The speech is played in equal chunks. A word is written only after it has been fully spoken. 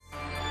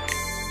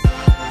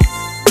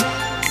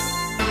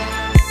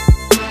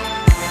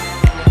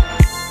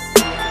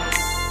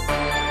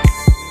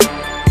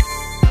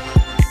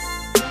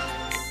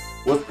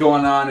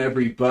going on,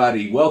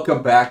 everybody?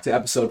 Welcome back to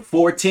episode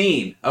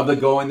 14 of the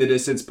Going the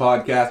Distance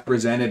podcast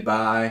presented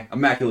by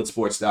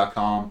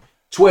ImmaculateSports.com.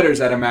 Twitter's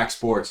at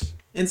ImmacSports.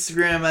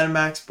 Instagram at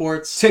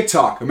ImmacSports.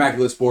 TikTok,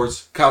 Immaculate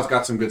Sports. Kyle's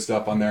got some good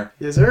stuff on there.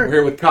 Yes, sir. We're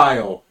here with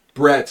Kyle,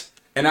 Brett,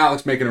 and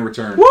Alex making a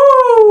return. Woo!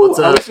 What's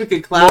up? I wish we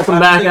could clap. Welcome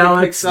back,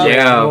 Alex.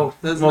 Yeah.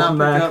 Does Welcome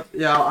not pick back. up.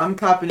 Yeah, I'm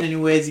clapping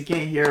anyways. You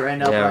can't hear it right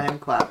now, Yeah. but I am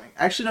clapping.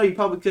 Actually, no, you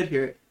probably could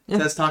hear it. Yeah.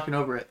 That's talking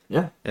over it.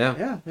 Yeah.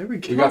 Yeah, there we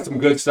go. We got some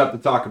good stuff to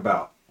talk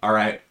about. All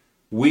right.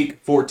 Week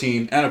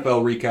 14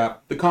 NFL recap.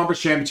 The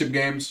conference championship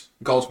games,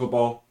 college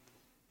football,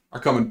 are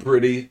coming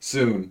pretty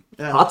soon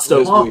Yeah. Hot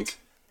Stove. this week.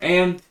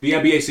 And the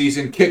NBA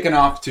season kicking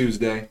off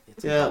Tuesday.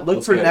 Yeah, look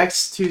Let's for get it.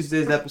 next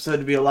Tuesday's episode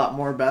to be a lot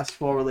more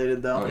basketball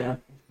related, though. Oh, Yeah.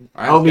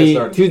 All right, let's get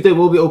started. Tuesday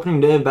will be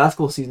opening day of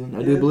basketball season,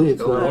 I do Yeah. believe.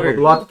 So Go we have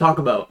a lot to talk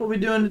about. We'll be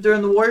doing it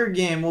during the Warrior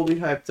game. We'll be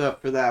hyped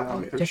up for that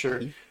one yeah. for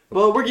sure.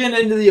 But we're getting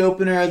into the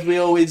opener as we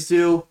always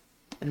do.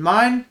 And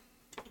mine,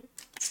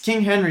 it's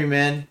King Henry,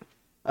 man.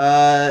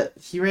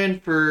 He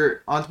ran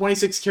on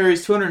 26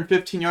 carries,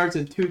 215 yards,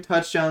 and 2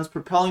 touchdowns,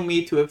 propelling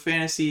me to a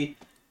fantasy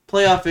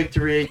playoff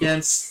victory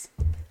against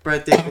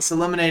Brett Davis,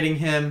 eliminating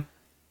him.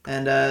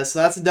 And so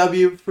that's a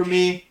W for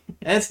me.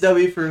 And it's a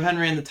W for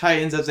Henry and the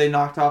Titans as they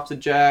knocked off the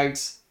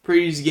Jags.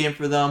 Pretty easy game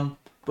for them,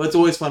 but it's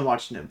always fun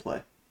watching him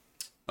play.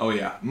 Oh,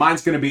 yeah.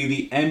 Mine's going to be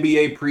the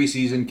NBA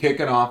preseason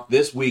kicking off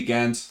this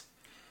weekend.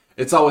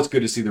 It's always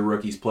good to see the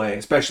rookies play,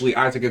 especially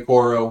Isaac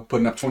Okoro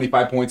putting up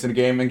 25 points in a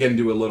game and getting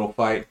into a little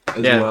fight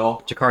as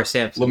well. Jakar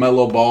Sampson.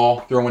 LaMelo Ball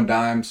throwing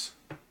dimes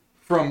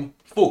from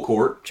full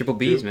court. Triple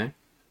B's, man.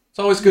 It's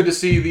always good to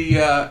see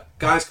the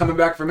guys coming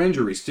back from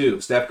injuries,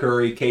 too. Steph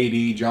Curry,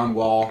 KD, John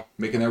Wall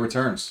making their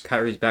returns.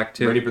 Kyrie's back,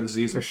 too. Ready for the For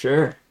season.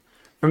 sure.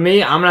 For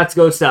me, I'm going to have to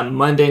go to that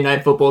Monday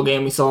night football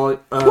game we saw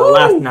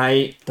last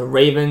night. The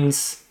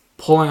Ravens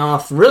pulling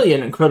off really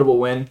an incredible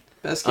win.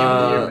 Best game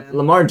of the year, man.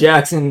 Lamar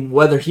Jackson,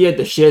 whether he had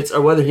the shits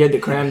or whether he had the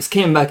cramps,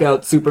 came back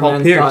out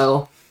Superman Pierce.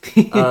 style.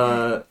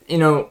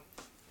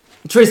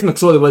 Trace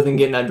McSorley wasn't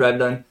getting that drive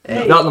done.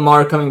 Hey. Got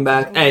Lamar coming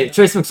back. Hey,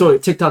 Trace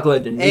McSorley, TikTok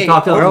legend. Hey, We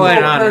talked about we're him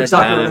waiting before. on We this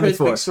talked man. about him Chris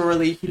before.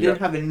 McSorley, he Yeah. did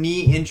have a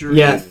knee injury.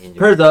 Yeah,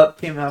 heard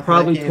up. Came out for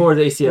Probably that game. tore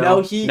his ACL.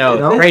 No, he No,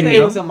 they sprained say knee.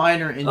 it was a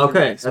minor injury. Okay,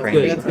 that's Sprained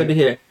good. knee. That's good to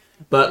hear.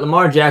 But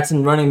Lamar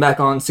Jackson running back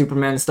on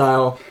Superman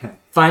style,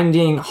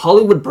 finding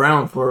Hollywood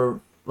Brown for,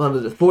 what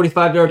was it,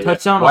 45-yard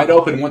touchdown? Wide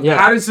open. Yeah.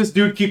 How does this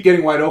dude keep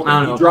getting wide I open?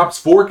 don't He know. drops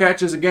 4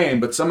 catches a game,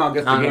 but somehow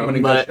gets the I don't game know,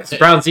 winning but- touchdown.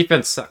 Brown's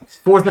defense sucks.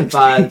 4th and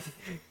 5.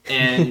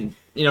 And,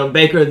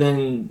 Baker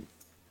then,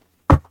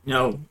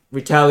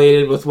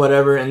 retaliated with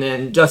whatever. And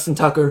then Justin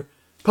Tucker,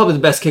 probably the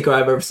best kicker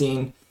I've ever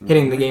seen,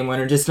 hitting the game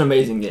winner. Just an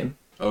amazing game.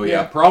 Oh,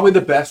 yeah. Probably the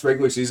best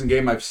regular season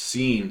game I've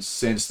seen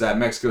since that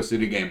Mexico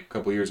City game a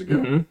couple years ago.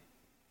 Mhm.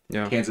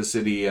 Yeah. Kansas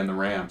City and the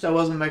Rams. That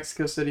wasn't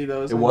Mexico City,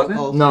 though. It wasn't?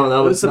 No, that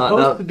It was was not.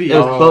 supposed That, to be. It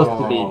was supposed to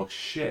Oh, be.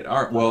 shit.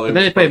 All right. Well, But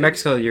then they played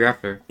Mexico the year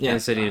after. Yeah.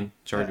 Kansas City and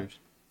Chargers.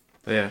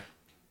 But yeah.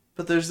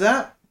 But there's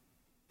that.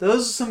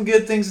 Those are some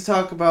good things to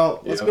talk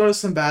about. Let's Yep. go to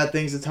some bad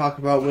things to talk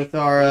about with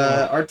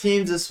our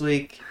teams this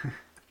week.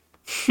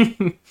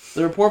 The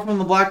report from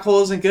the Black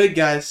Hole isn't good,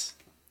 guys.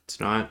 It's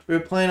not. We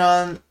were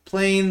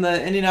playing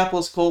the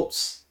Indianapolis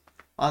Colts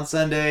on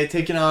Sunday,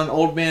 taking on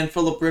old man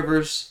Phillip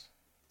Rivers.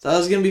 So that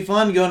was gonna be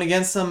fun going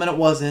against them, and it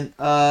wasn't.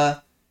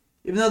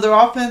 Even though their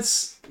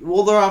offense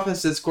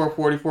did score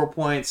 44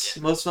 points.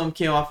 Most of them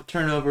came off of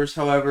turnovers,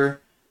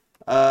 however.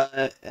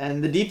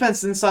 And the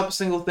defense didn't stop a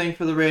single thing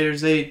for the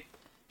Raiders. They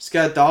just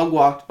got dog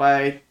walked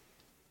by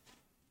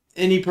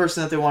any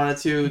person that they wanted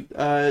to.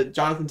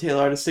 Jonathan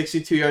Taylor had a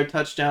 62-yard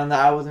touchdown that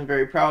I wasn't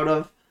very proud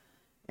of.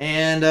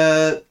 And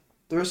there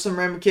were some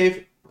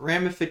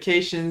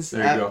ramifications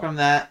There you go. from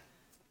that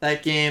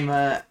game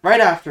right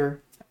after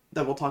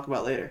that we'll talk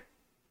about later.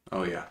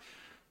 Oh, yeah.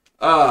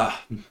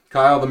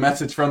 Kyle, the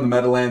message from the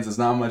Meadowlands is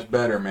not much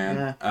better,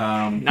 man.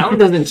 That one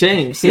doesn't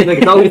change. Seems like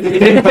it's always the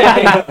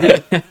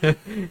same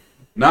thing.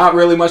 Not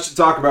really much to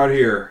talk about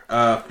here.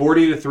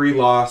 40-3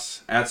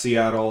 loss at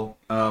Seattle.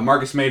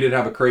 Marcus May did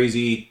have a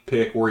crazy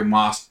pick where he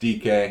mossed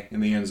DK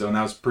in the end zone.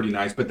 That was pretty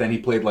nice. But then he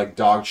played like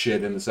dog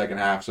shit in the second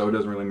half, so it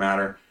doesn't really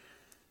matter.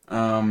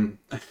 Darnold,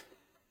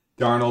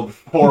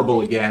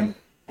 horrible again.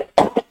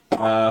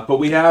 But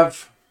we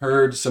have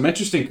heard some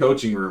interesting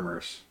coaching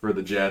rumors for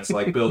the Jets,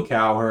 like Bill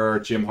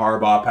Cowher, Jim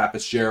Harbaugh, Pat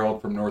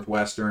Fitzgerald from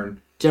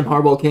Northwestern. Jim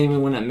Harbaugh can't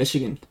even win at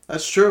Michigan.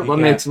 That's true. What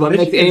Yeah. makes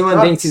Michigan anyone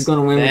sucks. thinks he's going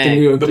to win with the Dang.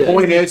 New York The Jets?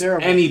 point is,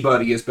 Terrible.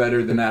 anybody is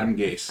better than Adam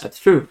Gase. That's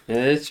true.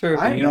 It's true.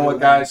 I- And you know what,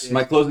 guys?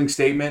 My closing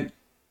statement,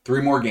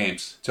 3 more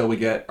games till we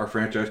get our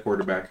franchise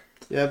quarterback.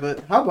 Yeah,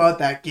 but how about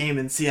that game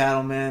in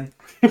Seattle, man?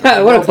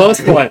 What a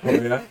close one. Oh,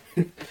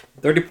 yeah?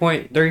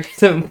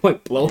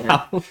 37-point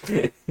blowout.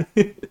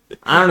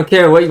 I don't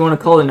care what you want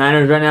to call the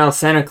Niners right now.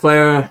 Santa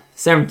Clara,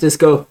 San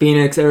Francisco,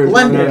 Phoenix,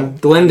 Arizona.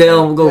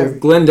 Glendale. We'll go with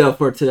Glendale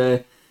for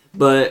today.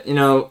 But,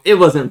 it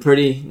wasn't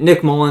pretty.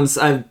 Nick Mullins,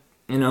 I've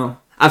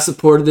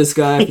supported this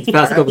guy for the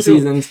past couple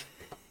seasons.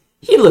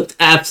 He looked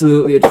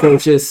absolutely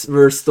atrocious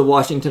versus the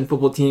Washington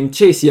football team.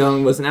 Chase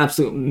Young was an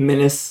absolute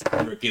menace.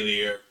 Rookie of the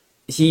year.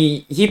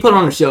 he put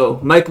on a show.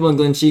 Michael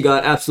McGlinchey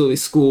got absolutely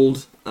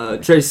schooled.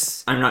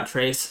 Chase. I got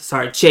Trace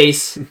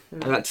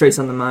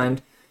on the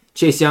mind.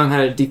 Chase Young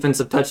had a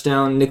defensive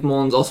touchdown. Nick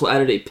Mullins also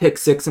added a pick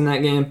 6 in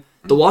that game.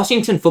 The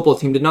Washington football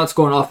team did not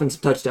score an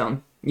offensive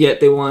touchdown, yet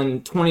they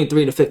won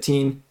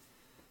 23-15.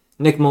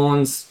 Nick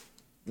Mullins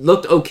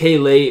looked okay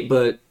late,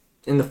 but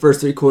in the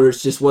first 3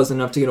 quarters just wasn't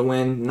enough to get a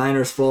win.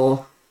 Niners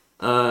fall.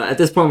 At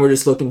this point, we're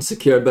just looking to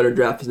secure a better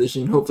draft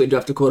position. Hopefully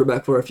draft a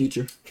quarterback for our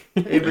future.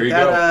 Hey, but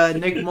that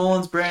Nick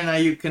Mullins, Brandon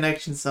Ayuk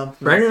connection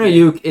something. Brandon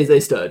Ayuk is a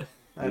stud.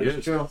 That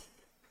is true.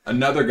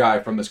 Another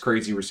guy from this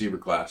crazy receiver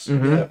class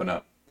stepping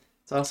up.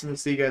 It's awesome to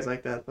see guys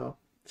like that, though.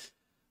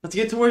 Let's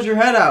get towards your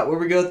head out, where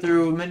we go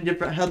through many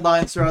different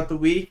headlines throughout the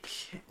week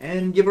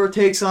and give our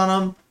takes on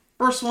them.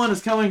 First one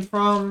is coming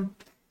from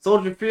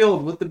Soldier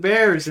Field with the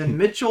Bears, and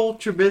Mitchell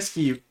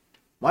Trubisky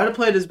might have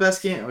played his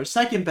best game or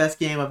second best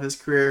game of his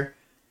career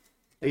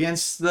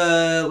against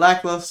the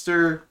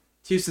lackluster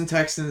Houston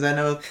Texans. I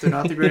know they're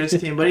not the greatest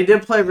team, but he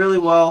did play really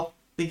well.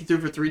 I think he threw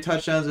for 3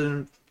 touchdowns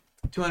and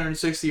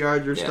 260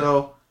 yards or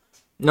so.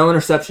 No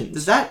interceptions.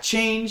 Does that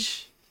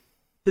change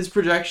his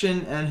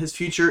projection and his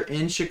future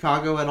in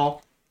Chicago at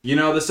all? You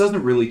know, this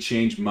doesn't really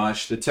change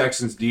much. The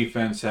Texans'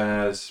 defense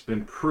has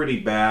been pretty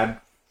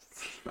bad.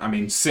 I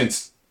mean,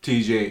 since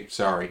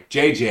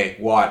J.J.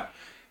 Watt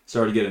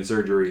started getting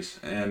surgeries.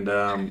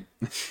 And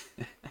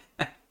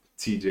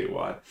T.J.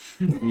 Watt.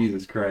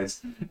 Jesus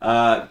Christ.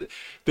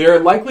 They're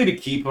likely to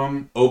keep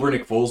him over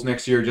Nick Foles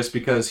next year just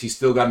because he's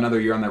still got another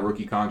year on that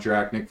rookie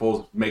contract. Nick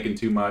Foles making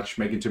too much,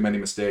 making too many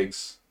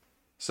mistakes.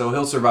 So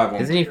he'll survive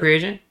one. Isn't he free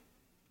agent?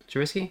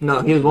 Trubisky?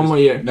 No, he has 1 more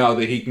year. No,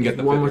 that he can get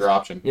the 5th-year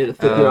option. Yeah, the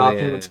 5th-year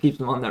option, which keeps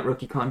him on that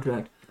rookie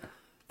contract.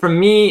 For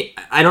me,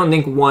 I don't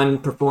think one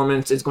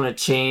performance is going to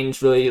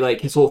change really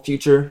like his whole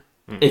future.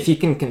 Mm-hmm. If he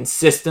can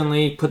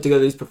consistently put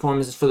together these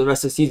performances for the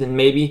rest of the season,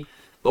 maybe.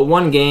 But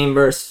one game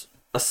versus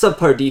a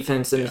subpar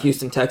defense in the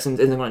Houston Texans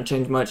isn't going to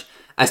change much.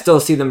 I still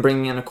see them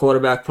bringing in a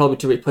quarterback probably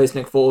to replace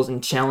Nick Foles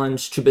and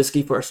challenge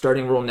Trubisky for a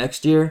starting role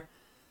next year.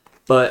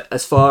 But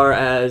as far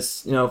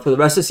as, for the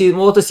rest of the season,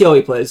 we'll have to see how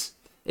he plays.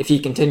 If he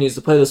continues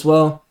to play this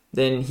well,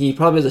 then he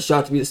probably has a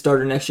shot to be the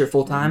starter next year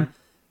full time. Mm-hmm.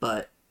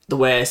 But the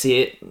way I see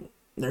it,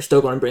 they're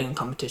still going to bring in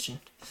competition.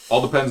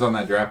 All depends on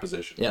that draft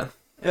position. Yeah.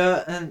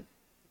 Yeah, and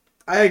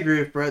I agree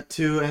with Brett,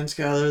 too, and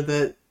Skylar,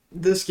 that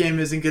this game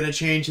isn't going to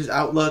change his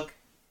outlook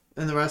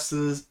and the rest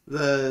of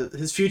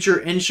his future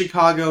in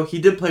Chicago. He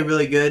did play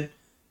really good.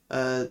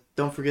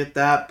 Don't forget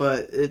that,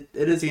 but it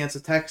is against the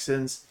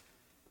Texans.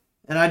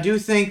 And I do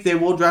think they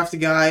will draft a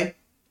guy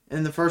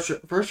in the first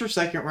or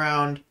second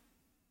round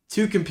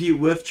to compete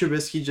with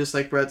Trubisky, just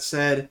like Brett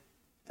said.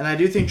 And I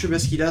do think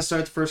Trubisky does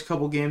start the first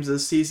couple games of the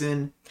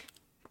season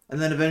and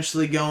then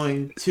eventually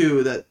going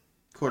to that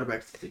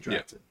quarterback that they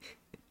drafted. Yeah.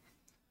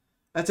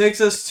 That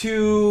takes us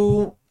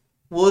to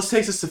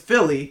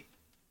Philly,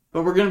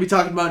 but we're going to be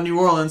talking about New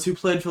Orleans, who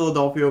played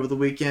Philadelphia over the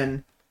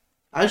weekend.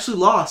 Actually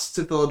lost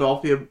to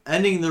Philadelphia,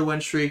 ending their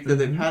win streak that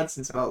they've had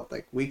since about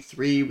like week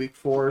 3, week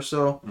 4 or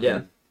so.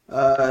 Yeah.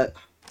 How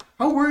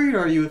worried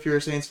are you if you're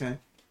a Saints fan?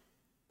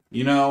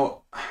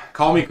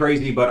 Call me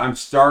crazy, but I'm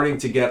starting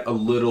to get a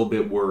little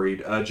bit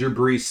worried. Drew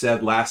Brees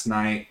said last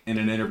night in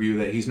an interview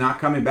that he's not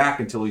coming back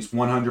until he's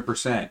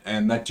 100%,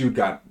 and that dude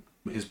got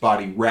his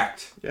body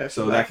wrecked. Yeah,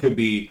 so that could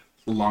be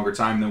a longer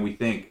time than we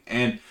think.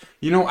 And,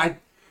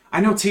 I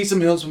know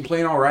Taysom Hill's been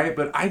playing all right,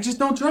 but I just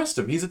don't trust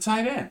him. He's a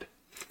tight end.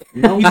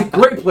 He's a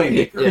great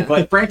playmaker,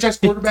 but franchise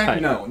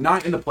quarterback, no,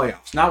 not in the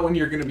playoffs. Not when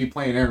you're going to be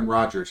playing Aaron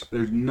Rodgers.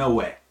 There's no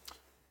way.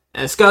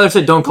 And Skylar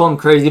said don't call him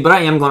crazy, but I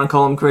am going to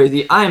call him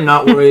crazy. I am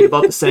not worried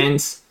about the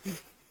Saints.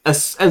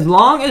 As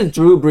long as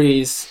Drew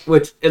Brees,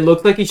 which it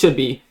looks like he should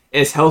be,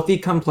 is healthy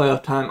come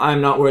playoff time, I am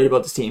not worried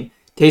about this team.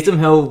 Taysom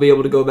Hill will be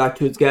able to go back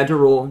to his gadget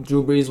role.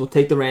 Drew Brees will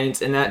take the reins,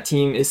 and that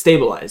team is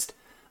stabilized.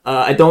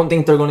 I don't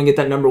think they're going to get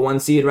that number 1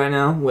 seed right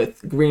now,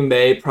 with Green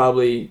Bay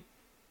probably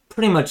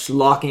pretty much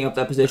locking up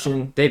that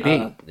position.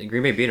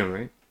 Green Bay beat them,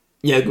 right?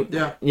 Yeah.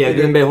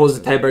 Green Bay holds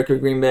the tiebreaker.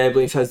 Green Bay, I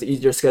believe, has the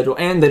easier schedule,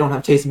 and they don't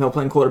have Taysom Hill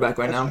playing quarterback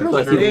right now. So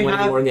I think they win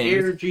more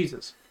games.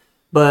 Jesus.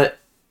 But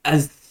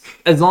as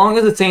long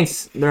as the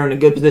Saints, they're in a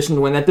good position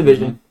to win that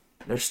division.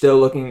 Mm-hmm. They're still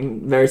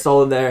looking very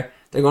solid there.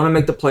 They're going to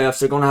make the playoffs.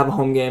 They're going to have a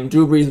home game.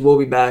 Drew Brees will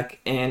be back,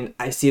 and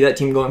I see that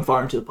team going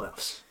far into the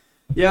playoffs.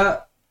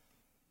 Yeah.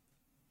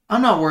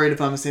 I'm not worried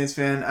if I'm a Saints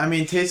fan. I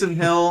mean, Taysom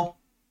Hill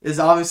is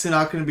obviously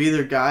not going to be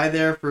their guy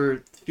there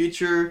for the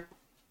future.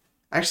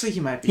 Actually, he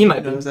might be. He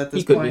might be. At this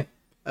he could point.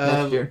 Be.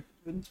 Next year.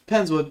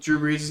 Depends what Drew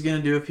Brees is going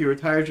to do if he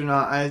retires or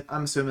not.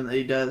 I'm assuming that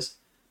he does.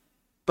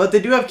 But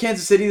they do have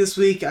Kansas City this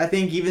week. I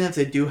think even if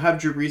they do have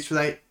Drew Brees for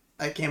that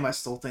game, I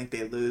still think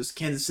they lose.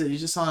 Kansas City's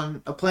just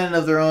on a planet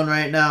of their own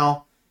right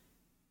now.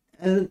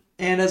 And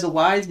as a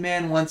wise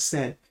man once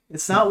said,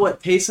 it's not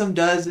what Taysom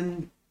does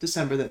in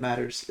December that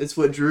matters. It's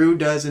what Drew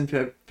does in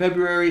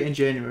February and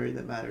January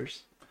that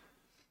matters.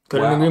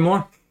 Couldn't agree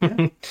more.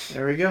 Yeah,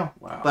 there we go.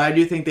 Wow. But I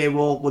do think they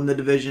will win the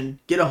division,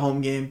 get a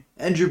home game,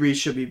 and Drew Brees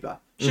should be back.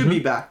 Be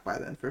back by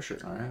then for sure.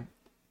 All right.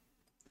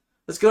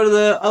 Let's go to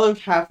the other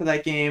half of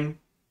that game.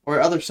 or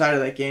other side of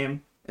that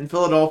game in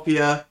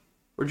Philadelphia,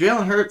 where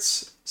Jalen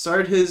Hurts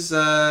started his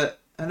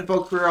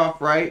NFL career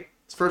off right.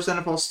 His first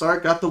NFL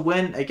start, got the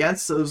win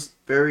against those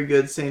very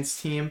good Saints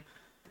team.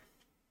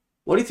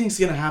 What do you think is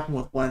going to happen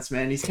with Wentz,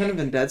 man? He's kind of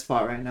in a dead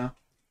spot right now.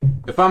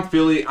 If I'm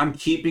Philly, I'm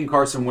keeping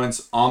Carson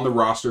Wentz on the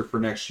roster for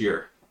next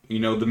year. You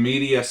know, the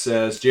media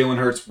says Jalen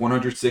Hurts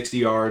 160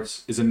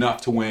 yards is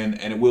enough to win,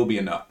 and it will be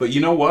enough. But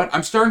you know what?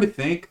 I'm starting to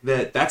think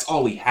that that's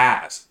all he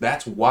has.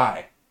 That's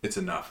why it's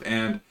enough.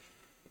 And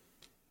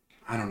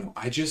I don't know.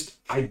 I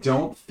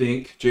don't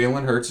think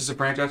Jalen Hurts is a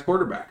franchise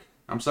quarterback.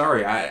 I'm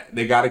sorry.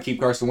 They got to keep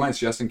Carson Wentz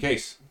just in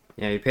case.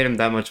 Yeah, you paid him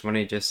that much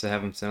money just to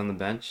have him sit on the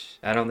bench.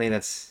 I don't think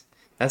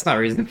that's not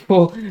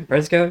reasonable.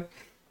 Fresco?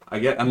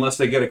 Unless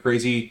they get a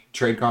crazy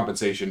trade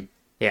compensation.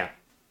 Yeah.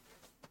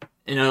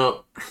 You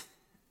know,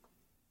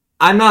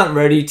 I'm not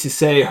ready to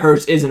say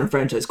Hurts isn't a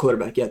franchise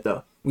quarterback yet,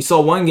 though. We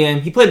saw one game.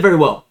 He played very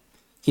well.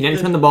 He didn't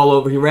turn the ball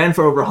over. He ran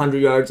for over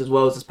 100 yards as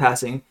well as his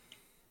passing.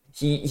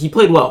 He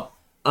played well.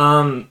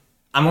 I'm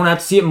going to have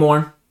to see it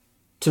more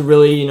to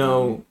really, you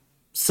know,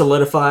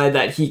 solidify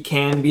that he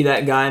can be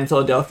that guy in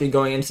Philadelphia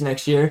going into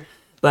next year.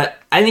 But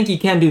I think he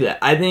can do that.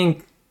 I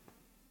think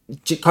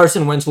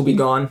Carson Wentz will be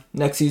gone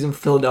next season for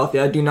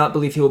Philadelphia. I do not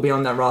believe he will be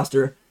on that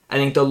roster. I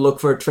think they'll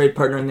look for a trade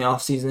partner in the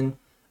offseason.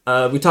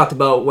 We talked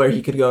about where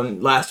he could go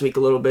last week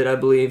a little bit, I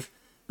believe.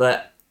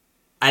 But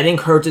I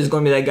think Hurts is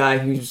going to be that guy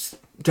who's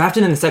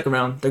drafted in the second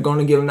round. They're going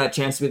to give him that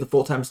chance to be the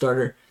full-time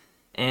starter.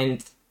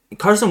 And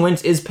Carson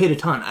Wentz is paid a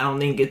ton. I don't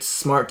think it's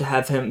smart to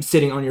have him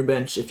sitting on your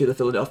bench if you're the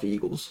Philadelphia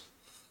Eagles.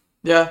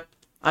 Yeah.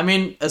 I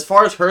mean, as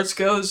far as Hurts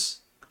goes,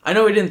 I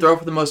know he didn't throw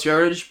for the most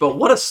yardage, but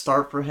what a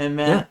start for him,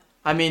 man. Yeah.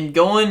 I mean,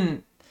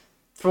 going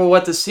for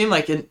what this seemed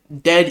like a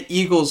dead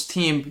Eagles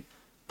team,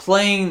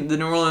 playing the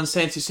New Orleans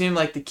Saints, who seem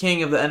like the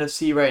king of the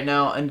NFC right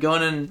now, and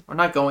going in, or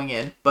not going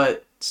in,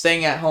 but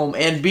staying at home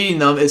and beating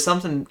them is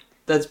something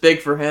that's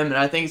big for him, and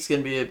I think it's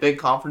going to be a big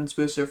confidence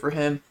booster for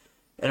him.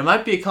 And it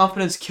might be a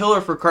confidence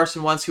killer for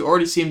Carson Wentz, who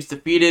already seems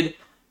defeated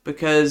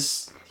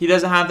because he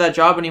doesn't have that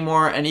job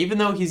anymore, and even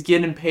though he's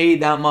getting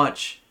paid that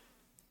much,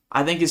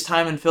 I think his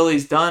time in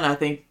Philly's done. I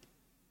think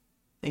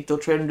they'll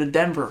trade him to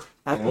Denver.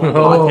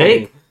 Hot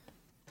take.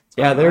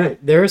 Yeah,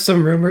 there are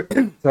some rumors.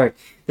 Sorry,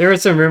 there were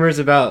some rumors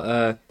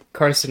about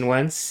Carson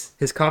Wentz,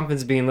 his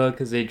confidence being low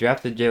because they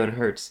drafted Jalen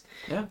Hurts.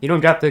 Yeah. You don't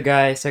draft a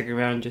guy second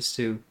round just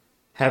to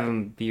have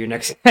him be your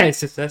next guy's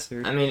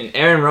successor. I mean,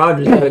 Aaron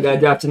Rodgers had a guy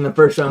drafted in the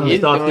first round. He's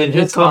doing His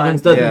just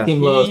confidence fine. doesn't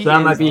seem low, so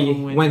that might be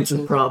doing Wentz's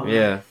just problem.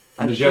 Yeah.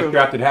 And the Jets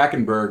drafted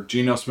Hackenberg,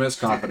 Geno Smith's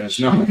confidence.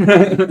 No.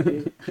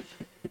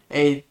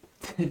 Hey,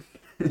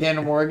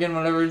 Tanner Morgan,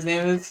 whatever his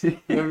name is,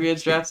 whoever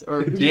gets drafted,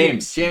 or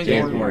James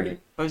Morgan.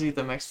 I always get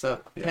them mixed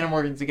up. Yeah. Tanner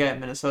Morgan's the guy at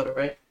Minnesota,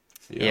 right?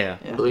 Yeah.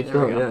 I believe there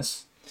so, we go.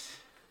 yes.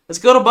 Let's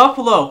go to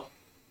Buffalo,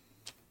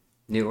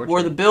 New Orchard.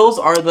 where the Bills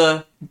are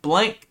the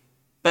blank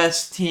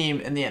best team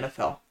in the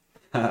NFL.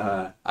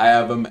 I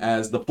have them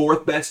as the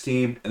fourth best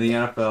team in the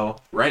NFL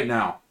right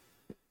now.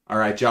 All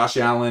right, Josh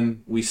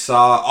Allen, we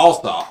all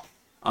saw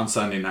on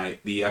Sunday night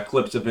the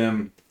clips of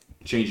him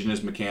changing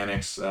his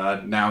mechanics.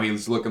 Now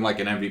he's looking like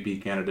an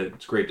MVP candidate.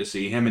 It's great to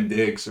see. Him and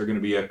Diggs are going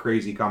to be a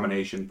crazy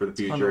combination for the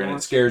future, and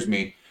it scares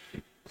me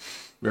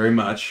very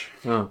much.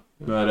 Oh.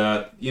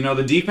 But,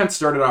 the defense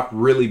started off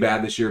really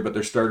bad this year, but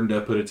they're starting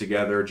to put it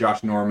together.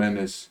 Josh Norman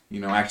is,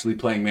 actually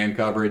playing man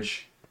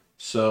coverage.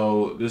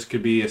 So this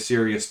could be a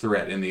serious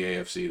threat in the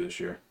AFC this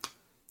year.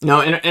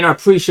 No, in our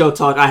pre-show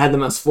talk, I had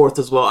them as fourth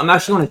as well. I'm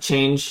actually going to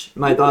change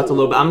my thoughts a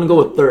little bit. I'm going to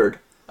go with third.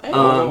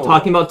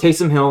 Talking about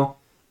Taysom Hill.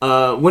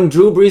 When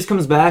Drew Brees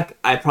comes back,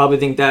 I probably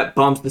think that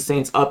bumps the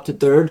Saints up to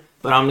third.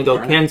 But I'm going to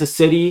go Kansas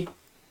City,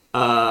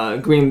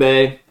 Green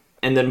Bay,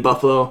 and then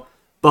Buffalo.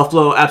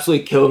 Buffalo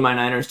absolutely killed my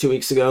Niners 2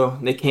 weeks ago.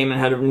 They came and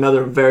had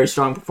another very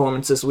strong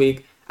performance this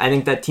week. I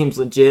think that team's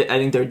legit. I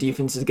think their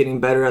defense is getting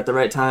better at the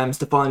right time.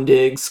 Stephon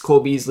Diggs, Cole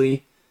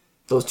Beasley,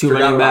 those two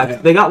running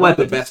backs. They got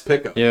weapons. The best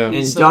pickup. Yeah.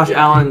 And Josh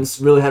Allen's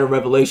really had a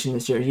revelation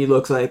this year. He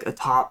looks like a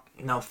top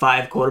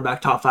 5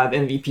 quarterback, top 5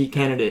 MVP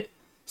candidate.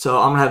 So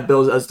I'm going to have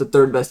Bills as the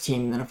third best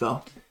team in the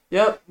NFL.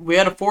 Yep, we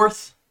had a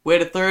fourth, we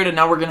had a third, and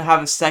now we're going to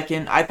have a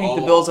second. I think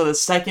the Bills are the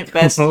second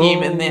best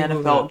team in the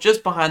NFL,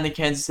 just behind the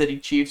Kansas City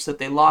Chiefs that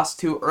they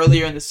lost to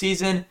earlier in the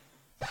season.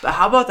 But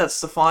how about that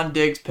Stephon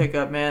Diggs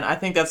pickup, man? I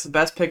think that's the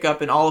best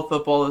pickup in all of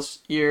football this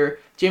year.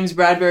 James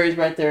Bradbury's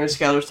right there, as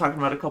Skyler was talking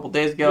about a couple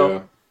days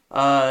ago.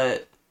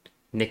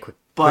 Nick.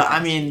 But,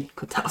 I mean,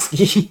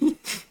 Kotowski.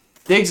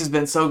 Diggs has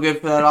been so good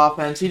for that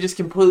offense. He just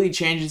completely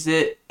changes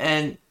it,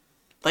 and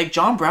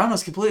John Brown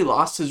has completely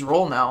lost his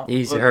role now.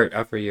 He's hurt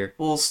out for a year.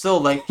 Well,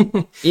 still,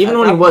 even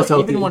when he was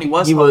healthy, even when he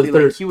was healthy,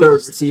 third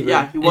receiver.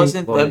 Yeah, he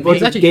wasn't.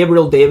 What's actually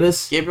Gabriel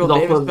Davis? Gabriel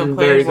has Davis also been been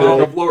playing very well.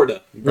 good.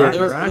 Florida.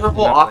 Their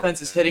whole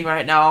offense is hitting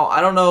right now. I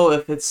don't know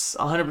if it's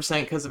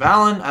 100% because of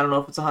Allen. I don't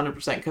know if it's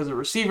 100% because of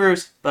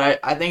receivers, but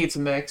I think it's a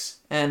mix.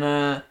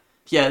 And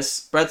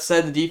yes, Brett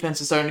said the defense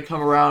is starting to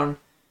come around.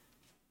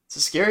 It's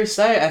a scary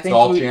sight. I think It's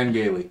all Chan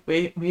Gailey.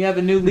 we have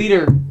a new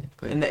leader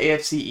in the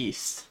AFC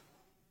East.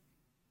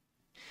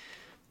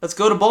 Let's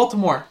go to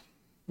Baltimore,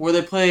 where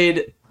they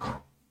played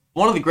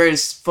one of the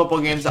greatest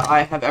football games that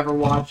I have ever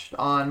watched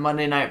on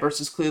Monday night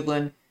versus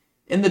Cleveland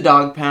in the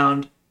Dog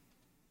Pound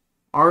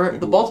are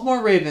the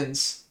Baltimore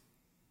Ravens,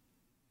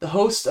 the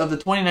host of the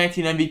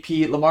 2019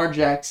 MVP, Lamar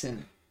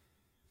Jackson.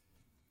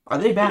 Are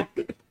they back?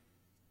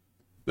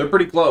 They're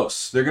pretty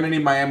close. They're going to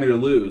need Miami to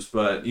lose,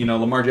 but,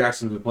 Lamar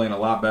Jackson's been playing a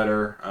lot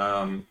better.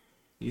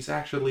 He's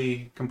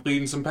actually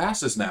completing some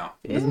passes now.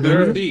 It's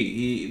good to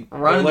see.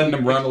 They're letting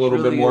him run a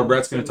little bit more.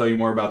 Brett's going to tell you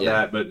more about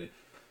that, but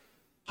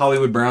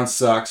Hollywood Brown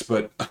sucks,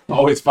 but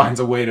always finds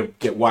a way to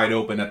get wide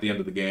open at the end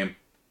of the game.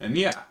 And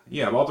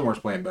Baltimore's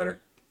playing better.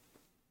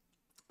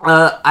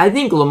 I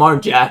think Lamar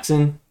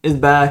Jackson is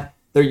back.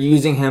 They're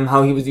using him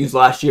how he was used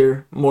last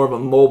year, more of a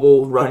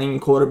mobile running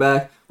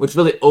quarterback, which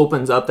really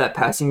opens up that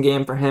passing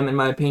game for him, in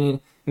my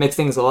opinion. Makes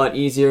things a lot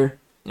easier.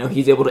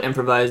 He's able to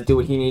improvise, do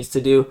what he needs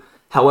to do.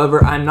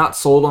 However, I'm not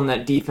sold on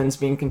that defense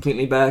being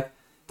completely back.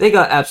 They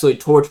got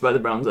absolutely torched by the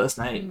Browns last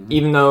night.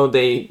 Even though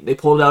they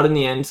pulled out in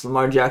the end,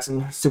 Lamar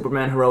Jackson,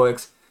 Superman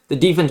heroics, the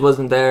defense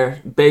wasn't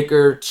there.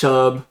 Baker,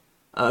 Chubb,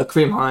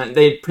 Kareem Hunt,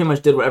 they pretty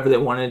much did whatever they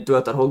wanted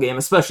throughout that whole game,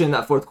 especially in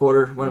that fourth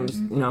quarter when it was,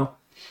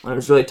 when it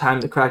was really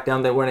time to crack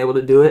down. They weren't able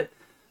to do it.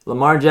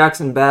 Lamar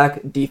Jackson back,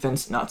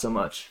 defense not so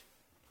much.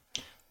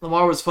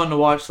 Lamar was fun to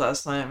watch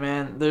last night,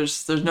 man.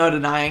 There's no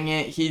denying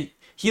it.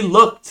 He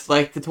looked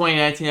like the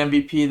 2019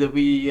 MVP that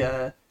we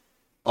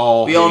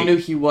all knew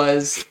he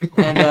was.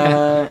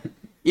 And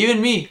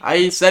even me,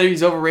 I said he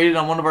was overrated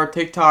on one of our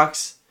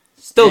TikToks.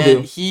 Still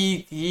do.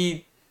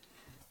 He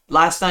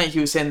last night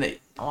he was saying that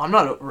I'm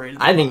not overrated.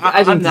 I think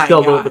he's still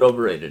a little bit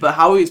overrated. But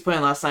how he was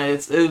playing last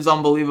night, it was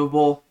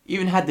unbelievable.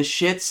 Even had the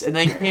shits and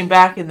then came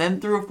back and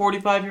then threw a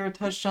 45-yard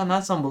touchdown.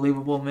 That's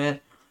unbelievable, man.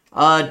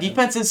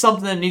 Defense is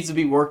something that needs to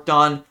be worked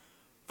on.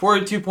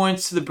 42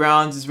 points to the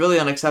Browns is really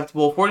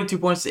unacceptable. 42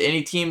 points to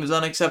any team is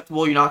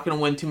unacceptable. You're not going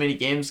to win too many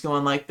games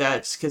going like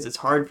that just because it's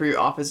hard for your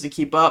offense to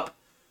keep up.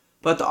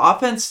 But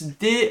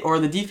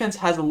the defense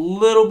has a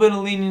little bit of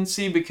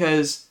leniency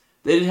because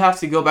they did have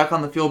to go back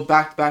on the field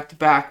back to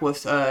back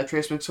with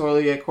Trace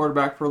McSorley at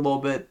quarterback for a little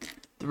bit.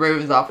 The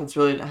Ravens offense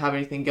really didn't have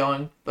anything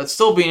going. But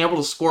still being able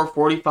to score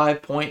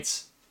 45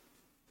 points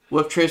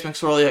with Trace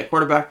McSorley at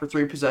quarterback for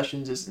 3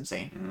 possessions is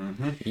insane.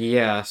 Mm-hmm.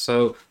 Yeah,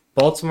 so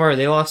Baltimore,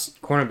 they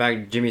lost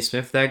cornerback Jimmy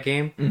Smith that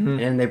game,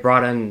 and they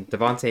brought in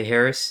Devontae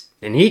Harris,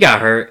 and he got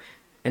hurt.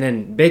 And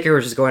then Baker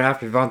was just going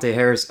after Devontae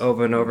Harris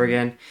over and over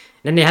again. And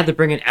then they had to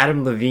bring in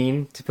Adam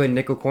Levine to play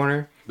nickel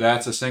corner.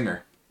 That's a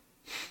singer.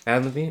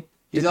 Adam Levine?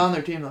 He's on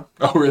their team, though.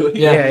 Oh, really?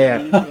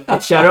 Yeah.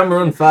 Shout out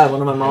Maroon 5, one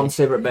of my mom's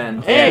favorite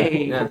bands.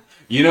 Hey! Yeah.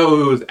 You know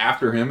who was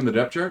after him in the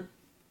depth chart?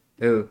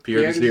 Ooh.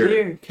 Pierre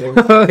Desir.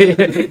 Oh,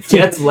 yeah.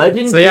 Jets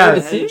legend. So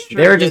yeah,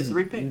 Pierre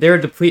they were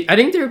depleted. I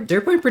think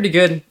they're playing pretty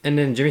good. And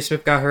then Jimmy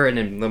Smith got hurt, and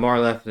then Lamar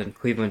left, and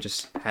Cleveland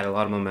just had a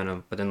lot of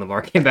momentum. But then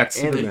Lamar came back.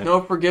 And there's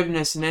no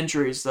forgiveness in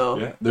injuries, though.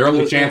 Yeah, their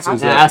only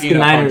chances ask the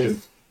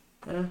Niners.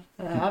 That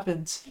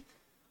happens.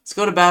 Let's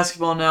go to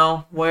basketball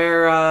now,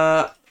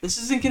 where this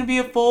isn't going to be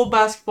a full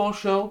basketball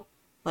show.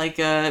 Like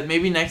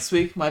maybe next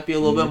week might be a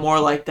little bit more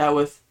like that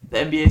with the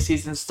NBA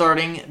season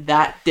starting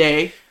that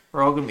day.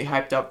 We're all going to be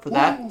hyped up for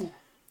that.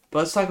 But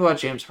let's talk about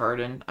James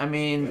Harden. I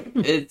mean,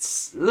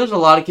 there's a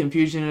lot of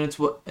confusion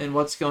in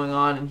what's going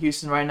on in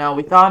Houston right now.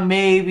 We thought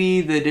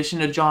maybe the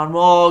addition of John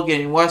Wall,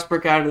 getting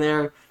Westbrook out of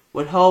there,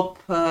 would help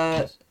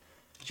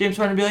James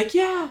Harden be like,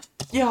 yeah,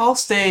 I'll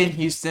stay in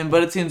Houston.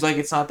 But it seems like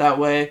it's not that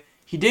way.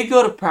 He did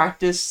go to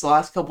practice the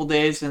last couple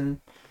days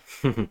and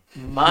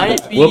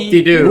might be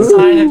a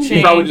sign of change.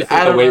 He probably just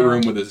in the weight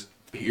room with his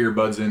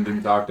earbuds in,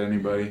 didn't talk to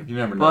anybody. You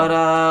never know.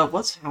 But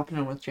what's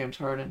happening with James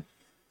Harden?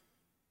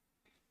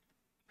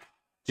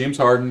 James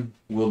Harden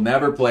will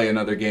never play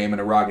another game in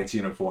a Rockets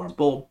uniform.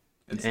 Bold.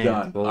 It's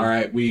done. All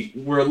right,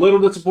 we're a little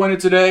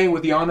disappointed today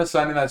with Giannis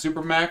signing that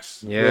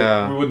Supermax.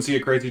 Yeah. We wouldn't see a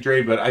crazy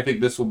trade, but I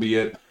think this will be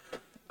it.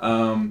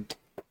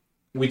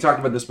 We talked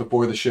about this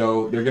before the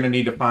show. They're going to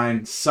need to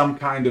find some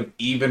kind of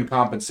even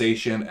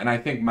compensation, and I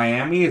think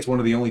Miami is one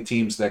of the only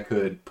teams that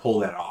could pull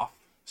that off.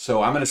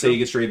 So I'm going to say he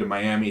gets traded to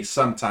Miami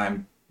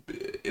sometime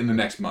in the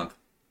next month.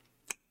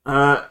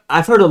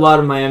 I've heard a lot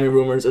of Miami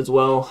rumors as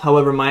well.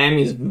 However,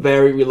 Miami is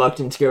very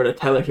reluctant to get rid of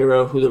Tyler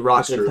Hero, who the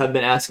Rockets have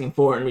been asking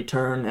for in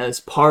return as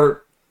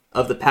part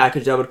of the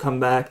package that would come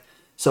back.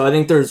 So I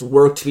think there's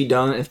work to be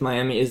done if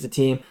Miami is the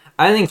team.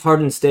 I think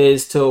Harden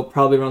stays till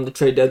probably around the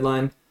trade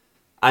deadline.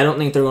 I don't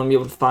think they're going to be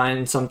able to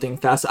find something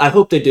fast. I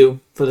hope they do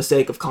for the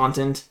sake of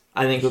content.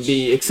 I think it would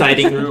be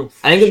exciting.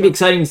 I think it would be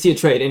exciting to see a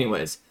trade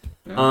anyways.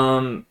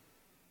 Yeah.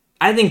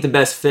 I think the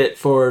best fit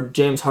for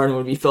James Harden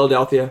would be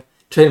Philadelphia.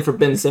 Trade him for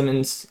Ben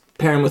Simmons,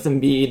 pair him with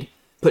Embiid,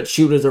 put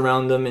shooters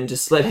around them, and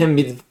just let him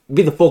be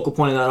the focal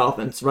point of that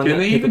offense. Can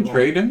they even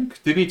trade him?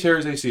 Did he tear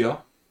his ACL?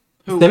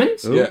 Who?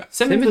 Simmons? Ooh. Yeah.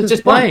 Simmons was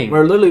just playing.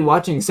 We're literally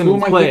watching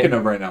Simmons play. Who am I thinking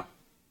of right now?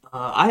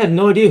 I have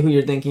no idea who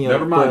you're thinking of.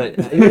 Never mind.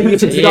 But you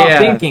should stop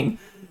thinking.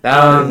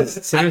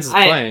 Simmons is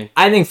playing.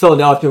 I think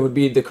Philadelphia would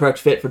be the correct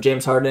fit for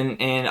James Harden,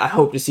 and I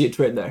hope to see a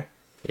trade there.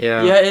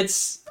 Yeah. Yeah,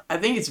 I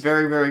think it's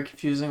very, very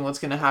confusing what's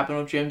going to happen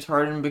with James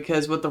Harden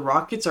because what the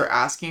Rockets are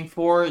asking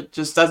for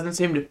just doesn't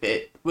seem to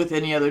fit. with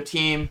any other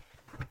team.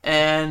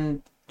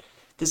 And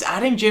does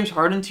adding James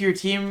Harden to your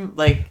team,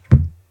 like,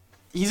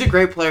 he's a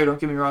great player, don't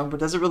get me wrong, but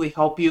does it really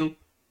help you?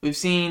 We've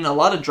seen a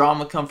lot of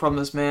drama come from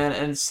this man,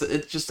 and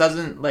it just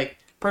doesn't, like,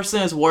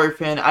 personally as a Warrior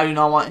fan, I do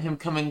not want him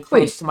coming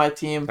close to my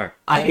team. Sorry.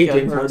 I hate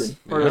James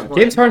Harden.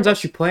 James Harden's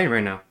actually playing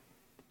right now.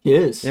 He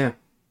is. Yeah.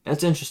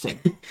 That's interesting.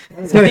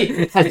 Has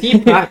he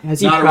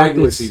practiced? Not a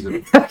regular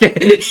season.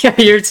 Okay.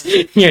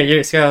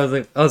 You're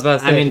Scott. I was about to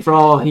say. I mean, for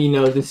all he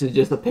knows, this is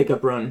just a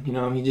pickup run. You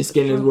know, he's just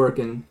getting his work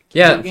and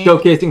yeah.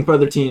 showcasing for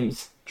other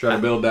teams. Try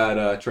to build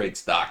that trade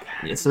stock.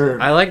 Yes, sir.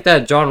 I like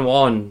that John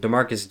Wall and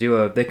DeMarcus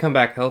duo. If they come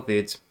back healthy,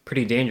 it's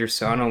pretty dangerous.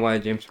 So I don't know why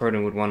James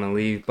Harden would want to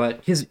leave, but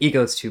his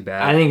ego's too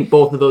bad. I think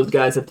both of those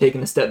guys have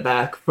taken a step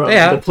back from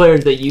the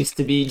players they used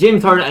to be.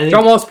 James Harden, I think,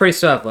 John Wall's pretty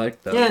still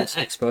athletic, though. Yeah, He's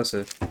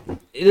explosive.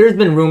 There's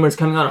been rumors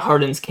coming out of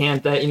Harden's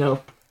camp that, you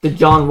know, the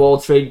John Wall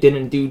trade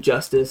didn't do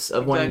justice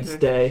of wanting to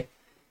stay.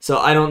 So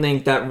I don't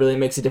think that really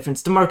makes a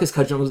difference. DeMarcus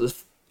Cousins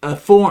was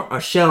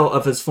a shell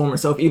of his former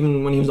self,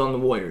 even when he was on the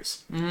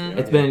Warriors. Mm-hmm.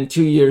 It's been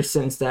 2 years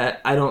since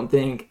that. I don't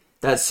think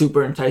that's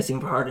super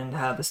enticing for Harden to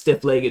have a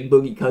stiff-legged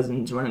Boogie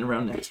Cousins running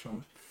around next to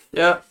him.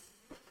 Yeah.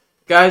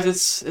 Guys,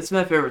 it's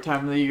my favorite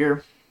time of the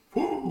year.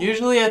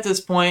 Usually at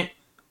this point,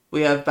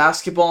 we have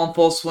basketball in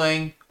full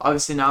swing.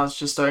 Obviously now it's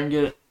just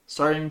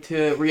starting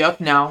to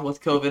re-up now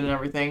with COVID and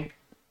everything.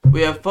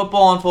 We have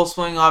football in full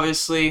swing,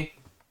 obviously.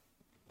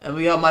 And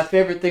we got my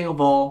favorite thing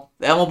of all,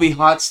 the MLB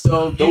Hot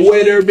Stove. The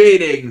winter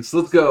meetings.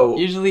 Let's go.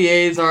 Usually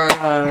A's are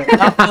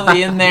not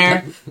really in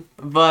there,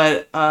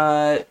 but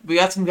we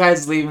got some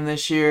guys leaving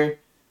this year,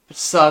 which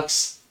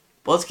sucks.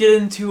 But let's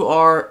get into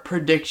our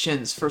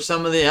predictions for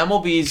some of the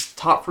MLB's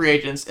top free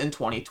agents in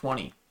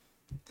 2020.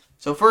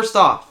 So first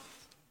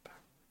off,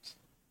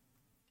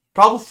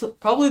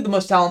 probably the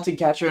most talented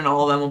catcher in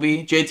all of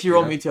MLB, JT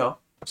Realmuto.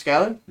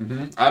 Skyler?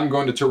 Mm-hmm. I'm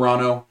going to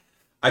Toronto.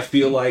 I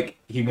feel like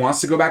he wants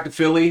to go back to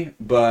Philly,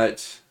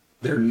 but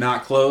they're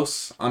not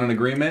close on an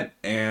agreement.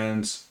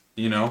 And,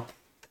 you know,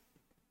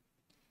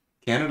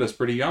 Canada's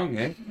pretty young,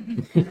 eh?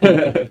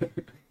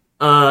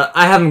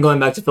 I have him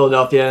going back to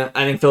Philadelphia.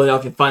 I think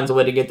Philadelphia finds a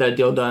way to get that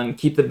deal done.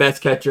 Keep the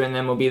best catcher, and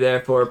then we'll be there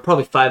for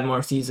probably 5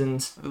 more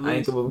seasons. I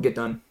think it will get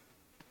done.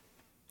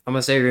 I'm going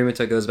to say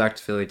Realmuto goes back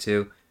to Philly,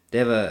 too. They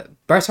have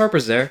Bryce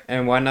Harper's there,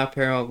 and why not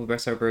pair him up with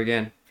Bryce Harper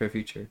again for the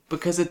future?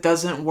 Because it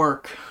doesn't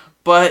work.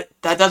 But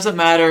that doesn't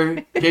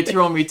matter. JT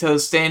Realmuto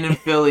is staying in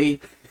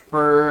Philly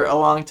for a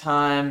long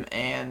time,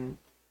 and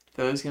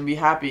Philly's going to be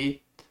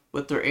happy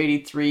with their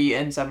 83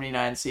 and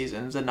 79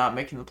 seasons and not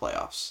making the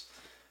playoffs.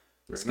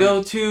 Let's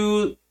go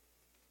to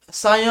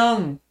Cy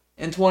Young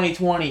in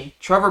 2020.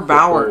 Trevor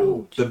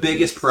Bauer. The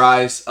biggest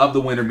prize of the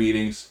winter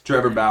meetings,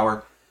 Trevor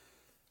Bauer.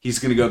 He's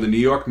going to go to the New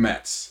York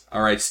Mets.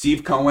 All right,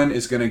 Steve Cohen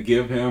is going to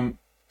give him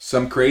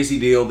some crazy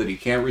deal that he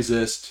can't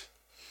resist,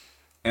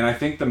 and I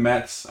think the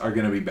Mets are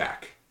going to be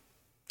back.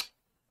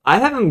 I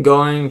have him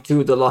going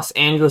to the Los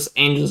Angeles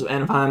Angels of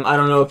Anaheim. I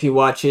don't know if you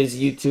watch his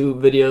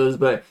YouTube videos,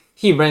 but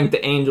he ranked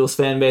the Angels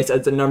fan base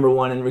as the number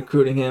 1 in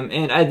recruiting him,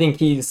 and I think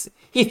he's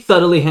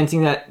subtly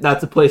hinting that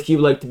that's a place he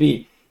would like to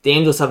be. The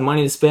Angels have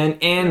money to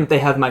spend, and they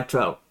have Mike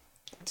Trout.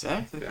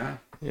 Exactly.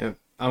 Yeah.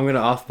 I'm going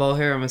to off-ball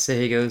here. I'm going to say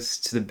he goes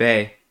to the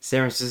Bay, San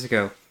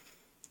Francisco.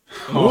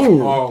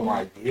 Oh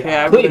my God.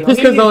 Yeah, Just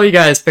because all you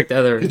guys picked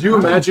other. Could you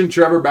imagine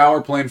Trevor Bauer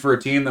playing for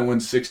a team that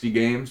wins 60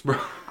 games, bro?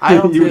 I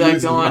don't see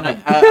that going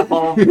at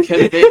all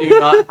because they do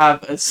not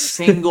have a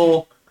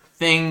single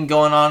thing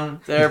going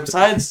on there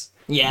besides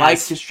Mike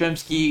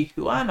Yastrzemski,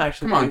 who I'm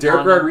actually. Come on,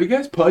 Derek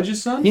Rodriguez,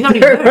 Pudge's son? He's not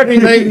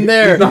even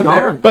there. He's not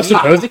there. Buster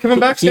Posey coming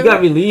back He soon?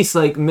 got released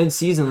like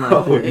mid-season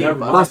last year.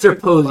 Buster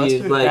Posey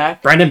is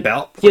like Brandon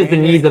Belt. he has the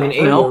needs of an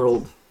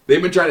 8-year-old.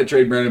 They've been trying to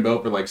trade Brandon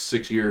Belt for like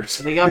 6 years.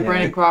 They got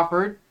Brandon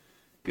Crawford.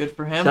 Good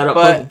for him. Shout out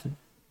But Pleasanton.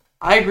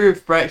 I agree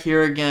with Brett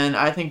here again.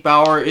 I think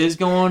Bauer is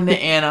going to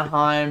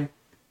Anaheim.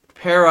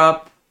 Pair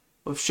up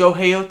with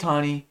Shohei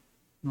Ohtani,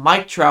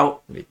 Mike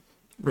Trout,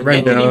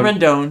 Anthony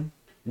Rendon,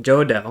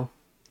 Joe Adell.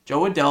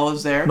 Joe Adell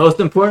is there. Most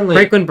importantly,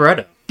 Franklin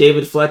Barreto.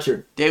 David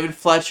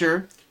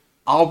Fletcher,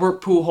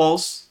 Albert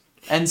Pujols,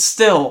 and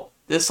still,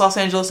 this Los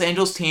Angeles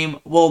Angels team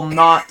will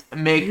not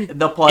make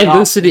the playoffs And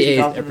lose to the in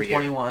A's every year.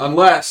 2021.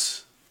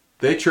 Unless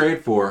they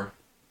trade for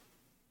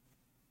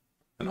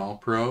an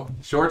all-pro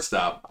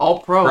shortstop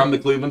All-Pro. from the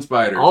Cleveland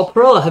Spiders.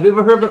 All-Pro. Have you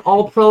ever heard of an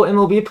All-Pro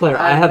MLB player?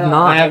 I have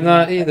not. I have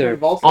not either.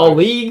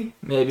 All-League,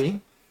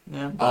 maybe.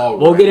 Yeah. All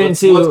We'll right, get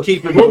let's- into. Let's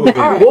keep it moving.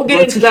 We'll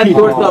get into that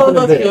shortstop in a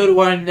Let's bit. go to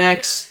our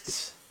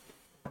next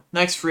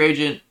free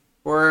agent,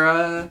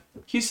 where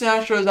Houston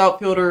Astros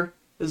outfielder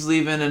is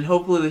leaving, and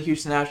hopefully the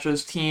Houston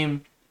Astros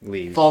team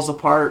Leave. falls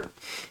apart.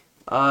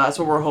 That's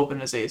what we're hoping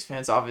as A's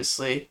fans,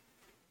 obviously.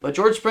 But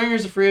George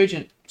Springer's a free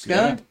agent. Skyler,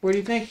 Yeah. what do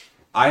you think?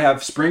 I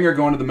have Springer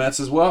going to the Mets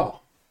as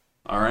well.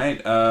 All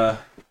right.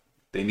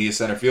 They need a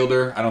center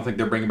fielder. I don't think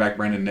they're bringing back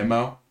Brandon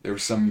Nimmo. There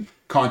was some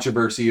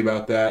controversy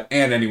about that.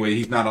 And anyway,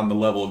 he's not on the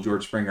level of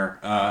George Springer.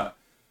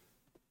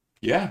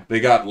 Yeah, they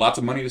got lots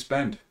of money to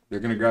spend. They're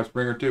going to grab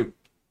Springer too.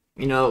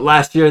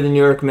 last year the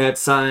New York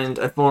Mets signed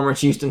a former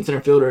Houston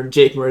center fielder,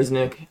 Jake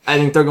Marisnick. I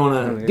think they're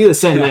going to do the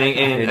same thing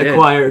and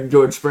acquire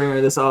George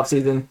Springer this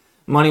offseason.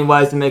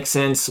 Money-wise, it makes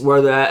sense.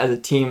 Where they're at as a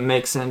team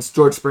makes sense.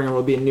 George Springer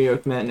will be a New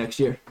York Met next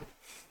year.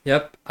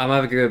 Yep, I'm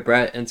going to agree with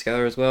Brett and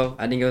Skylar as well.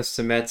 I think it goes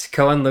to Mets.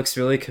 Cohen looks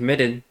really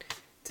committed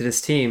to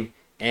this team.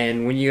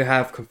 And when you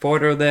have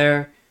Conforto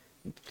there,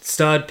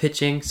 stud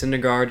pitching,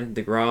 Syndergaard,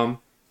 DeGrom,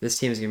 this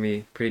team is going to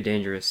be pretty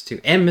dangerous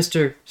too. And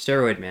Mr.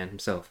 Steroid Man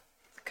himself.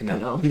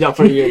 No, he's out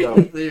for a year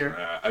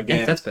though.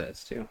 Again, that's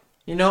best too.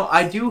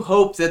 I do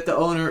hope that the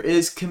owner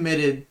is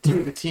committed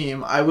to the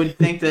team. I would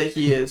think that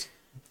he is.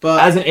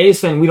 But as an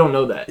A's fan, we don't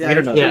know that. Yeah, we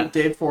don't know that.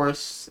 Dave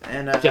Forrest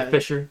and Jeff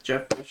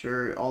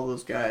Fisher, all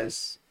those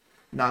guys.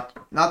 Not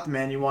the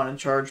man you want in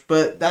charge,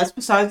 but that's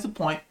besides the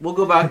point. We'll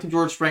go back to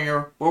George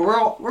Springer.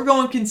 Well, we're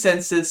going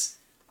consensus.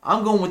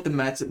 I'm going with the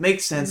Mets. It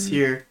makes sense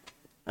here.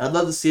 I'd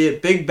love to see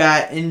it. Big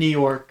bat in New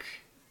York.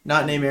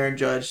 Not named Aaron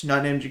Judge.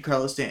 Not named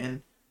Giancarlo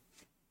Stanton.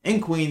 In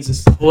Queens,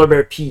 is Polar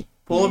Bear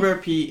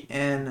Pete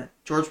and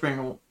George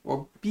Springer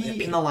will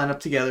be in the lineup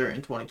together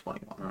in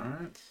 2021. All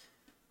right.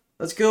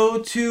 Let's go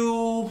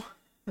to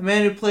the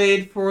man who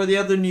played for the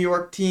other New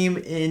York team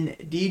in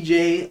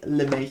DJ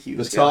LeMahieu.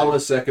 The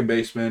tallest second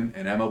baseman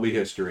in MLB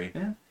history.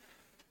 Yeah.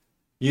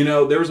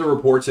 There was a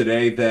report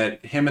today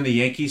that him and the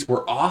Yankees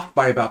were off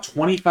by about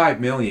 $25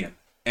 million.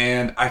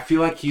 And I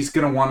feel like he's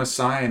going to want to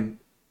sign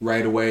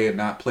right away and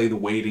not play the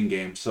waiting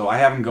game. So I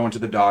have him going to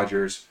the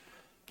Dodgers.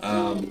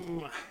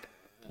 The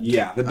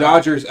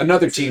Dodgers,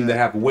 another team that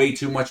have way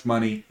too much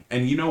money.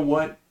 And you know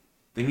what?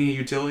 They need a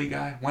utility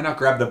guy. Why not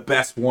grab the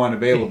best one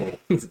available?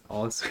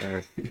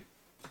 All-star.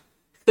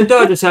 The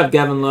Dodgers have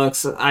Gavin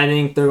Lux. I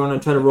think they're going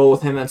to try to roll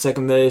with him at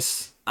second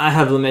base. I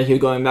have LeMahieu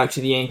going back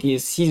to the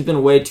Yankees. He's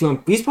been way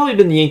too... He's probably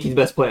been the Yankees'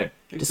 best player.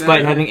 Exactly.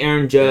 Despite having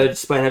Aaron Judge,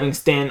 despite having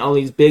Stan, all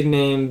these big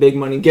name, big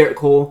money, Garrett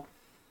Cole.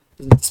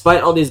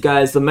 Despite all these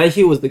guys,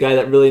 LeMahieu was the guy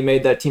that really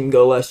made that team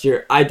go last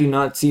year. I do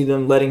not see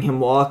them letting him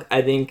walk.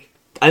 I think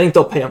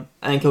they'll pay him.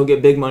 I think he'll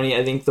get big money.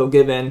 I think they'll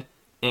give in.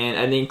 And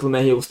I think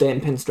LeMahieu will stay in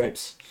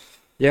pinstripes.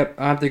 Yep,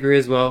 I have to agree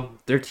as well.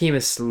 Their team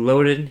is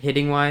loaded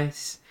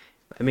hitting-wise.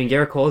 I mean,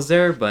 Garrett Cole's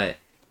there, but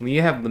when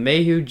you have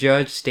LeMahieu,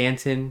 Judge,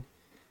 Stanton,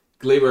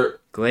 Glaber,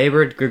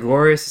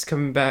 Gregorius is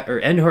coming back,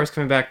 or Endhorst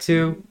coming back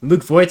too.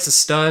 Luke Voigt's a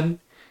stud.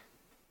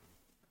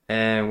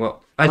 And,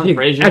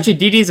 actually,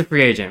 Didi's a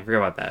free agent. Forget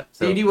about that.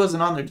 So. Didi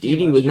wasn't on their team.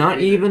 Didi was not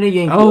even a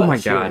Yankee. Oh, my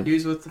God. He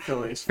was with the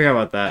Phillies. Forget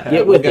about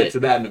that. We'll get to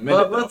that in a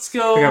minute. But let's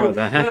go. Forget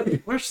about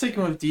that. We're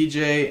sticking with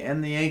DJ,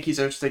 and the Yankees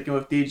are sticking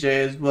with DJ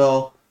as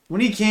well. When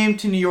he came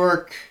to New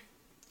York,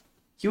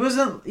 he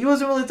wasn't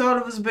really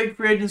thought of as a big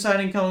free agent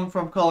signing coming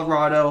from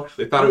Colorado.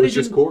 They thought it was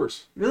just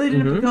Coors. Really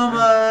didn't become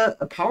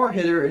a power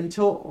hitter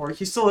or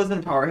he still isn't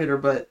a power hitter,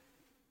 but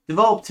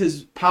developed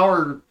his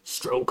power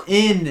stroke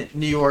in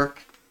New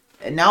York.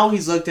 And now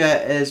he's looked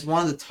at as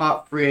one of the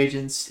top free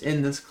agents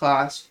in this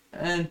class.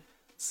 And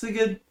it's a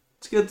good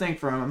thing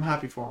for him. I'm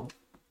happy for him.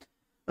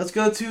 Let's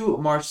go to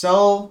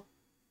Marcell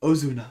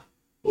Ozuna.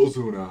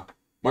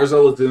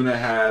 Marcell Ozuna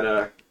had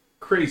a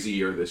crazy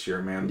year this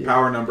year, man. Yeah.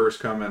 Power numbers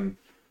coming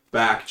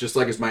back, just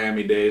like his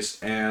Miami days.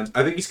 And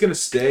I think he's going to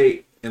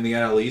stay in the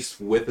NL East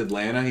with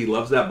Atlanta. He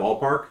loves that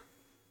ballpark.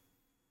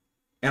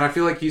 And I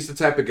feel like he's the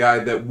type of guy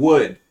that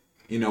would,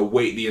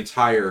 wait the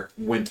entire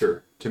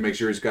winter to make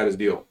sure he's got his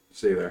deal.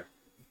 Stay there.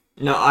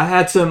 I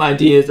had some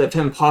ideas of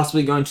him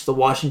possibly going to the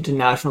Washington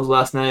Nationals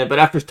last night, but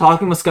after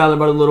talking with Skylar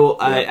about it a little,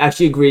 I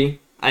actually agree.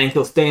 I think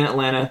he'll stay in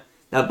Atlanta.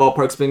 That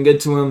ballpark's been good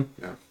to him.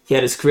 Yeah. He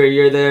had his career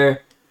year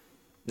there.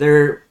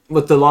 They're,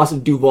 with the loss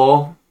of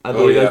Duvall, I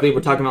believe as we were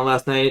talking about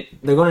last night,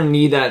 they're going to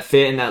need that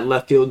fit in that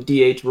left field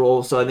DH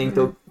role, so I think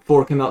they'll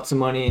fork him out some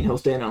money and he'll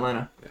stay in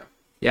Atlanta.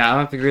 Yeah, I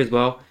have to agree as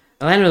well.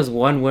 Atlanta was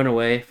one win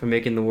away from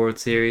making the World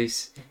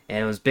Series,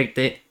 and it was big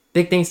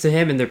thanks to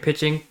him and their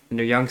pitching and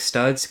their young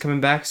studs coming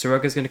back.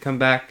 Soroka's going to come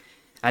back.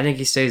 I think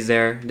he stays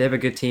there. They have a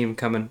good team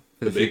coming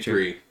for the future.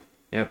 Big three.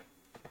 Yep.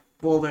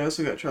 Well, they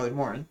also got Charlie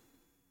Morton.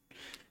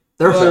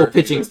 Their whole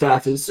pitching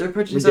staff is Their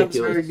pitching staff is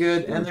very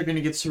good, and they're going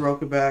to get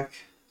Soroka back.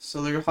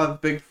 So they're going to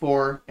have Big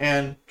Four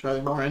and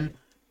Charlie Morton.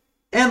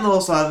 And they'll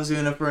also have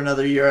Ozuna for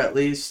another year at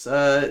least.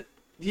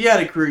 He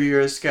had a career year,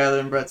 as Skylar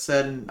and Brett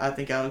said, and I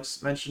think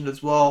Alex mentioned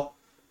as well.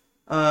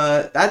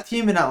 That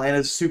team in Atlanta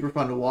is super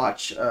fun to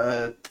watch.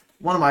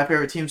 One of my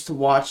favorite teams to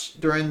watch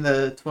during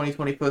the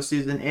 2020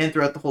 postseason and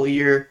throughout the whole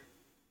year.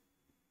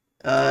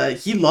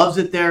 He loves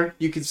it there.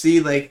 You can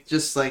see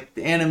just the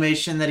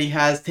animation that he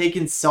has,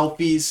 taking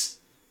selfies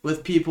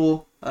with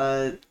people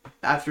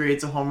after he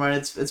hits a home run.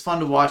 It's fun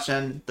to watch,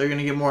 and they're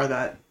gonna get more of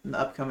that in the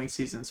upcoming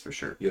seasons for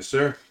sure. Yes,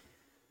 sir.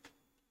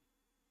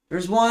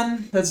 There's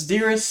one that's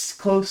dearest,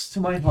 close to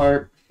my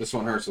heart. This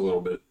one hurts a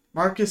little bit.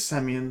 Marcus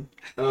Semien.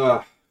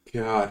 Oh,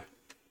 God.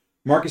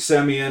 Marcus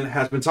Semien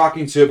has been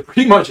talking to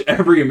pretty much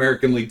every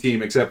American League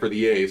team except for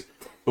the A's.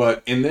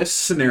 But in this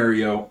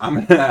scenario, I'm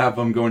going to have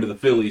him going to the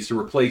Phillies to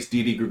replace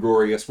Didi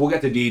Gregorius. We'll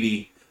get to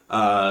Didi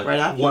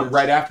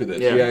right after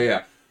this. Yeah.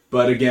 Yeah.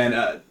 But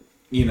again,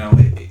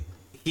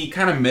 he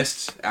kind of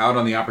missed out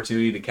on the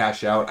opportunity to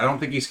cash out. I don't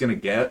think he's going to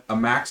get a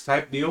max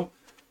type deal,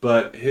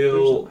 but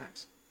he'll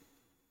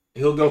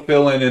go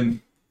fill in and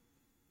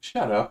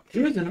shut up.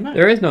 There isn't a max.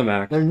 There is no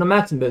max. There's no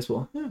max in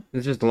baseball.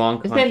 It's just a long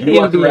It's contract. the You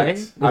are NBA. correct.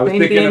 It's I was the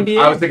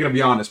thinking of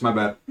Giannis. My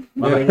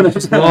bad.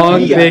 Just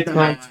long, Yeah. big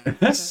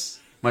contract.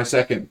 My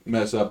second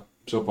mess up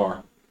so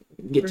far.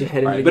 Get your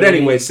head in Right. the But game.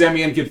 anyway,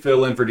 Semien could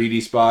fill in for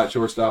DD spot,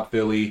 shortstop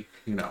Philly.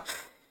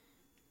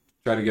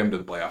 Try to get him to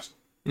the playoffs.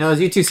 As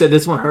you two said,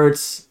 this one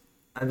hurts.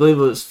 I believe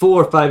it was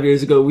 4 or 5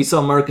 years ago. We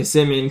saw Marcus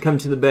Semien come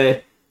to the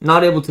Bay,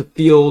 not able to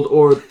field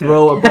or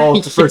throw a ball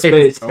to first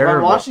base. Ron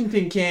Terrible.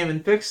 Washington came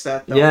and fixed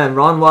that, though. Yeah, and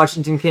Ron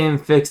Washington came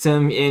and fixed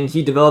him, and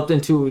he developed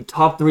into a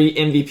top 3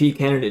 MVP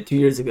candidate 2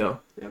 years ago.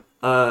 Yep.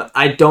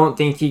 I don't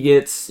think he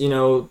gets,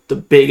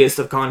 the biggest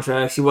of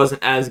contracts. He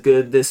wasn't as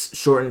good this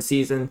shortened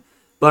season.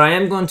 But I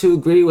am going to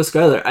agree with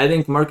Skyler. I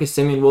think Marcus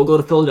Semien will go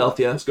to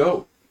Philadelphia. Let's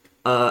go.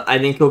 I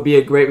think he'll be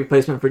a great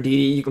replacement for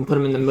Didi. You can put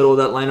him in the middle of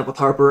that lineup with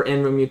Harper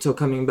and Realmuto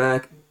coming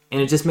back, and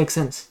it just makes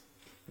sense.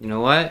 You know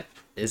what?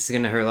 It's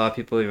going to hurt a lot of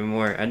people even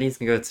more. I think he's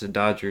going to go to the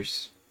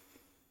Dodgers.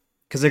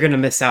 Because they're going to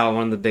miss out on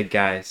one of the big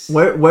guys.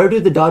 Where do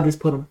the Dodgers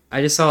put him?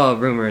 I just saw a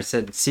rumor. It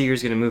said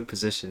Seager's going to move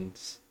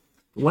positions.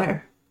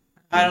 Where?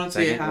 I don't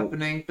see it Second.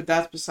 happening, but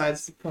that's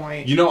besides the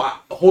point.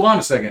 Hold on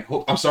a second.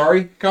 I'm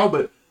sorry, Kyle,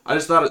 but I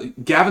just thought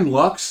Gavin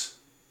Lux.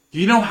 Do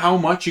you know how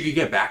much you could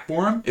get back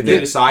for him if they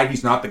decide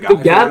he's not the guy?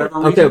 But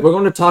okay, we're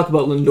going to talk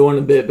about Lindor in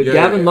a bit, but Yeah,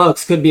 Gavin yeah.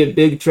 Lux could be a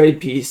big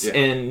trade piece Yeah.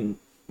 in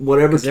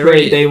whatever 'Cause trade they're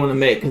already- they want to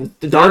make. 'Cause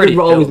the they're already Dodgers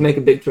will always filled. make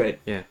a big trade.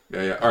 Yeah.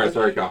 All right,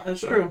 sorry, Kyle.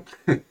 That's Sorry.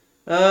 true.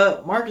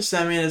 Marcus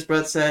Semien, as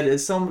Brett said,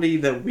 is somebody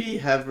that we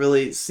have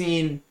really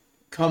seen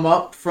come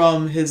up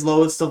from his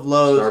lowest of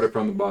lows. Started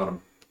from the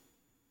bottom.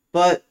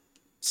 But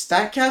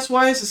StatCast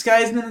wise, this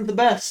guy isn't the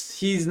best.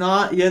 He doesn't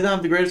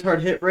have the greatest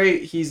hard hit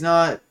rate. He's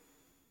not.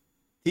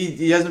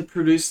 He doesn't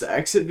produce the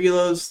exit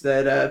velos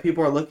that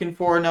people are looking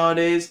for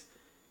nowadays.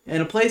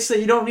 And a place that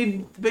you don't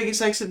need the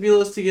biggest exit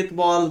velos to get the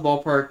ball out of the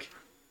ballpark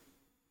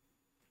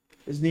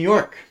is New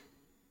York.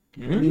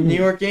 The New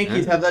York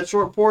Yankees have that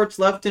short porch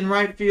left and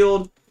right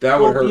field. That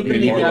would Well, hurt even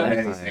me more he than got-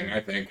 anything, I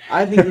think.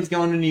 I think he's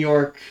going to New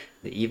York.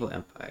 The Evil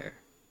Empire.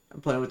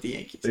 I'm playing with the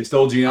Yankees. They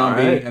stole Giambi, All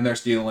right. and they're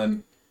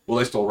stealing. Well,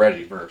 they stole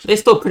Reggie first. They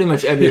stole pretty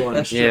much everyone.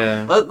 That's true.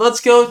 Yeah. Let's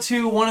go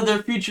to one of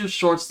their future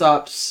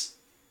shortstops.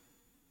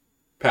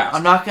 Pass.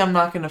 I'm not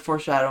going to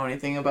foreshadow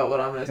anything about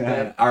what I'm going to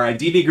say. All right,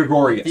 Didi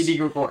Gregorius. Didi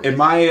Gregorius. In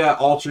my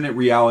alternate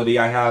reality,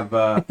 I have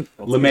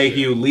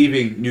LeMahieu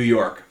leaving New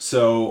York.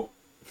 So,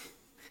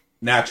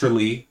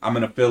 naturally, I'm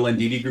going to fill in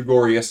Didi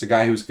Gregorius, the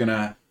guy who's going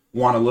to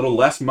want a little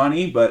less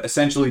money, but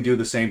essentially do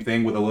the same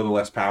thing with a little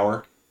less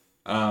power.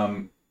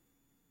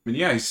 But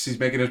yeah, he's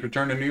making his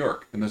return to New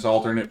York in this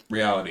alternate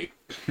reality.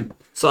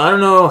 So I don't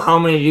know how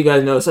many of you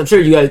guys know. So I'm sure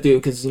you guys do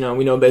because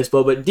we know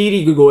baseball. But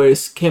Didi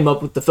Gregorius came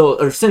up with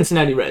the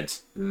Cincinnati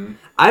Reds.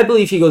 I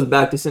believe he goes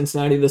back to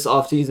Cincinnati this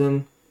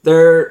offseason.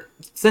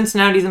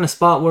 Cincinnati's in a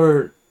spot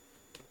where,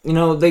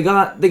 they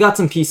got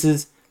some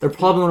pieces. They're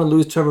probably going to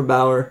lose Trevor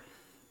Bauer,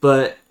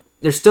 but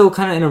they're still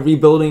kind of in a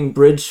rebuilding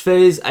bridge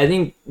phase. I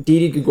think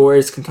Didi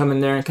Gregorius can come in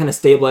there and kind of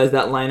stabilize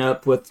that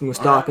lineup with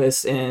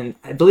Moustakas, and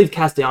I believe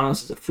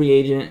Castellanos is a free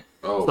agent.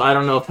 Oh, So I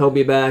don't know if he'll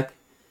be back.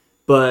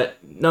 But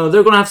no,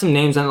 they're going to have some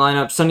names on the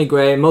lineup. Sonny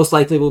Gray most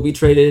likely will be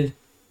traded,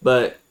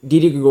 but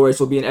Didi Gregorius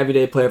will be an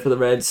everyday player for the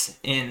Reds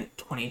in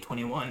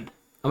 2021. I'm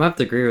gonna have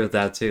to agree with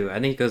that too. I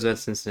think he goes back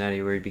to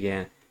Cincinnati where he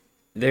began.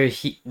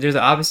 There's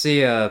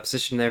obviously a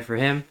position there for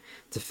him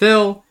to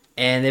fill,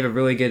 and they have a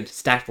really good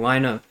stacked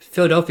lineup.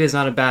 Philadelphia is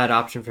not a bad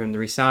option for him to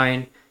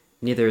resign.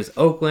 Neither is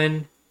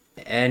Oakland,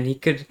 and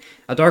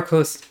a dark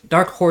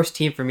horse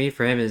team for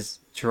him is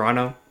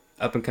Toronto,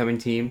 up and coming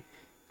team.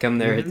 Come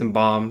there, hit some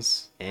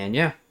bombs, and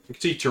yeah. you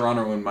can see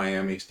Toronto and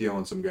Miami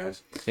stealing some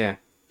guys. Yeah.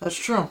 That's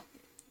true.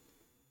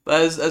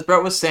 But as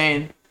Brett was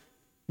saying,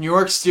 New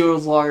York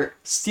steals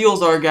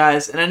our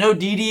guys, and I know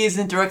Didi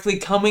isn't directly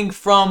coming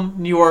from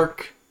New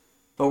York,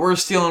 but we're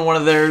stealing one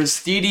of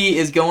theirs. Didi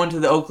is going to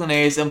the Oakland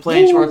A's and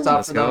playing shortstop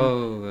Let's for them,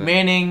 go.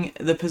 manning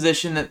the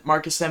position that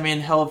Marcus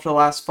Semien held for the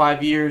last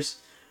 5 years.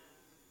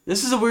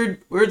 This is a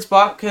weird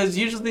spot because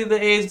usually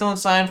the A's don't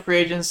sign free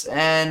agents,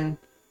 and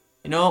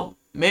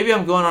maybe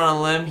I'm going on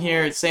a limb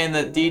here saying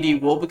that Didi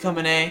will become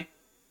an A.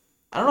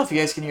 I don't know if you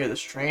guys can hear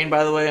this train,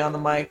 by the way, on the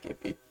mic. If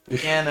you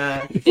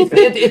can,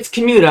 It's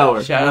commute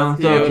hour. Shout out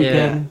to so you. if you Yeah.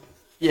 can,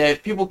 yeah,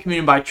 people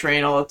commuting by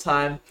train all the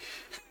time.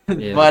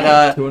 Yeah.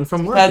 But to and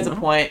from work. that's the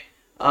point.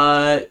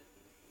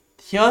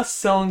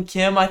 Hyun-Sung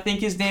Kim, I think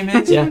his name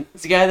is. Yeah.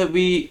 It's a guy that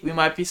we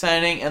might be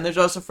signing, and there's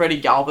also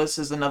Freddie Galvis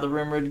is another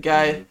rumored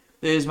guy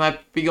that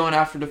might be going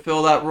after to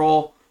fill that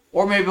role,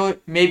 or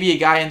maybe a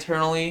guy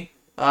internally.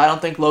 I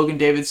don't think Logan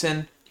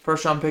Davidson,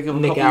 first round pick of a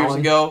Nick couple years Allen.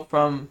 ago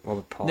from Well,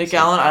 with Paulson. Nick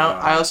Allen.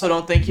 I also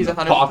don't think he's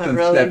 100% Boston's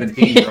relevant.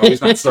 17, bro.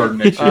 He's not starting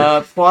next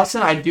year.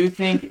 Clausen, I do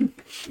think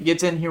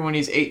gets in here when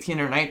he's 18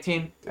 or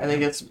 19. I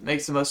think that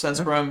makes the most sense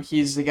for him.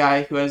 He's the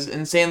guy who has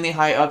insanely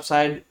high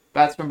upside,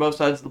 bats from both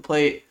sides of the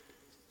plate,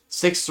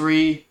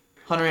 6'3",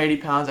 180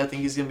 pounds. I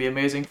think he's going to be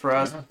amazing for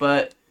us.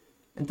 But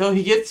until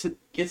he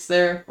gets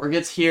there or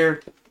gets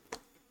here,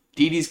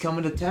 Didi's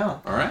coming to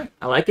town. All right.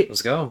 I like it.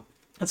 Let's go.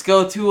 Let's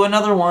go to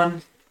another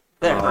one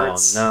that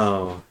hurts.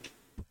 No.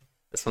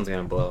 This one's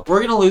going to blow. We're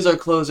going to lose our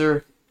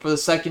closer for the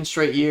second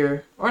straight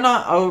year. Or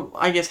not,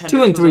 I guess Hendricks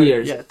 2 and 3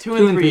 years. Yeah, 2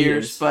 and 3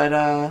 years. But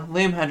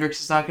Liam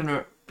Hendricks is not going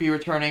to be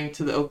returning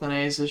to the Oakland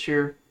A's this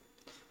year.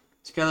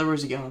 Skyler,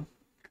 where's he going?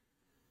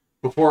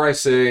 Before I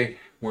say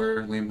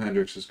where Liam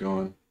Hendricks is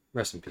going,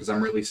 Rest in peace. because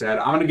I'm really sad,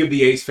 I'm going to give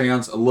the A's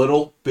fans a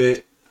little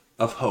bit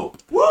of hope.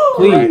 Woo!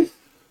 Please.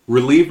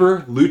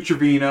 Reliever Lou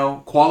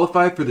Trevino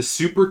qualified for the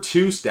Super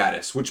 2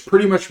 status, which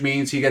pretty much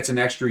means he gets an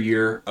extra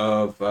year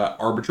of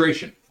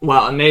arbitration.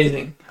 Wow,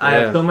 amazing. I Yeah.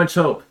 have so much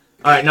hope.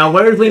 All right, now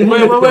where's Liam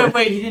Hendricks going?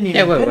 Wait, he didn't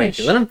even finish.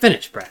 Let him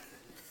finish, Brad.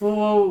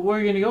 Well, where are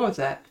you going to go with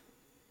that?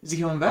 Is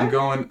he coming back? I'm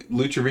going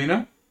Lou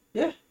Trevino.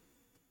 Yeah.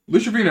 Lou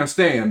Trevino's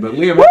staying, but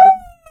Liam...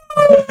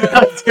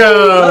 Let's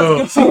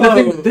go. See, the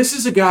thing, this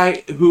is a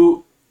guy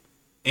who,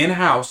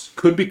 in-house,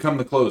 could become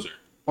the closer.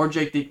 Or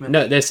Jake Diekman.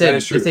 No, they said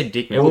is true.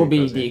 Diekman. It will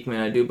be Diekman,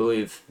 I do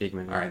believe.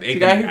 Diekman. All right, The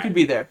guy who could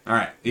be there. All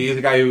right, he's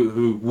a guy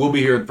who will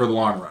be here for the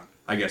long run,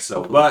 I guess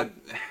so. But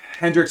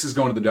Hendricks is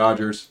going to the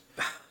Dodgers.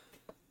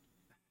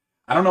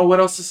 I don't know what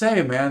else to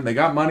say, man. They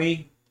got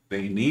money.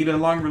 They need a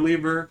long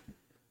reliever.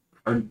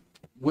 Or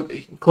what?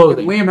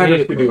 Clothing. Liam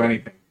Hendricks could do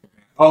anything.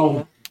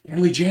 Oh,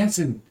 Kenley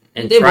Jansen.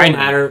 And It won't Trinan.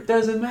 matter.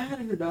 Doesn't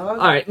matter, dog.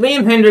 All right,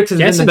 Liam Hendricks has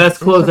Jansen- been the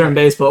best closer in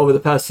baseball over the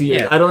past 2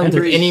 years. Yeah, I don't think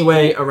there's Hendricks- any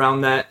way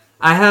around that.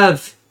 I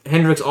have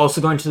Hendricks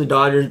also going to the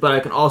Dodgers, but I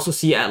can also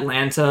see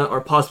Atlanta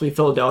or possibly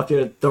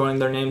Philadelphia throwing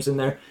their names in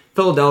there.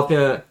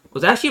 Philadelphia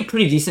was actually a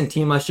pretty decent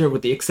team last year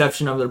with the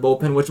exception of their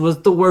bullpen, which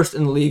was the worst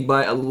in the league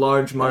by a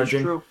large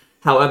margin. true.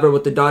 However,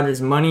 with the Dodgers'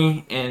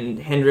 money and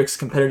Hendricks'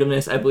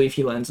 competitiveness, I believe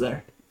he lands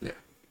there. You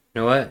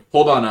know what?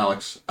 Hold on,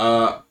 Alex.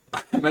 I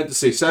meant to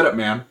say setup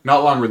man,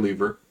 not long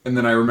reliever. And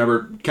then I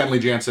remembered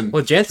Kenley Jansen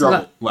Well, Jansen's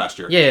struggled not- last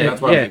year. Yeah,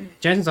 That's what yeah. I'm thinking.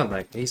 Jansen's not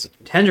like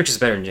Hendricks is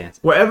better than Jansen.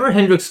 Wherever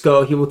Hendricks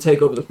go, he will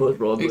take over the close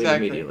role, I believe,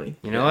 Exactly. immediately.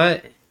 You know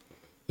what?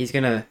 He's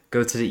gonna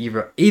go to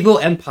the evil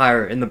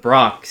empire in the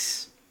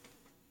Bronx.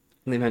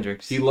 Liam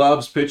Hendricks. He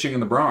loves pitching in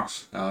the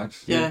Bronx,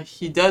 Alex. Yeah,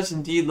 he does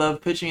indeed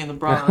love pitching in the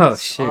Bronx. Oh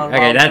shit! on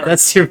Okay, wild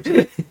that's your.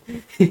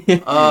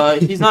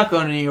 He's not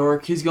going to New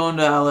York. He's going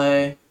to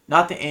LA.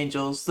 Not the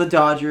Angels. The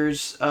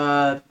Dodgers.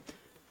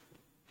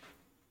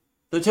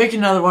 They're taking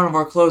another one of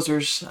our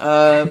closers.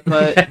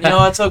 But you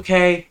know it's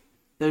okay.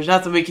 There's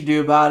nothing we can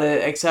do about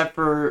it except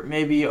for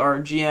maybe our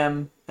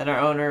GM and our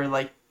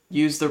owner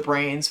use their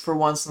brains for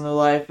once in their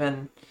life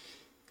and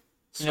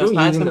Screw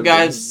sign using some their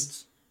guys. brains.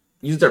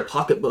 Use their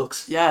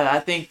pocketbooks. Yeah, I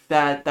think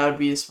that would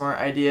be a smart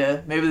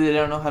idea. Maybe they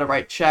don't know how to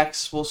write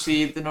checks. We'll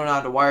see if they don't know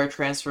how to wire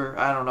transfer.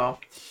 I don't know.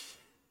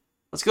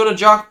 Let's go to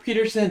Jock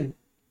Peterson.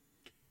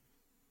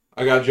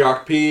 I got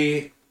Jock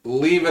P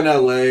leaving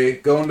LA,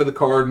 going to the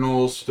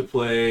Cardinals to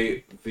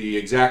play the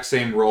exact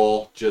same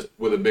role, just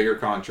with a bigger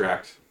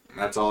contract.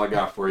 That's all I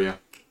got for you.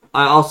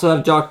 I also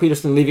have Jock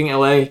Peterson leaving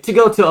LA to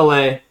go to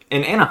LA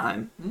and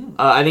Anaheim.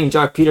 I think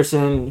Jock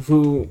Peterson,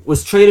 who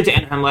was traded to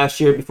Anaheim last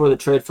year before the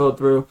trade fell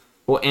through,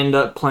 will end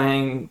up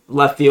playing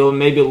left field,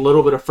 maybe a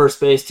little bit of first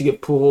base to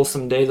give Pujols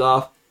some days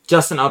off.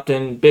 Justin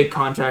Upton, big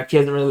contract. He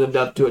hasn't really lived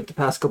up to it the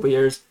past couple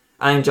years.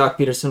 I think Jock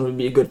Peterson would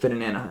be a good fit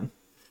in Anaheim.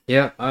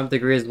 Yeah, I would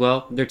agree as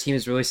well. Their team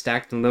is really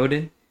stacked and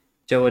loaded.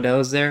 Joe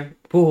Adell's there.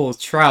 Pujols,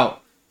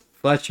 Trout,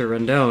 Fletcher,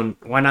 Rendon.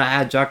 Why not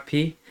add Jock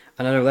P?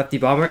 Another lefty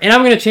bomber. And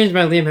I'm going to change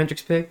my Liam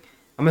Hendricks pick.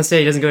 I'm going to say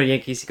he doesn't go to the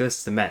Yankees. He goes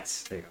to the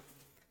Mets. There you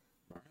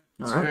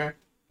go. All right. Fair.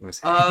 I'm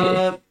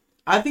gonna say-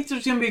 I think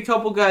there's going to be a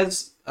couple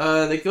guys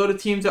that go to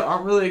teams that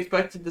aren't really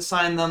expected to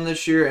sign them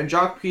this year, and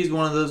Jock P is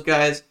one of those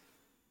guys.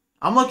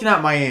 I'm looking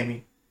at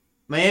Miami.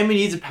 Miami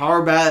needs a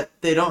power bat.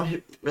 They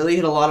don't really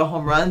hit a lot of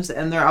home runs,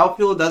 and their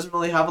outfield doesn't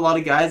really have a lot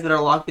of guys that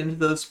are locked into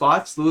those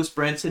spots. Lewis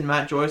Brinson,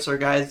 Matt Joyce are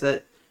guys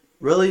that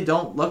really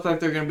don't look like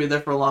they're going to be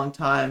there for a long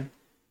time,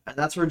 and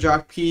that's where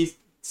Jock P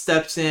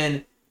steps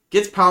in,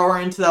 gets power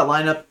into that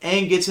lineup,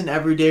 and gets an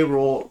everyday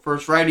role for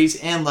righties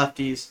and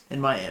lefties in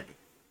Miami.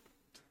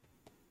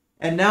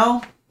 And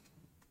now,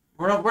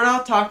 we're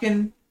not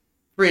talking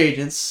free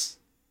agents.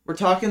 We're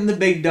talking the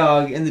big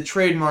dog in the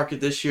trade market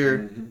this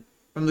year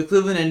from the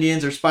Cleveland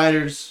Indians or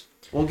Spiders.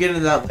 We'll get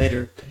into that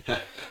later.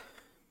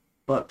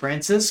 But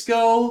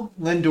Francisco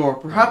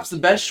Lindor, perhaps the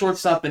best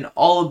shortstop in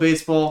all of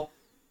baseball,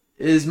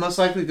 is most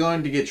likely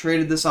going to get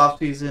traded this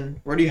offseason.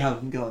 Where do you have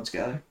him going,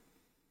 Skyler?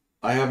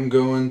 I have him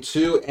going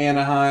to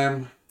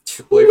Anaheim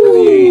to play for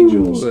the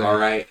Angels. All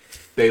right.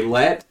 They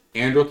let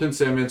Andrelton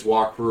Simmons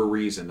walk for a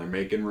reason. They're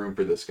making room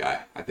for this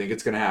guy. I think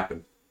it's going to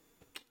happen.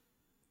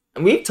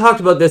 And we've talked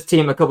about this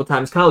team a couple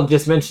times. Kyle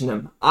just mentioned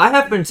him. I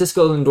have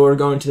Francisco Lindor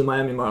going to the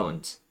Miami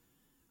Marlins.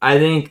 I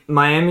think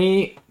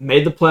Miami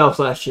made the playoffs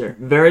last year.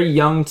 Very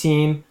young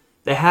team.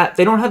 They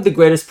don't have the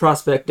greatest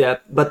prospect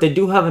depth, but they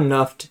do have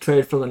enough to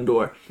trade for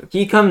Lindor.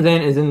 He comes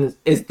in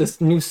is this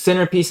new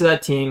centerpiece of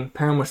that team,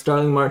 pairing with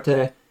Starling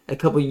Marte, a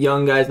couple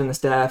young guys on the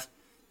staff.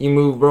 You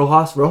move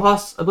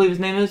Rojas, I believe his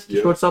name is,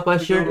 shortstop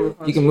last year.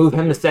 Rojas. You can move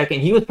him to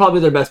second. He was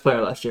probably their best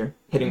player last year,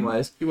 hitting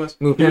wise. He was.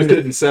 Move He him was to,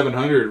 hitting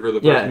 700 for the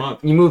first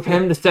month. you move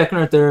him to second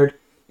or third.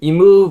 You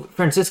move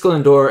Francisco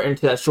Lindor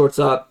into that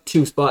shortstop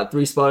 3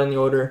 spot in the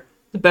order.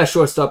 The best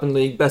shortstop in the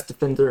league, best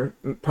defender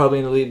probably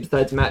in the league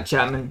besides Matt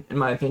Chapman, in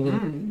my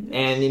opinion.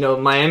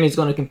 And Miami's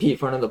going to compete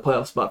for another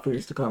playoff spot for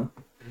years to come.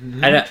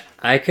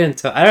 I couldn't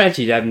tell. I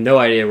have no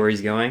idea where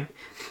he's going,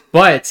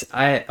 but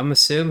I'm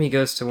assuming he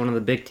goes to one of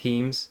the big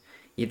teams,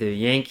 either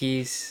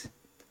Yankees,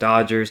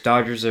 Dodgers.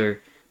 Dodgers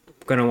are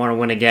going to want to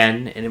win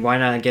again, and why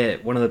not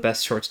get one of the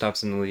best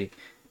shortstops in the league?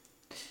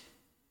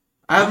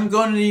 I have him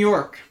going to New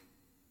York.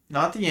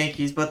 Not the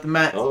Yankees, but the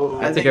Mets. Oh,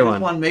 I think this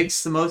one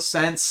makes the most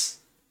sense.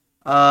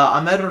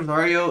 Ahmed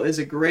Rosario is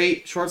a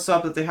great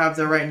shortstop that they have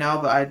there right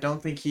now, but I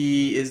don't think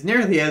he is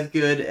nearly as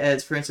good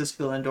as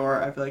Francisco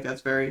Lindor. I feel like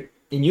that's very...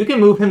 And you can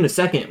move him to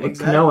second with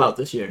Cano out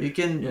this year. You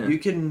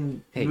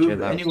can Hey,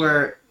 move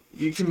anywhere.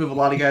 You can move a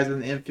lot of guys in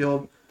the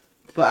infield.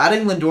 But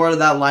adding Lindor to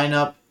that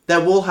lineup,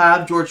 that will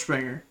have George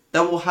Springer,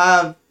 that will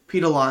have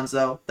Pete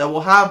Alonso, that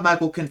will have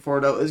Michael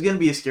Conforto, is going to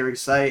be a scary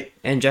sight.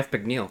 And Jeff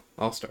McNeil,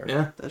 all-star.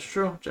 Yeah. That's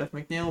true. Jeff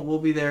McNeil will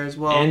be there as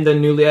well. And the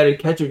newly added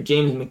catcher,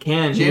 James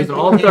McCann. He was an McCann.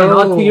 all-star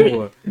not 2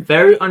 years.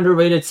 Very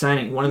underrated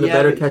signing. One of the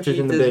better catchers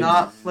in the He big. does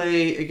not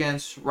play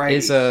against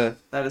righties.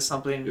 That is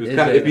something...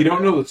 If you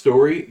don't know the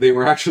story, they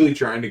were actually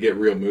trying to get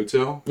Real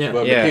Muto,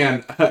 but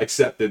McCann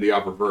accepted the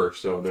offer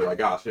first, so they're like,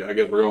 gosh, I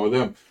guess we're going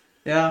with him.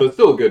 Yeah. But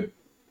still a good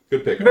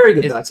pickup. Very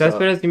good. Is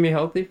Cespedes going to be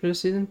healthy for this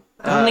season?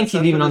 I don't think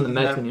he's even on the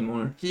Mets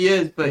anymore. He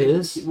is, but He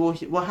is?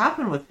 what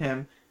happened with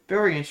him,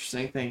 very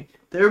interesting thing.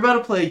 They were about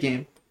to play a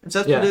game, and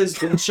Cespedes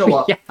didn't show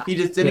up. He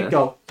just didn't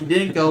go. He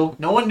didn't go.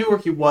 No one knew where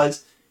he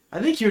was.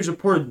 I think he was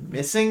reported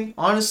missing,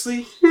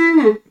 honestly.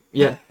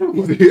 Yeah.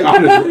 Was he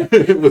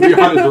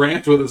on his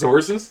ranch with his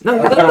horses?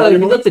 No, he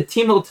left the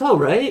team hotel,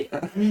 right?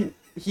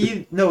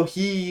 He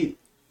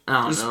I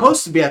don't was know.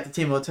 supposed to be at the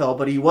team hotel,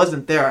 but he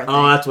wasn't there, I think.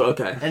 Oh, that's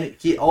what. Okay.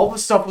 And all the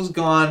stuff was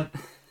gone.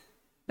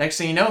 Next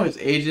thing you know, his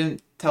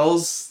agent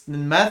tells the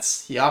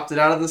Mets he opted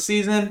out of the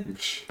season.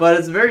 But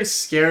it's a very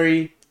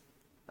scary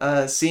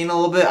scene a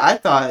little bit.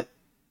 I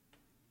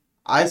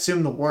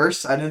assumed the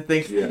worst. I didn't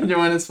think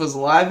Giannis was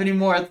alive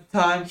anymore at the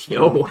time.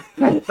 Yo.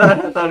 I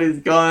thought he was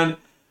gone.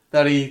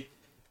 Thought he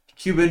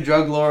Cuban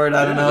drug lord.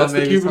 I don't know. That's the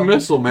maybe Cuban something.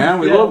 Missile, man.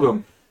 We love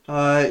him.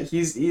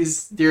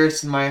 He's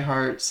dearest in my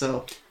heart.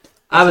 So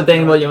I have a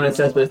thing about Jonas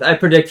Cespedes. I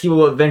predict he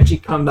will eventually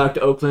come back to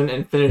Oakland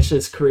and finish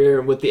his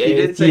career with the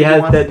A's. He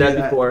has said that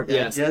before. Yeah,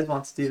 Yes. he does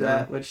want to do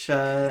that. Which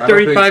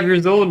 35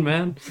 years old,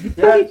 man.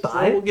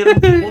 35? We'll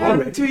get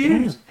him in 2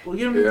 years. We'll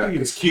get him in 2 years.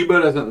 Because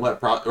Cuba doesn't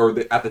let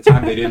at the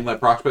time they didn't let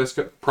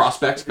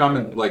prospects come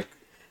and like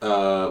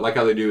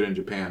how they do it in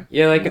Japan.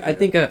 Yeah, I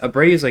think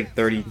Abreu's like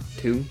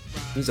 32.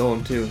 He's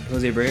old too.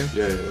 Jose Abreu.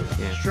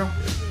 Yeah. True.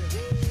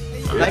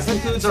 That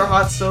concludes our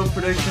hot stove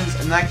predictions,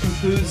 and that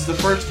concludes the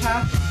first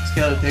half. It's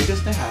gonna take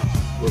us to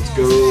half. Let's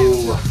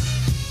go.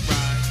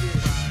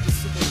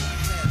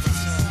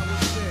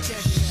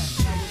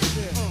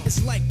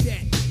 It's like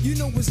that, you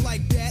know it's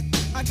like that.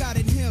 I got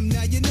it him,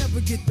 now you never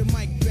get the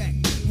mic back.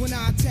 When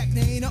I attack,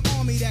 there ain't an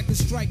army that can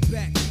strike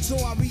back. So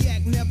I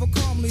react never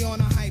calmly on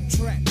a hype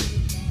track.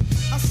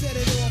 I set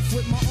it off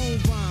with my own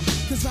rhyme,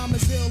 cause I'm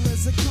as ill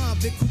as a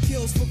convict who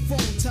kills for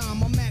phone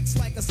time. I'm acts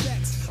like a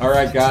sex. All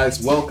right,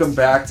 guys, welcome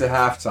back to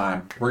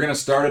halftime. We're gonna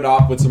start it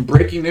off with some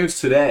breaking news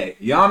today.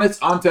 Giannis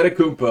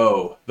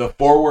Antetokounmpo, the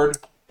forward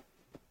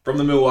from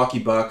the Milwaukee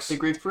Bucks, The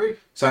Greek Freak.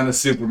 signed the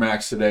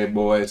Supermax today,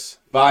 boys.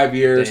 5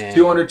 years, Damn.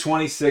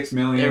 $226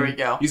 million. There we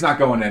go. He's not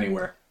going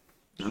anywhere.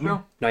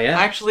 No. Not yet.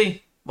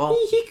 Actually, well,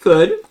 He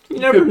could. You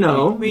never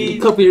know. be.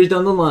 A couple years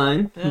down the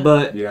line. Yeah.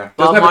 But Yeah,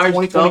 Bob doesn't have a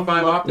Myers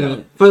 2025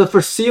 opt-out. for the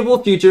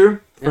foreseeable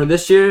future, for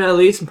this year at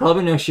least, and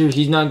probably next year,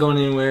 he's not going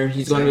anywhere.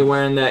 He's going to be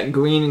wearing that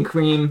green and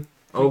cream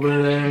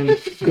over there.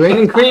 Green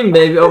and cream,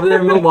 baby, over there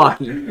in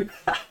Milwaukee.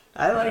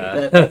 I like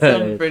that. That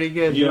sounded pretty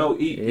good. You know,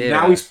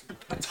 now he's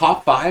a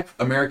top 5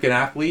 American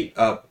athlete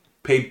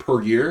paid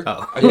per year,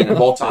 I think, of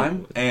all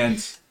time.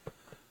 And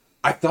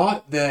I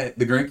thought that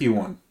the Greinke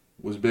one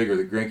was bigger,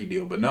 the Greinke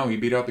deal, but no, he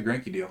beat out the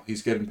Greinke deal.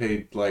 He's getting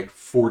paid like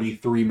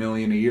 $43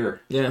 million a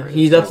year. Yeah,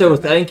 he's up there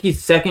with. I think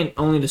he's second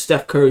only to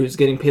Steph Curry, who's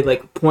getting paid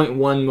like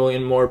 $0.1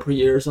 million more per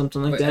year or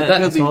something like that.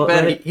 That's all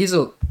better. He's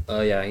the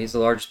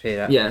largest paid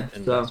athlete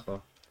in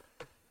basketball.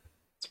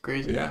 It's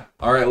crazy. Yeah.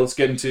 All right, let's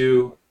get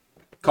into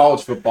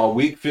college football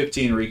Week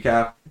 15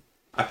 recap.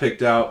 I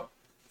picked out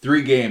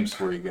 3 games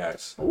for you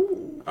guys.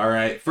 Ooh. All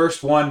right,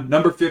 first one,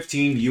 number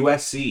 15,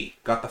 USC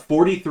got the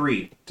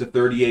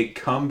 43-38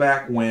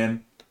 comeback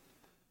win.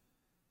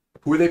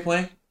 Who are they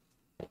playing?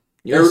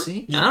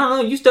 USC? I don't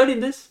know. You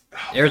studied this?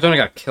 Arizona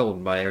got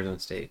killed by Arizona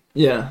State.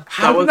 Yeah.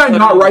 How did I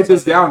not write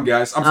this down,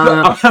 guys?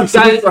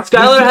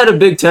 Skylar had a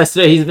big test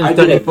today. He's been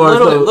studying for it,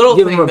 so Little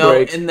give him thing a though,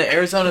 break. in the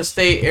Arizona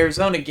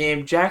State-Arizona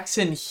game,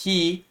 Jackson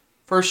He,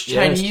 first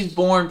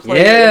Chinese-born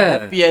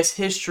player in FBS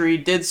history,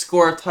 did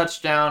score a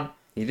touchdown.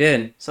 He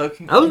did. So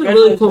That was a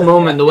really cool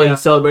moment, the way he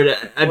celebrated.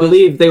 I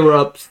believe they were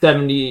up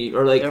 70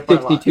 or like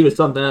 62 to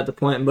something at the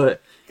point,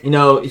 but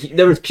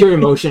There was pure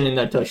emotion in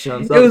that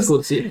touchdown. So that was cool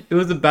to see. It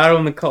was a battle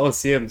in the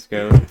Coliseum,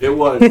 Skyler. It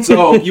was.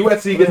 So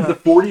USC gets the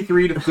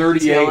 43-38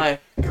 UCLA.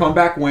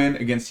 comeback win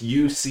against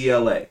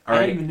UCLA. All I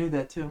right. even knew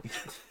that too.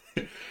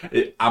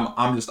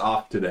 I'm just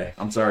off today.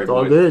 I'm sorry. It's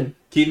all boys. good.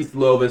 Keaton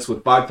Slovis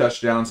with 5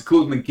 touchdowns,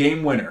 including the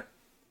game winner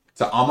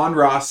to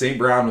Amon-Ra St.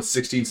 Brown with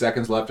 16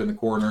 seconds left in the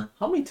corner.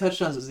 How many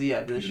touchdowns does he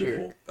have this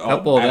year?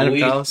 Couple of at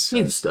NFLs.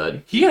 He's a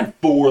stud. He had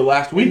 4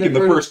 last week in the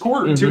first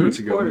quarter, 2 Mhm. weeks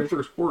ago. In the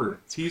first quarter,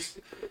 he's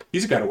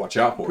a guy to watch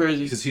out for.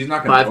 Crazy. Because he's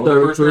not going to go in the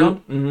 5-3 first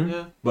round, recruit.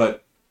 Yeah.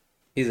 but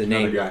He's a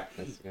another name. guy.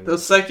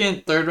 Those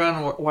second, third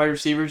round wide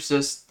receivers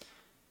just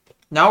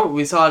now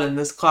we saw it in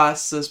this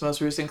class, this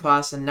most recent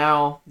class, and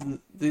now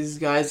these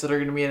guys that are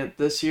going to be in it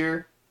this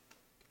year.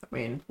 I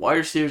mean, wide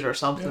receivers are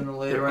something in the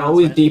later They're rounds.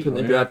 always man. deep in the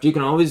Oh, yeah. draft. You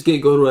can always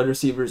get good wide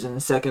receivers in the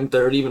second,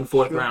 third, even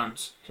fourth Sure.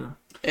 rounds. So.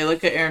 Hey,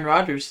 look at Aaron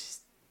Rodgers.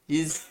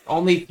 He's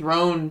only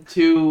thrown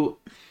to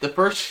the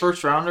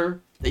first rounder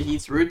that he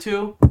threw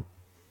to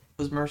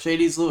was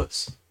Mercedes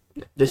Lewis.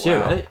 This year,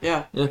 Wow. right?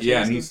 Yeah.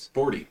 Yeah, and he's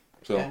 40.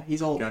 So, Yeah,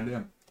 he's old.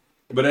 goddamn.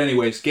 But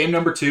anyways, game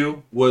number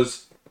 2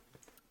 was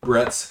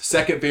Brett's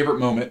second favorite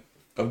moment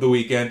of the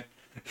weekend.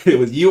 It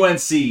was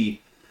UNC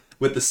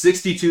with the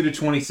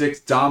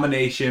 62-26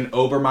 domination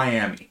over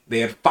Miami. They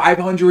had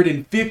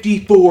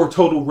 554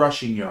 total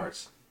rushing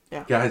yards.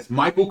 Yeah. Guys,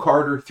 Michael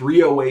Carter,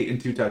 308 and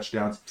 2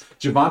 touchdowns.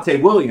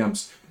 Javonte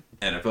Williams,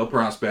 NFL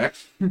prospect.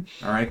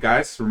 All right,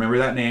 guys, remember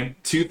that name.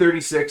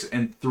 236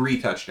 and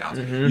 3 touchdowns.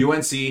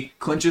 UNC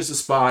clinches the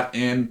spot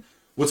in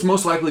what's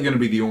most likely going to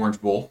be the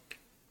Orange Bowl.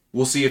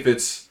 We'll see if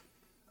it's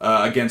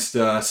against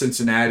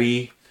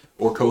Cincinnati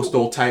or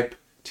Coastal type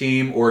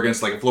team or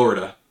against like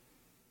Florida.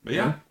 But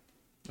yeah,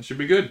 that should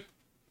be good.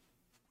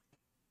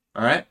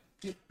 All right.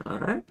 All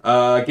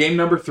right. Game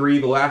number 3,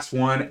 the last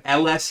one,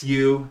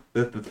 LSU,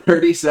 the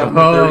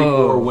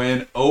 37-34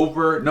 win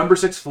over number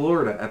 6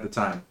 Florida at the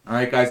time. All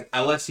right, guys,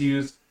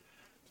 LSU's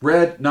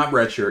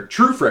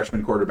true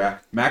freshman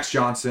quarterback, Max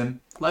Johnson,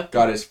 Left.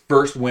 got his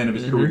first win of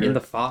his career. In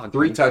the fog.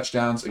 3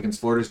 touchdowns against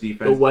Florida's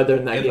defense. The weather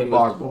in that And the game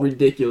fog was ball.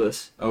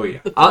 ridiculous. Oh, yeah.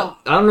 I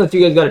don't know if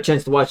you guys got a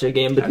chance to watch that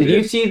game, but I did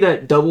you did. see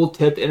that double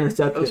tipped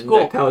interception That was cool.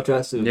 that Kyle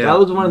Trask threw? Yeah. That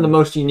was one of the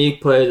most unique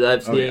plays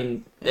I've Oh, yeah.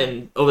 seen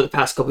in over the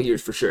past couple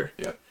years for sure.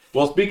 Yeah.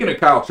 Well, speaking of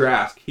Kyle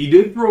Trask, he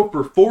did throw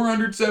for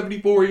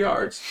 474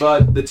 yards,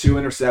 but the 2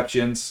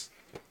 interceptions.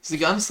 He's a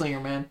gunslinger,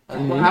 man.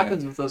 That's Mhm. what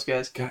happens with those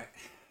guys. Guy.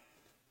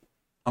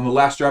 On the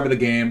last drive of the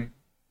game,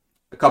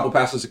 a couple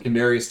passes to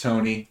Kadarius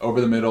Toney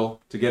over the middle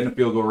to get in the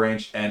field goal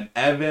range, and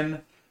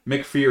Evan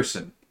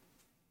McPherson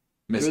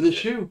missed Through the it.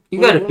 shoe.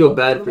 You got to feel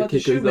bad what for about the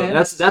kickers shoe, though. man?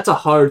 That's a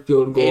hard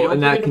field Hey, goal don't in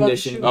that forget about the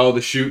condition. shoe. Oh,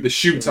 the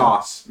shoe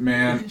toss,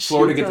 man. Shoe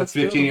Florida gets toss, a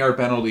 15-yard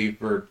penalty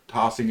for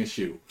tossing a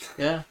shoe.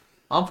 Yeah.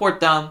 On 4th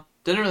down.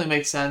 Didn't really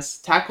make sense.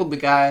 Tackled the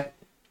guy.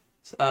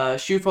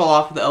 Shoe fell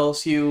off of the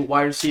LSU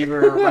wide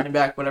receiver or running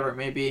back, whatever it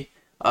may be.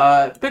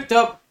 Picked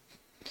up.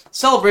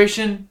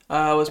 Celebration.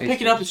 Was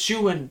picking up his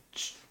shoe and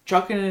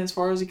chucking it as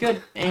far as he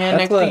could. And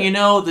That's next thing you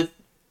know, the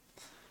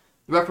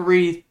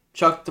referee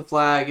chucked the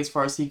flag as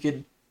far as he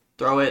could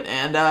throw it.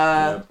 And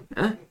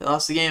they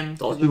lost the game.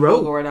 all The he field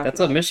wrote. goal right after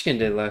That's what Michigan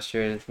did last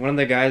year. One of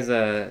the guys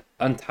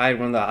untied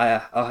one of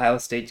the Ohio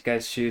State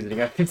guys' shoes and he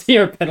got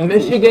 15-yard penalty.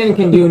 Michigan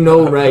can do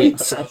no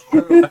rights.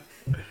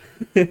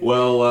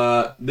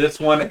 Well, this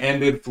one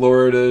ended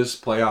Florida's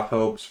playoff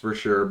hopes for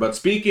sure. But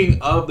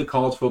speaking of the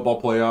college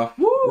football playoff,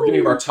 we're going to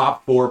give our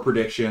top 4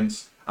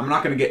 predictions. I'm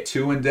not going to get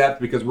too in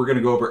depth because we're going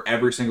to go over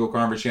every single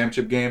conference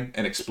championship game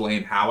and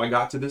explain how I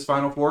got to this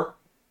Final Four.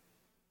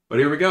 But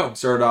here we go.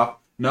 Start off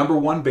number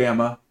 1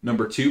 Bama,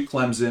 number 2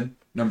 Clemson,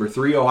 number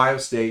 3 Ohio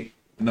State,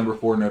 and number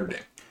 4 Notre Dame.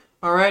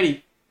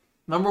 Alrighty.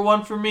 Number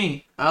 1 for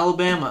me,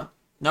 Alabama.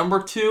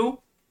 Number 2,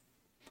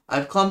 I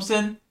have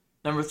Clemson.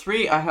 Number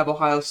 3, I have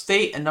Ohio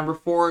State. And number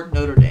 4,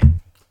 Notre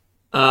Dame.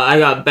 I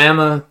got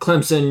Bama,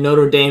 Clemson,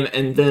 Notre Dame,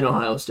 and then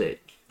Ohio State.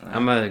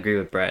 I'm going to agree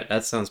with Brett.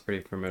 That sounds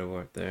pretty formidable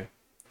right there.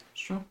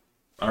 Sure.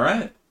 All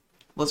right.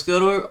 Let's go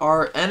to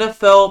our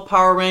NFL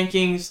Power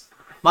Rankings.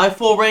 My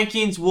full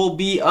rankings will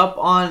be up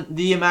on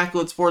the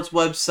Immaculate Sports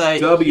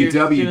website. here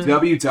soon.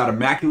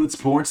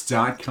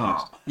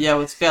 www.immaculatesports.com. Yeah,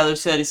 what Skyler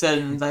said. He said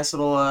in a nice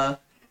little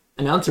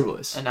Announcer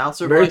voice.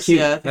 announcer Very voice. cute.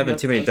 Yeah, I think Having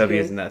that's too many good.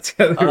 W's in that.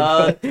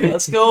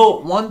 Let's go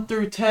 1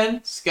 through 10.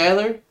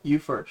 Skyler, you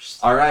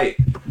first. All right.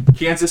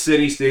 Kansas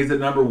City stays at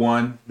number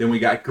 1. Then we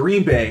got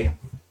Green Bay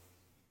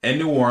and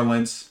New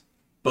Orleans,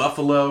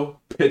 Buffalo,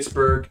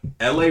 Pittsburgh,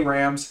 LA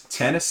Rams,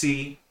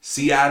 Tennessee,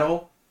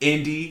 Seattle,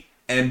 Indy,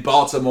 and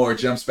Baltimore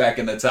jumps back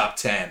in the top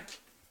 10.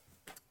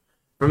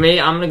 For me,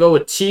 I'm going to go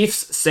with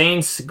Chiefs,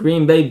 Saints,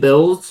 Green Bay,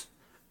 Bills,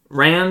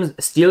 Rams,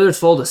 Steelers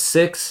fall to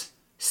 6,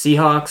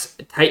 Seahawks,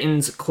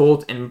 Titans,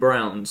 Colts, and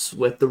Browns,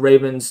 with the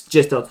Ravens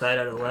just outside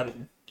at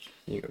 11.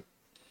 All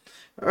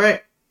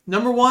right.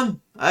 Number 1,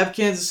 I have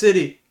Kansas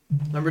City.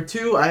 Number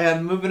 2, I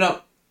have moving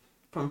up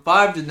from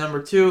 5 to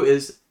number 2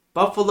 is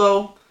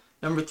Buffalo.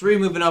 Number 3,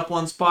 moving up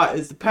 1 spot,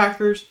 is the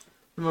Packers.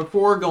 Number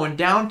 4, going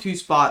down 2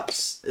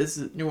 spots, is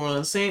the New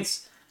Orleans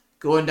Saints.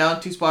 Going down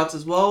 2 spots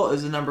as well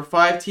is the number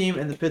 5 team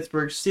and the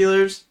Pittsburgh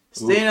Steelers.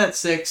 Staying at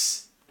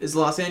 6 is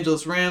Los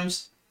Angeles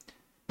Rams.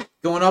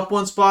 Going up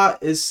 1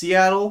 spot is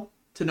Seattle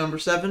to number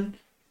 7.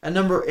 At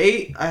number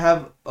 8, I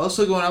have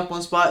also going up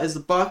 1 spot is the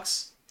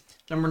Bucks.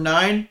 Number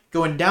 9,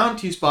 going down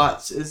 2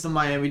 spots is the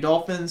Miami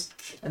Dolphins.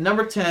 And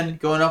number 10,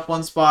 going up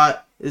 1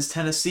 spot is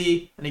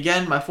Tennessee. And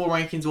again, my full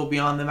rankings will be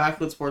on the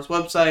Immaculate Sports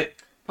website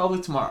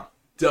probably tomorrow.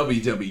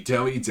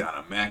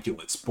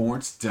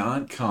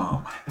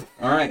 www.immaculatesports.com.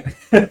 All right.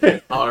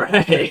 All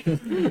right.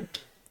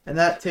 And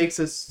that takes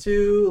us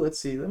to, let's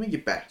see, let me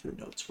get back to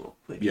the notes real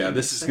quick. Yeah,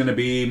 this is going to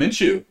be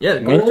Minshew. Yeah,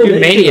 Minshew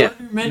Mania.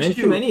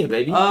 Minshew Mania,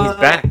 baby. He's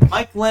back.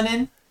 Mike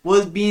Lennon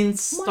was being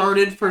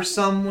started for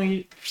some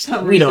we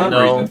reason don't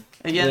know. reason.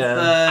 against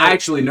I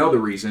actually know the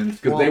reason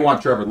because they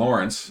want Trevor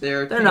Lawrence.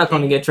 They're not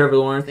going to get Trevor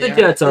Lawrence. The the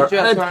Jets are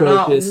Jets head are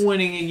not coaches.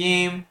 winning a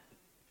game.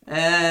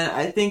 And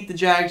I think the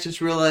Jags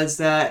just realized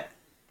that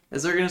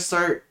as they're going to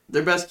start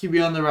their best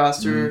QB on the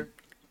roster,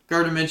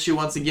 Gardner Minshew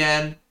once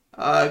again.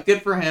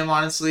 Good for him,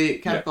 honestly.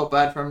 Kind of felt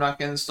bad for him not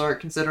getting to start,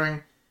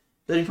 considering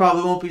that he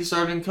probably won't be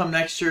starting come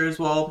next year as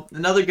well.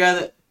 Another guy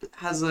that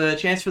has a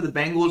chance for the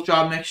Bengals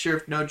job next year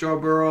if no Joe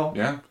Burrow.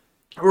 Yeah.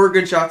 Or a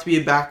good shot to be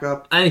a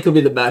backup. I think he'll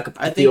be the backup.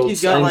 I think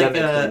he's got like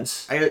a.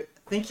 I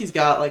think he's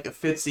got like a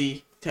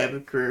Fitzy type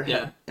of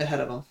career ahead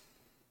of him.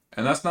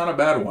 And that's not a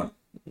bad one.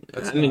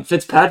 I mean,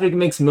 Fitzpatrick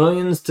makes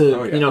millions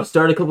to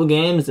start a couple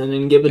games and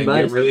then give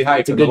advice. Get really hyped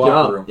It's a in good the locker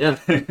job. room. Yeah.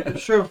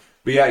 It's true.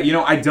 But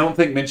yeah, I don't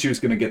think Minshew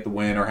is going to get the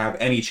win or have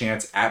any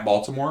chance at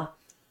Baltimore.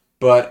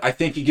 But I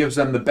think he gives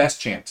them the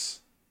best chance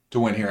to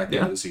win here at the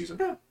end of the season.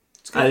 Yeah.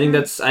 I think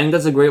that's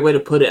a great way to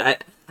put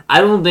it. I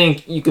don't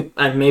think you could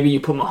maybe you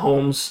put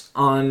Mahomes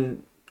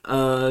on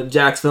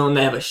Jacksonville and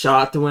they have a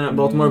shot to win at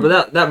Baltimore,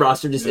 but that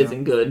roster just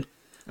isn't good.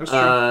 That's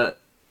true.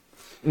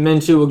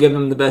 Minshew will give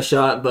them the best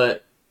shot,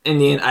 but in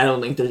the end, I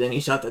don't think there's any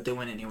shot that they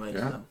win anyway.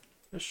 Yeah. So.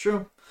 That's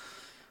true.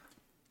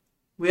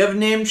 We have a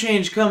name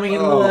change coming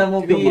in the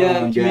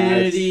MLB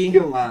community.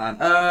 Come on.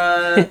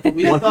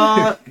 We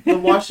saw the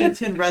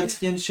Washington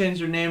Redskins change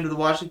their name to the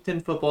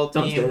Washington Football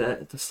Don't say Team.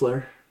 that. It's a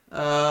slur.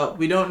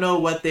 We don't know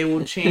what they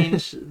will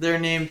change their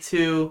name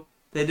to.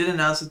 They did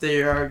announce that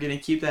they are going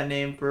to keep that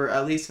name for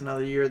at least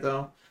another year,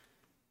 though.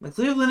 The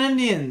Cleveland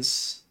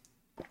Indians.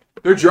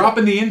 They're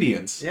dropping the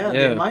Indians. Yeah,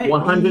 Yeah. they might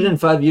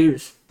 105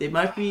 years. They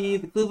might be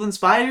the Cleveland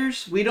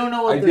Spiders. We don't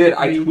know what I they're did.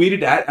 I gonna be.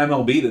 tweeted at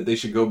MLB that they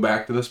should go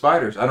back to the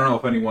Spiders. I don't know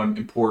if anyone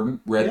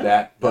important read Yeah.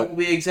 that, but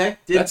We did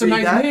that's a read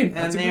nice that, name. and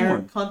That's a good they're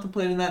one.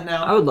 contemplating that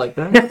now. I would like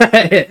that.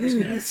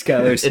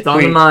 Skyler's It's on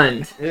the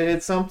mind.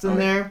 It's something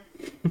there.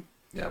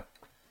 Yep.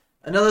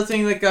 Another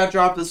thing that got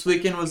dropped this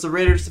weekend was the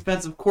Raiders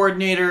defensive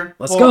coordinator,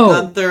 Let's Paul go.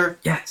 Gunther.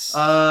 Yes.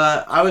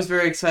 I was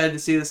very excited to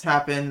see this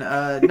happen.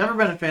 Never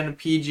been a fan of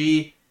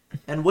PG.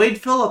 And Wade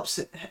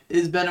Phillips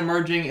has been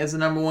emerging as the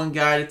number one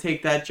guy to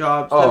take that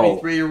job.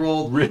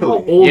 73-year-old. How really?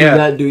 old Yeah. is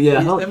that dude? Yeah.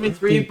 He's how-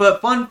 73.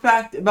 But fun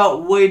fact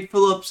about Wade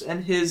Phillips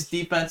and his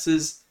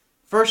defenses.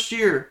 First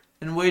year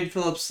in Wade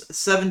Phillips'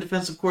 7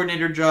 defensive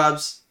coordinator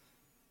jobs,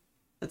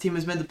 the team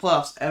has made the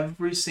playoffs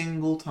every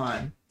single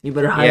time. You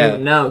better hire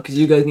him now because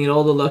you guys need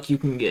all the luck you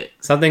can get.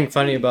 Something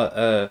funny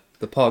about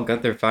the Paul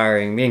Gunther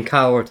firing. Me and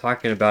Kyle were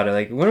talking about it.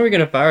 Like, when are we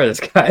gonna fire this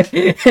guy?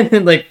 And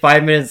then like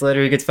 5 minutes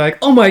later, he gets fired.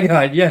 Oh my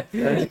god, yeah.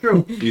 That's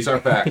true. These are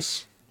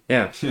facts.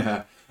 Yeah.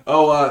 Yeah.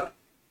 Oh,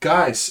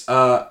 guys,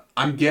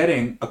 I'm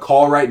getting a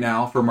call right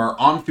now from our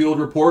on-field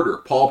reporter,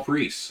 Paul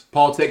Priest.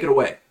 Paul, take it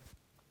away.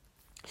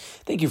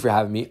 Thank you for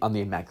having me on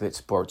the Immaculate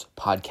Sports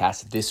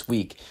podcast this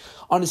week.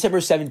 On December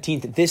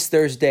 17th, this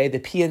Thursday, the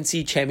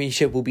PNC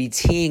Championship will be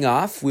teeing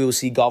off. We will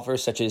see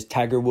golfers such as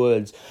Tiger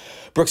Woods,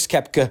 Brooks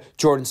Koepka,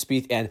 Jordan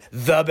Spieth, and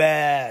the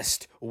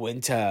best,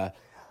 Winter.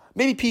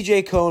 Maybe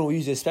PJ Cohn will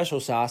use his special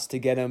sauce to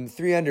get him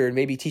 300 and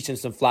maybe teach him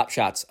some flop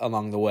shots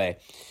along the way.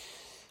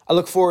 I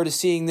look forward to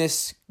seeing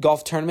this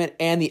golf tournament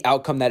and the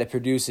outcome that it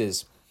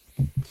produces.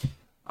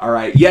 All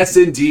right. Yes,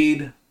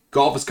 indeed.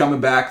 Golf is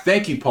coming back.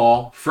 Thank you,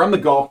 Paul, from the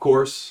golf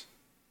course.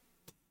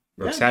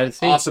 We're excited to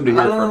see. Awesome to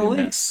hear Highlight from you, the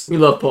man. links. We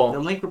love The Paul.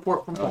 link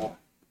report from Paul.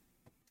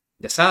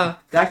 Yes, sir.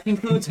 That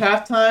concludes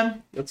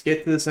halftime. Let's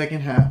get to the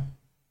second half.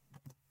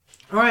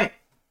 All right.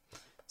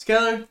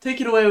 Skyler,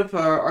 take it away with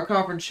our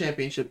conference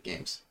championship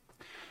games.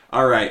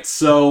 All right.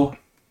 So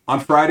on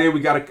Friday, we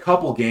got a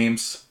couple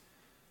games.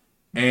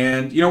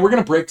 And, we're going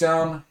to break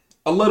down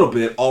a little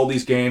bit all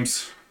these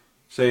games,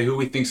 say who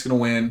we think's going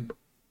to win.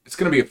 It's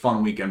going to be a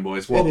fun weekend,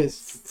 boys. Well, It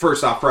is.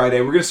 First off, Friday,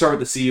 we're going to start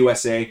with the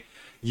CUSA,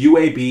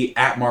 UAB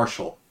at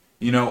Marshall.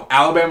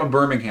 Alabama,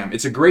 Birmingham.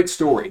 It's a great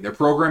story. Their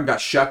program got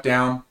shut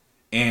down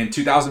in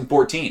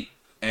 2014.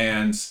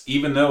 And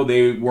even though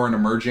they were an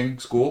emerging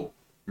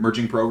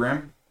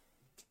program,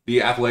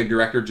 the athletic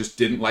director just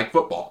didn't like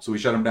football. So we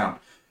shut them down.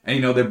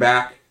 And, they're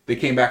back. They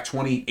came back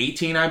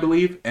 2018, I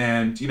believe.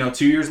 And,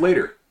 2 years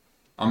later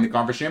on the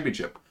conference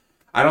championship.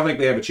 I don't think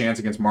they have a chance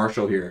against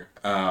Marshall here,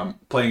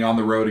 playing on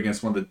the road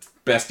against one of the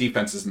best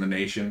defenses in the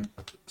nation.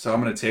 So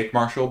I'm going to take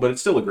Marshall, but it's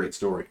still a great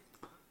story.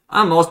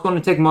 I'm also going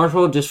to take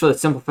Marshall just for the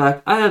simple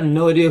fact I have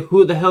no idea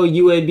who the hell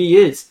UAB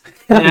is.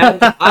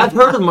 And I've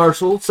heard of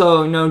Marshall,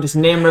 so just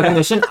name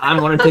recognition. I'm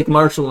going to take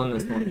Marshall in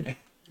this one.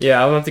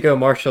 Yeah, I want to go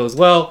Marshall as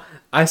well.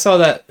 I saw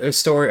that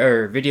story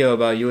or video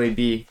about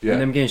UAB Yeah.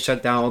 and them getting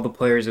shut down. All the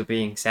players are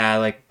being sad,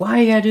 like,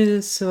 "Why you gotta do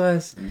this to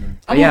us?"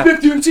 I'm yeah. a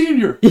fifth-year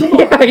senior.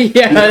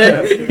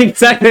 yeah,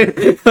 exactly.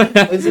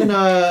 Isn't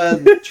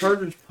the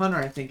Chargers punter,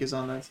 I think, is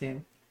on that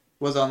team.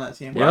 Was on that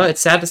team. You know, it's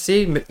sad to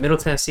see Middle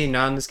Tennessee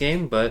not in this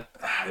game, but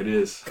It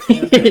is.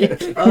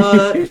 You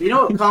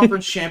know what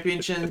conference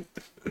champions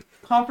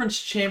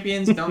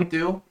don't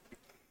do?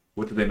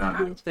 What did they not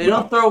do? They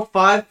don't throw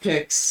 5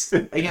 picks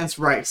against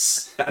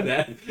Rice.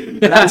 That-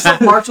 That's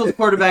what Marshall's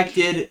quarterback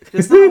did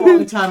just not a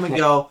long time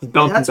ago.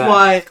 Bouncing That's back.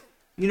 why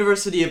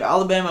University of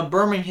Alabama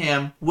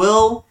Birmingham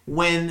will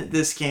win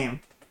this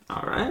game.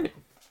 All right.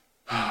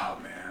 Oh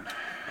man.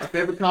 Our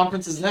favorite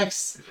conference is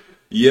next.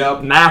 Yep.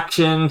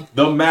 Maction.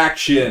 The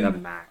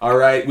Maction. All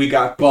right, we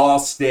got Ball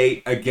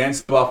State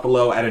against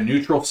Buffalo at a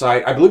neutral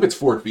site. I believe it's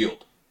Ford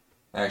Field,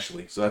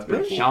 actually. So that's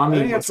pretty cool. Sean, I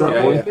think what's that's up,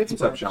 right. boy? Yeah.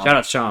 What's up, Sean? shout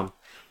out Sham.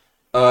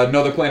 No,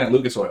 they're playing at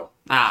Lucas Oil.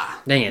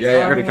 Ah, Dang it.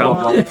 Yeah, Pretty yeah. cool.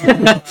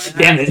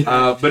 damn it.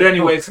 But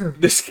anyways,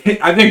 this game,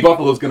 I think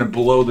Buffalo's going to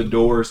blow the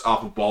doors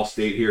off of Ball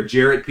State here.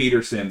 Jarrett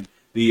Peterson,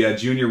 the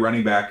junior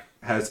running back,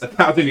 has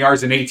 1,000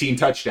 yards and 18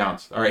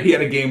 touchdowns. All right, he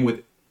had a game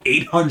with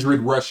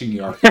 800 rushing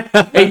yards.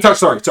 Eight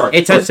touchdowns,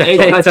 8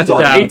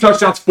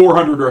 touchdowns.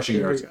 400 rushing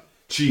yards.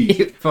 Gee,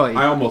 Funny.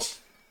 I almost,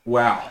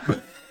 wow.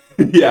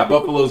 Yeah,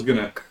 Buffalo's going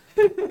to,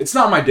 it's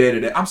not my day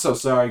today. I'm so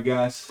sorry,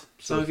 guys.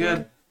 So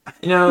good.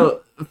 You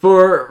know,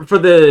 for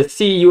the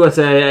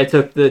CUSA, I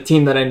took the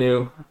team that I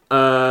knew.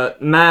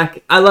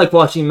 Mac, I like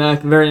watching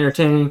Mac, very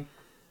entertaining.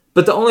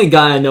 But the only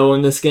guy I know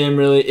in this game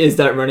really is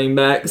that running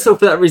back. So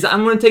for that reason,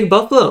 I'm going to take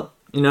Buffalo.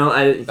 You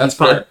know, That's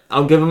fair.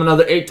 I'll give him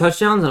another 8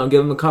 touchdowns, and I'll give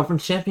him a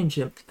conference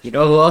championship. You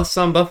know who else is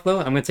on Buffalo?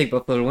 I'm going to take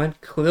Buffalo to win.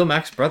 Khalil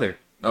Mack's brother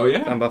Oh, on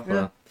yeah?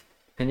 Buffalo. Yeah.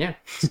 And yeah.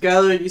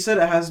 Skylar, you said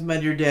it hasn't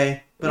been your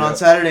day, but Yeah. on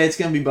Saturday it's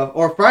gonna be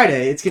or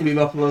Friday it's gonna be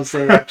Buffalo's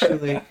day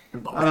actually.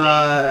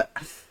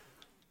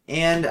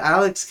 And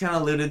Alex kind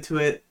of alluded to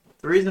it.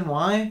 The reason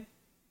why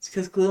is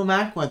because Khalil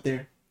Mack went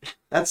there.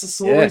 That's the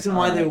sole Yeah. reason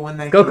why they won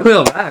that Go game.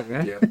 Khalil Mack,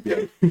 man.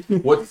 Yeah,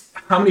 yeah.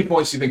 How many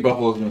points do you think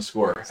Buffalo's going to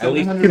score? At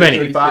least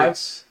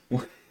 736.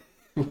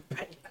 35?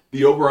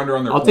 The over-under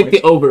on their I'll points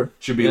take the over.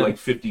 should be like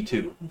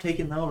 52. I'm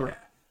taking the over.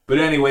 But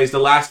anyways, the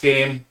last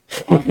game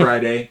on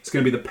Friday, it's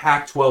going to be the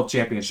Pac-12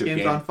 championship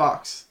Game's game. on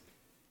Fox.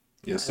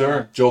 Yes,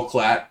 sir. Joel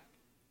Klatt,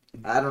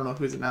 I don't know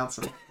who's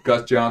announcing.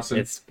 Gus Johnson.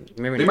 It's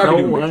maybe They not. might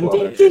be No doing one Big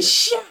 12. did this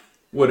shit.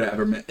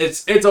 Whatever, man.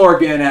 It's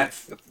Oregon at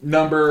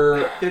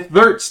number 13.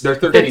 They're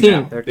 13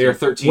 now. 15. They are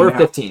 13 We're now.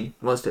 15.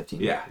 Was 15.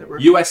 Yeah. They were-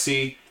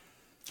 USC.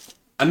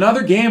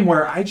 Another game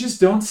where I just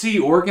don't see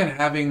Oregon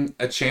having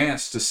a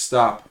chance to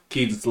stop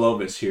Keith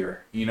Slovis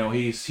here. You know,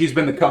 he's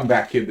been the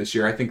comeback kid this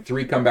year. I think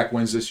 3 comeback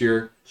wins this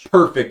year.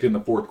 Perfect in the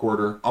fourth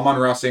quarter.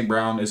 Amon-Ra St.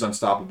 Brown is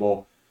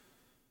unstoppable.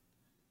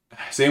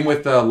 Same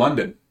with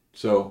London.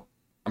 So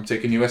I'm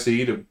taking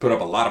USC to put up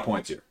a lot of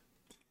points here.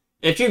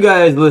 If you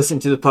guys listen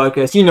to the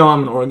podcast, you know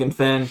I'm an Oregon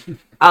fan.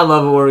 I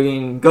love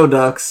Oregon. Go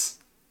Ducks.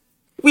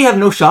 We have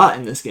no shot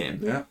in this game.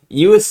 Yeah.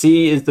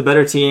 USC is the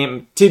better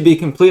team. To be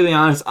completely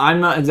honest, I'm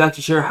not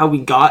exactly sure how we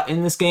got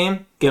in this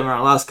game, given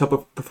our last couple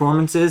of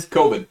performances.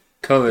 COVID.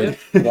 COVID.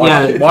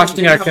 Yeah.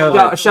 Washington got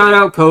COVID. Shout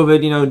out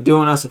COVID,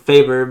 doing us a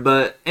favor,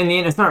 but in the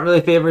end, it's not really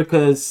a favor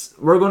because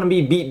we're going to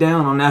be beat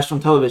down on national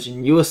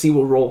television. USC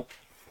will roll.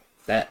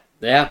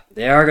 Yeah,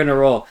 they are going to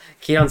roll.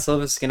 Keaton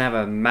Silvis is going to have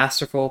a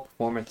masterful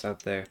performance out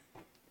there.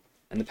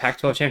 And the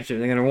Pac-12 championship,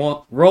 they're going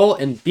to roll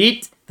and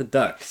beat the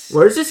Ducks.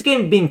 Where's this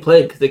game being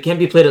played? Because it can't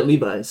be played at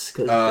Levi's,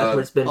 because that's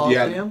where it's been. Oh,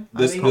 Yeah, Coliseum? I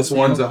this think this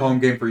one's a Coliseum. home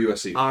game for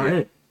USC. All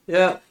right.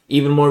 Yeah,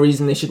 Even more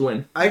reason they should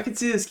win. I could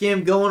see this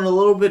game going a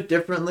little bit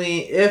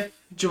differently if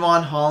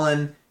Javon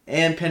Holland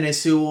and Penei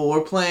Sewell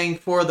were playing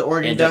for the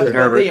Oregon And Ducks, Justin but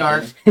Herbert. they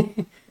aren't.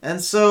 And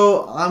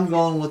so I'm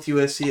going with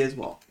USC as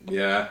well.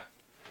 Yeah.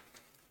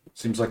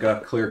 Seems like a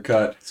clear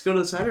cut. Let's go to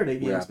the Saturday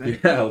games, man.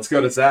 Yeah, let's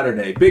go to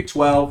Saturday. Big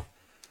 12.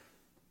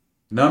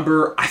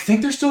 I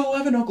think they're still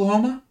 11,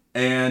 Oklahoma.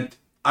 And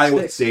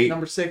Iowa State.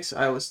 Number 6,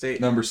 Iowa State.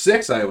 Number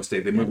 6, Iowa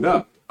State. They moved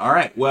up. All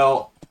right.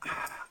 Well,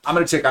 I'm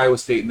going to take Iowa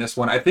State in this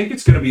one. I think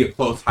it's going to be a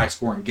close,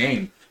 high-scoring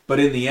game. But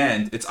in the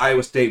end, it's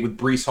Iowa State with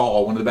Breece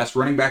Hall, one of the best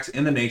running backs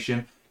in the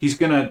nation. He's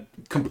going to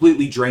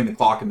completely drain the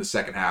clock in the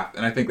second half.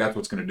 And I think that's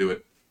what's going to do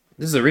it.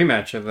 This is a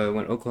rematch of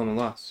when Oklahoma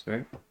lost,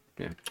 right?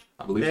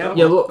 I believe Yeah. so.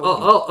 Yeah,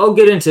 well, I'll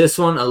get into this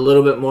one a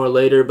little bit more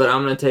later, but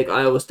I'm going to take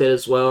Iowa State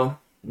as well.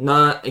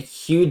 Not a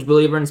huge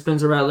believer in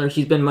Spencer Rattler.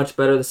 He's been much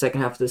better the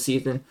second half of the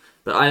season.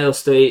 But Iowa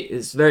State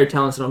is very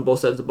talented on both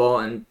sides of the ball,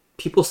 and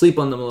people sleep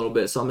on them a little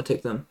bit, so I'm going to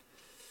take them.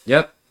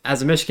 Yep.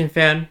 As a Michigan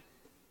fan,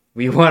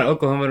 we want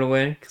Oklahoma to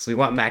win because we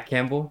want Matt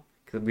Campbell.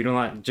 Because we don't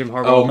want Jim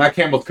Harbaugh. Oh, Matt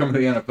Campbell's coming to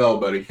the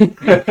NFL, buddy.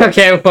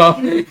 Okay, well,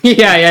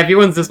 yeah. If he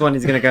wins this one,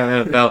 he's gonna go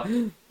in the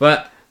NFL.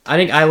 But I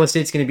think Iowa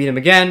State's gonna beat him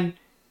again,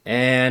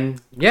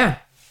 and yeah,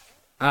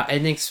 I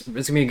think it's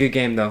gonna be a good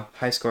game though,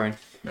 high scoring.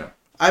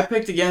 I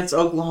picked against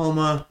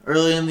Oklahoma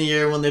early in the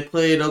year when they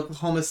played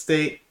Oklahoma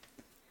State.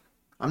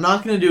 I'm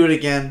not going to do it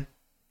again.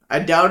 I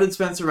doubted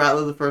Spencer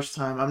Rattler the first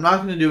time. I'm not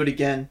going to do it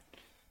again.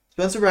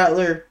 Spencer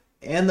Rattler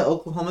and the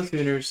Oklahoma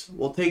Sooners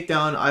will take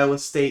down Iowa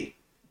State.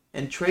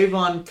 And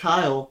Trayvon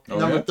Kyle,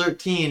 number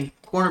 13,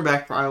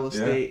 cornerback for Iowa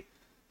State.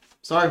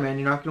 Sorry, man,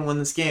 you're not going to win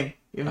this game.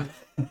 How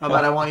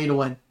about I want you to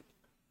win?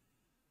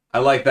 I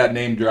like that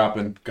name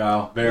dropping,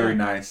 Kyle. Very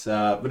nice.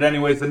 But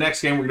anyways, the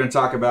next game we're going to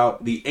talk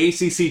about, the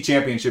ACC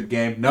Championship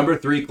game. Number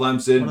 3,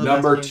 Clemson.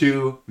 Number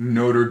 2,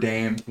 Notre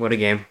Dame. What a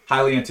game.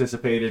 Highly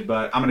anticipated,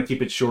 but I'm going to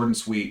keep it short and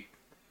sweet.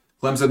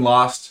 Clemson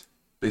lost.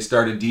 They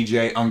started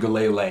DJ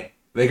Ungalele.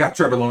 They got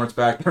Trevor Lawrence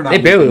back. They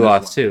barely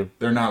lost, too.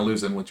 They're not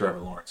losing with Trevor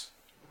Lawrence.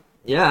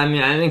 Yeah, I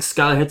mean, I think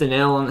Skylar hit the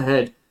nail on the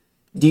head.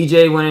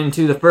 DJ went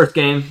into the first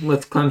game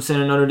with Clemson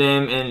and Notre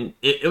Dame, and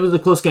it was a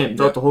close game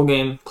throughout the whole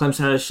game. Clemson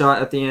had a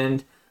shot at the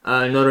end.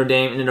 Notre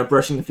Dame ended up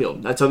rushing the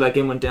field. That's how that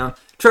game went down.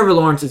 Trevor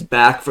Lawrence is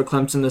back for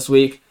Clemson this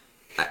week.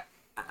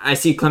 I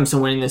see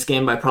Clemson winning this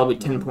game by probably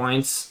 10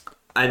 points.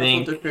 I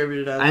think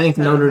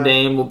Notre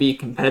Dame will be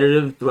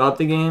competitive throughout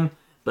the game,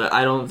 but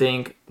I don't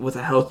think with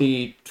a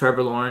healthy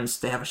Trevor Lawrence,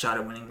 they have a shot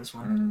at winning this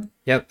one.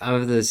 Yep, I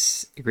would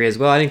agree as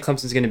well. I think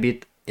Clemson's going to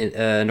beat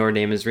Notre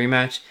Dame's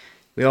rematch.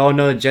 We all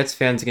know Jets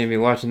fans are going to be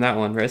watching that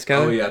one, right,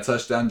 Skyler? Oh, yeah,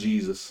 touchdown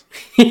this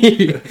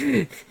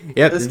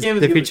Yep, this game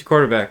is the future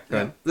quarterback.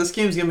 Yeah, this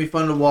game's going to be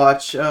fun to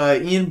watch.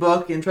 Ian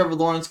Book and Trevor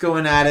Lawrence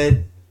going at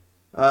it.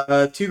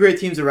 Two great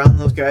teams around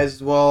those guys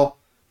as well.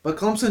 But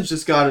Clemson's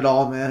just got it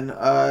all, man.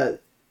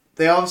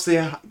 They obviously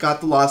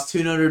got the loss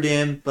to Notre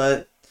Dame,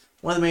 but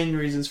one of the main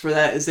reasons for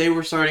that is they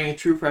were starting a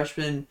true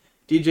freshman,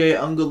 DJ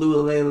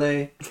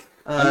Ungalele.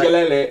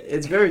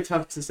 It's very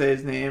tough to say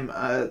his name.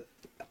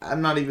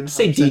 I'm not even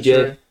say DJ.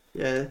 Sure.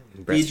 Yeah,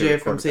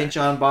 DJ from St.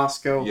 John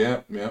Bosco.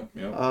 Yep.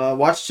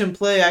 Watched him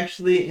play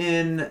actually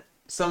in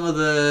some of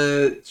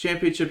the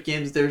championship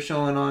games they were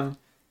showing on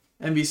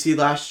NBC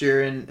last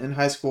year in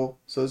high school.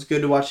 So it's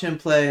good to watch him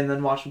play and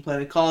then watch him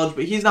play in college.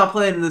 But he's not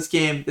playing in this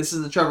game. This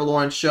is the Trevor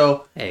Lawrence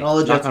show. Hey, and all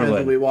the Jets fans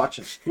will be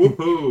watching.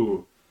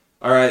 Woohoo!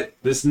 All right,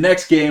 this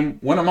next game,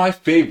 one of my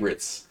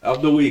favorites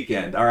of the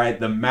weekend. All right,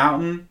 the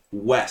Mountain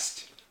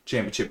West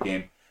Championship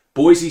game.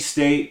 Boise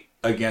State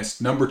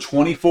against number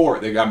 24.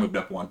 They got moved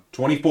up one.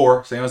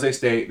 24, San Jose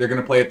State. They're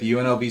going to play at the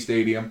UNLV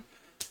Stadium.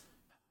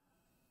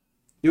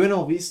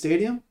 UNLV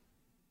Stadium?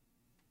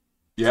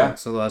 Yeah.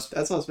 So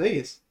that's Las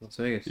Vegas. Las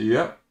Vegas.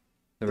 Yep.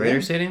 The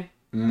Raiders Stadium?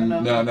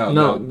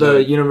 No,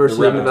 the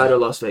University of Nevada,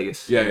 Las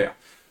Vegas. Yeah.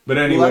 But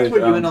anyway, well, that's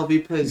where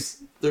UNLV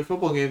plays their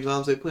football games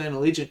on. They play in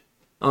Allegiant.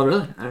 Oh,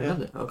 really? I didn't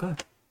know that. Okay.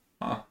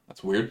 Huh,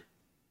 that's weird.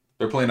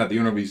 They're playing at the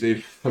UNLV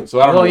Stadium,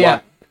 so I don't know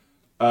why.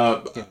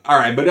 All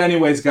right, but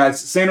anyways, guys,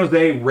 San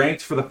Jose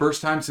ranked for the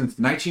first time since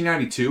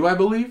 1992, I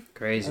believe.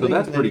 Crazy. So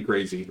that's pretty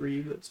crazy.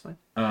 93, but it's fine.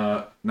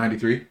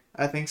 93?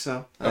 I think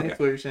so. I think that's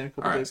what you're saying a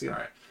couple days ago.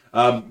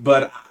 All right.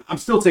 But I'm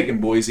still taking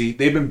Boise.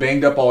 They've been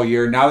banged up all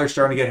year. Now they're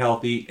starting to get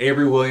healthy.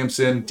 Avery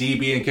Williamson,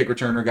 DB and kick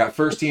returner, got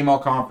first team all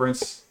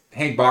conference.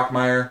 Hank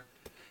Bachmeier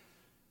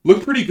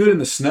looked pretty good in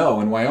the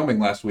snow in Wyoming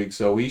last week,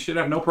 so we should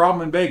have no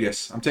problem in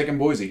Vegas. I'm taking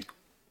Boise.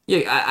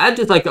 Yeah, I'd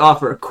just like to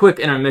offer a quick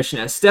intermission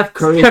as Steph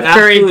Curry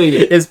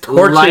is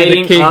torching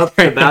lighting up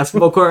the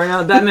basketball court right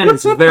now. That man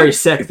is very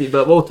sexy,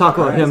 but we'll talk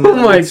about him. Oh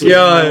my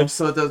god!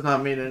 So it does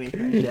not mean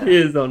anything. Yeah. He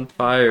is on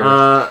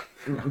fire.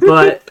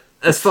 But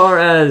as far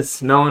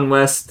as Mountain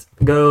West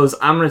goes,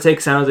 I'm gonna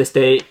take San Jose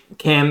State.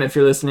 Cam, if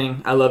you're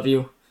listening, I love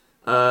you.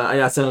 I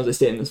got San Jose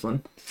State in this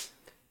one.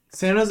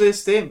 San Jose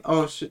State?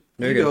 Oh, shit.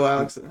 You go,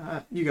 Alex.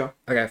 You go.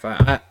 Okay, fine.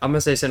 I'm gonna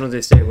say San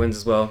Jose State wins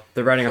as well.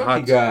 They're riding a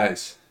hot.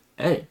 Guys.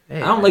 Hey, I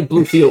don't like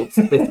blue fields.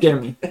 They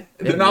scare me.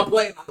 They're not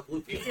playing on the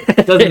blue field.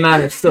 It doesn't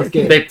matter. It's still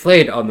scary. They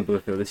played on the blue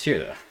field this year,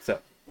 though. So,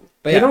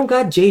 but they don't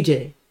got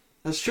JJ.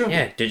 That's true.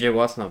 Yeah, JJ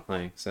Watt's not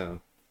playing,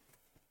 so.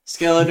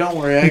 Scala, don't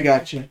worry. I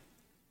got you.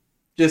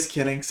 Just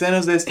kidding. San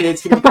Jose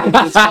State's going to take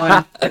this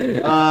one.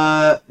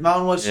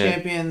 Mountain West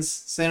champions,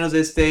 San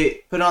Jose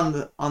State. Put it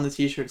on the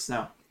t-shirts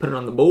now. Put it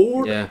on the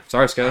board. Yeah.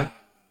 Sorry, Scala.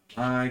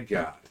 I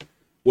got it.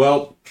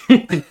 Well,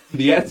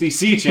 the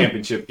SEC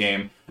championship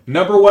game.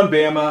 Number 1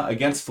 Bama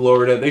against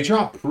Florida. They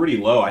dropped pretty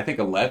low. I think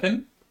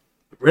 11.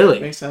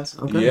 Really? Makes sense.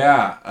 Okay.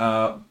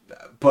 Yeah.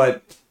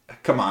 But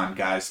come on,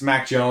 guys.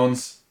 Mac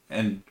Jones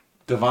and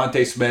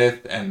Devontae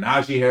Smith and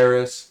Najee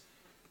Harris,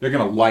 they're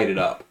going to light it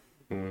up.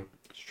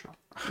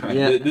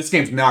 Yeah. This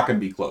game's not going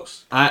to be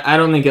close. I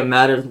don't think it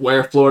matters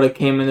where Florida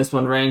came in this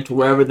one ranked.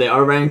 Wherever they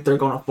are ranked, they're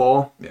going to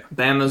fall. Yeah.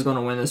 Bama's going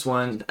to win this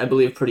one, I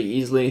believe, pretty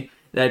easily.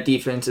 That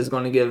defense is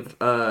going to give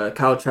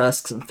Kyle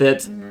Trask some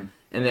fits. Mm-hmm.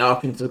 And the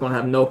offense is going to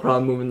have no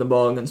problem moving the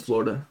ball against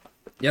Florida.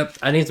 Yep,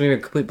 I think it's going to be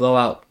a complete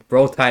blowout.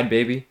 Roll Tide,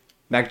 baby.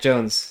 Mac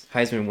Jones,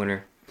 Heisman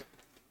winner.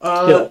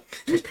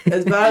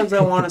 As bad as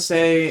I want to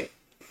say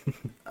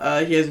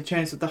he has a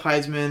chance at the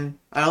Heisman,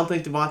 I don't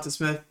think Devonta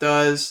Smith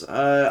does.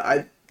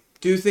 I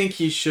do think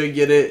he should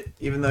get it,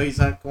 even though he's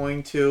not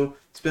going to.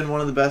 He's been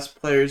one of the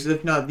best players,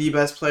 if not the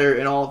best player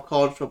in all of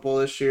college football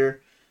this year.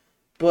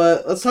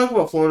 But let's talk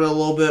about Florida a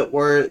little bit,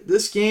 where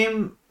this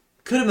game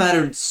could have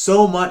mattered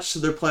so much to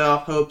their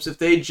playoff hopes if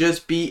they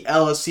just beat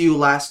LSU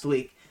last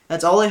week.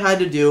 That's all they had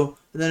to do.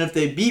 And then if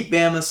they beat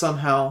Bama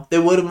somehow, they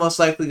would have most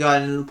likely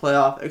gotten into the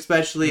playoff,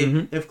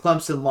 especially if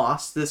Clemson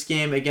lost this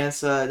game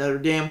against Notre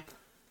Dame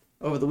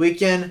over the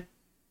weekend.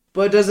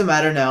 But it doesn't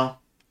matter now.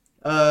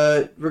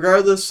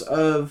 Regardless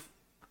of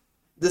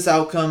this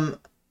outcome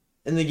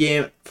in the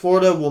game,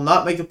 Florida will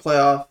not make the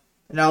playoff,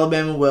 and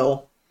Alabama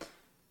will.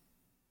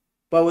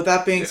 But with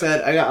that being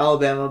said, I got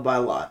Alabama by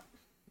a lot.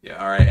 Yeah,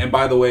 all right. And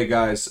by the way,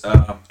 guys,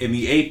 in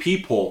the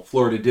AP poll,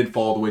 Florida did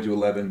fall all the way to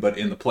 11, but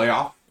in the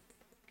playoff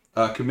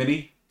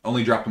committee,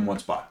 only dropped them one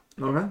spot.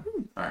 Okay.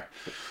 All right.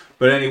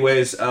 But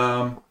anyways,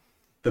 the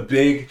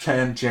Big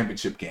Ten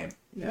championship game.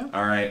 Yeah.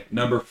 All right.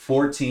 Number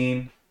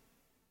 14,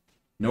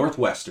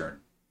 Northwestern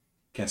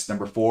against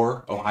number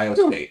 4, Ohio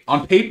State.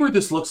 On paper,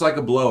 this looks like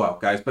a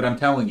blowout, guys, but I'm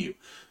telling you,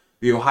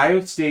 the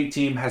Ohio State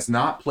team has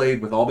not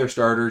played with all their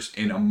starters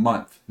in a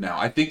month now.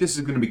 I think this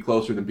is going to be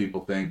closer than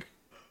people think,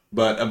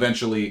 but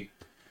eventually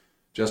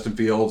Justin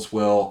Fields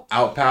will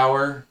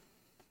outpower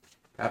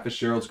Pat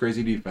Fitzgerald's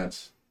crazy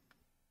defense.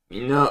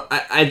 You know,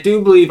 I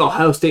do believe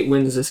Ohio State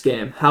wins this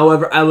game.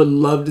 However, I would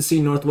love to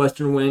see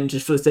Northwestern win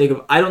just for the sake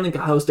of, I don't think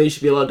Ohio State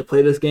should be allowed to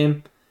play this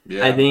game.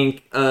 Yeah. I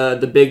think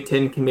the Big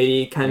Ten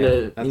committee kind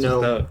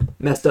of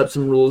messed up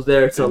some rules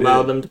there to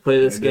allow them to play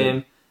this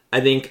game. I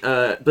think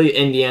I believe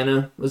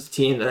Indiana was the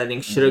team that I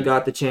think should have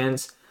got the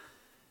chance.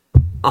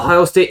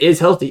 Ohio State is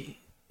healthy.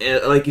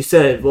 Like you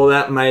said, well,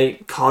 that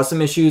might cause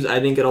some issues. I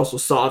think it also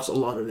solves a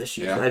lot of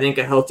issues. Yeah. I think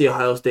a healthy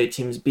Ohio State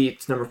team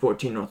beats number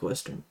 14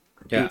 Northwestern.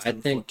 Yeah, I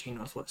think 14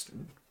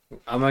 Northwestern.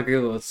 I'm gonna agree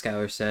with what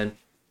Skylar said.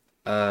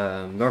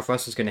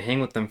 Northwestern's gonna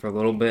hang with them for a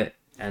little bit,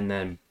 and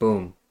then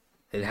boom,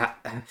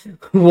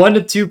 1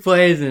 to 2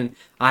 plays, and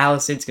Ohio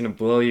State's gonna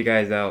blow you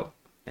guys out.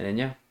 And then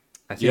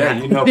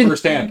You know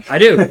firsthand. I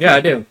do. Yeah,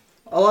 I do.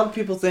 A lot of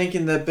people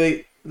thinking that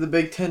the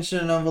Big Ten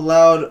shouldn't have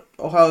allowed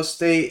Ohio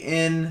State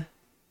in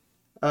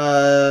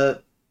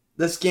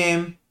this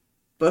game,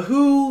 but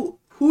who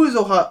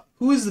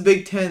is the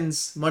Big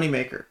Ten's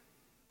moneymaker?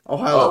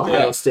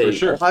 Ohio State. State. For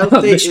sure. Ohio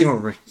State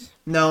Michigan.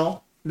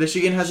 no.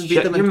 Michigan hasn't beat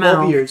Shut them in your 12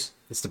 mouth. years.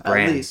 It's the At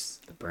brand.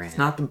 least. The brand. It's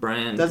not the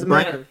brand. Doesn't The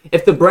brand- matter.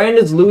 If the brand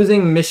is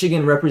losing,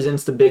 Michigan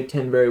represents the Big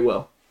Ten very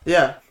well.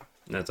 Yeah,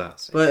 That's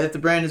awesome. but if the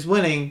brand is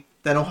winning,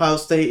 then Ohio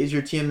State is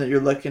your team that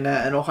you're looking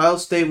at, and Ohio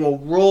State will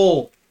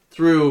roll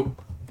through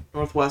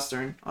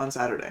Northwestern on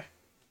Saturday.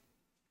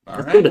 All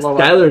Let's right. go to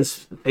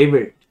Skylar's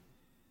favorite.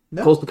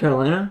 No. Coastal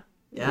Carolina?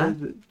 Yeah.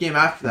 The game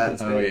after that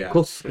is Oh, big.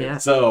 yeah. Yeah.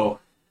 So,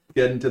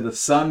 getting to the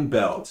Sun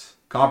Belt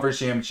Conference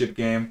Championship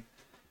game,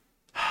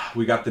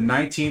 we got the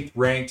 19th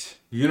ranked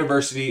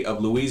University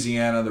of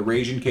Louisiana, the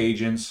Raging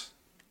Cajuns,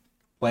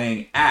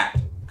 playing at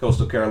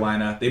Coastal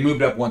Carolina. They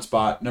moved up one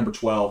spot, number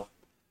 12.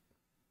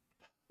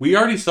 We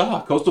already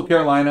saw Coastal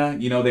Carolina,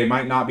 they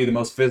might not be the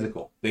most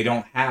physical. They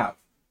don't have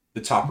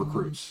the top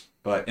recruits.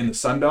 But in the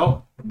Sun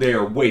Belt, they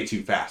are way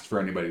too fast for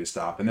anybody to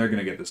stop, and they're going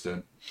to get this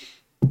done.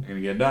 They're going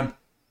to get it done.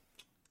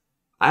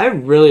 I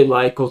really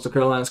like Coastal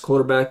Carolina's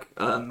quarterback,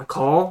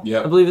 McCall,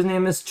 Yep. I believe his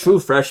name is. True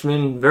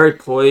freshman, very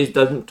poised,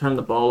 doesn't turn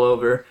the ball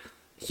over.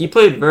 He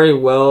played very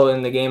well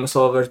in the game I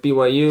saw versus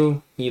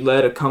BYU. He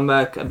led a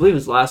comeback, I believe it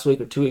was last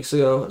week or 2 weeks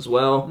ago as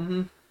well.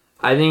 Mm-hmm.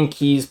 I think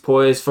he's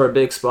poised for a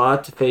big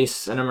spot to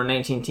face a number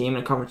 19 team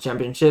in a conference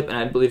championship, and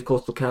I believe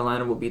Coastal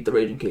Carolina will beat the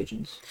Raging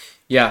Cajuns.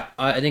 Yeah,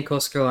 I think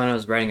Coastal Carolina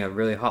is riding a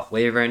really hot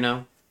wave right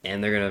now,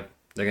 and they're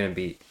gonna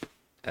beat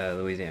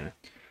Louisiana.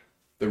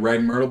 The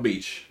Red Myrtle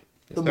Beach.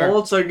 The sir.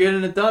 Mullets are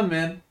getting it done,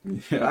 man.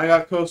 Yeah. I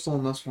got Coastal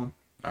in this one.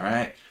 All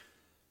right.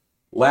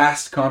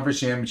 Last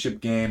conference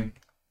championship game.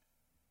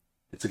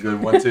 It's a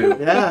good one, too.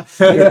 Yeah.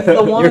 This is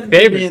the one. Your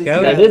favorite, man.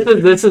 Scout. Yeah,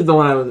 this is the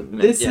one I was.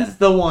 This is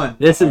the one.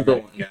 This is the All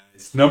one. right,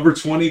 guys. Number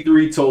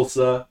 23,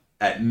 Tulsa,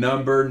 at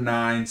number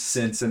 9,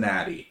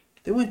 Cincinnati.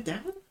 They went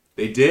down?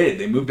 They did.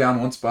 They moved down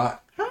one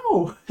spot.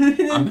 How?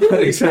 I'm not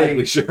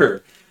exactly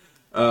sure.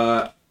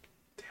 Damn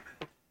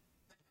it.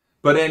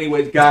 But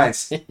anyways,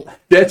 guys,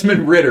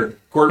 Desmond Ridder,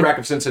 quarterback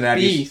of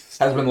Cincinnati, Beast.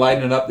 has been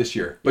lighting it up this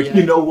year. But Yeah.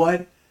 you know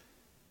what?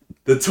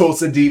 The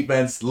Tulsa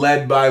defense,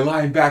 led by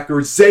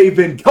linebacker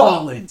Zaven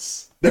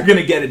Collins, they're going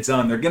to get it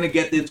done. They're going to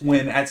get this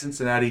win at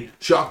Cincinnati,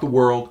 shock the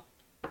world.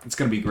 It's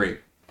going to be great.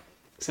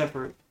 Except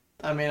for,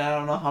 I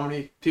don't know how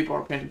many people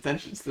are paying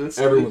attention to this.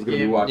 Everyone's going to be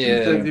game. watching. Yeah.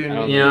 this. They're I doing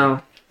don't it. You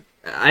know,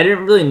 I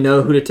didn't really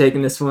know who to take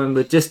in this one,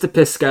 but just to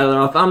piss Skylar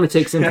off, I'm going to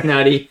take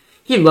Cincinnati.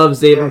 He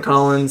loves Zaven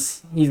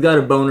Collins. He's got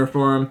a boner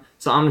for him.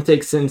 So I'm going to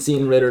take Cincy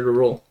and Ritter to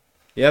roll.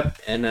 Yep,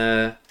 and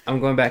I'm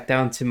going back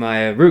down to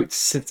my roots,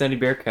 Cincinnati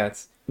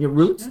Bearcats. Your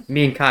roots?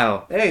 Me and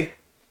Kyle. Hey,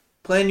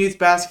 playing youth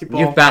basketball.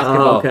 Youth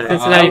basketball. Oh, okay.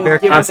 Cincinnati Oh,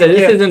 Bearcats. I said, this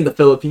Yeah. isn't the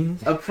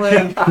Philippines. Of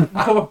playing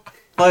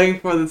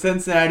for the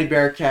Cincinnati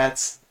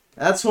Bearcats.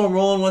 That's who I'm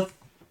rolling with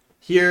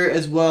here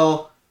as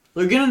well.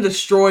 They're going to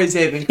destroy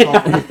Zaven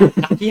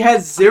Collins. He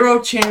has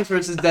zero chance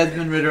versus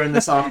Desmond Ridder in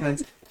this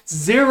offense.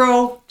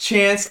 Zero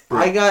chance.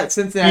 I got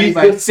Cincinnati He's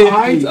by the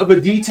size 50. of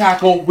a D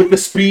tackle with the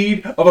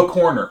speed of a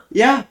corner.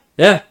 Yeah.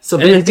 Yeah, So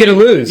and he's gonna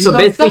lose. So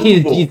basically, he's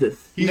unstoppable.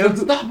 Jesus. He's You know-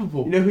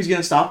 unstoppable. You know who's going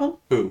to stop him?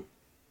 Who?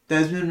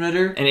 Desmond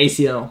Ridder. And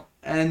ACL.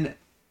 And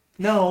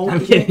No.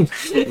 I'm kidding.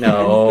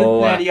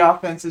 No. Cincinnati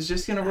offense is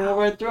just going to roll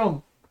right through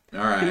him. All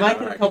right. He might all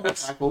get a right, couple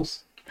guys.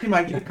 tackles. He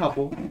might get a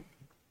couple.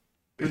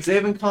 But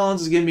Zaven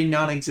Collins is going to be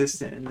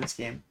non-existent in this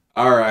game.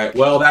 All right.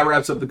 Well, that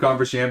wraps up the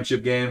conference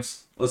championship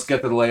games. Let's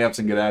get to the layups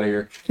and get out of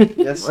here.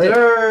 Yes, Wait,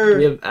 sir.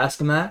 we have Ask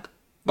a Mac.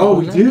 Oh,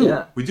 we do.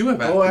 Yeah. We do have.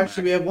 Oh, Aftermath.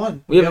 actually, we have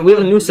one. We have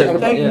a new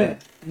segment. Yeah.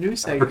 New I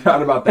segment.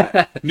 forgot about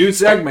that. New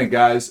segment,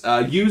 guys.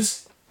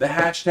 Use the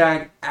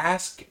hashtag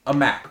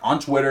 #AskAMac on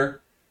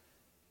Twitter.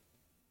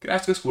 You can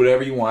ask us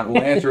whatever you want.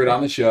 We'll answer it on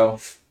the show.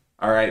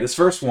 All right. This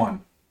first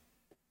one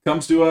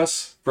comes to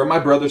us from my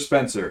brother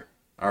Spencer.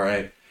 All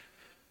right.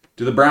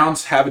 Do the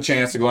Browns have a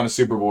chance to go on a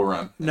Super Bowl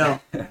run? No,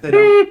 they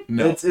don't.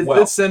 No. It's Well,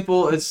 this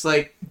simple. It's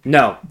like,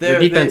 No, their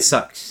They- defense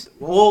sucks.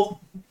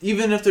 well,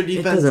 even if their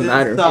defense doesn't didn't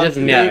matter. suck, It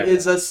doesn't matter. there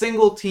is a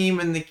single team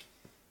in the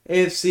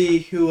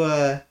AFC who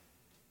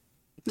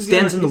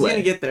Stands in the he's way.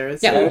 gonna get there.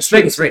 It's Yeah, Yeah, it's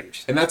Vegas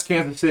Raiders. and that's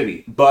Kansas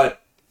City.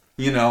 But,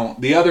 you know,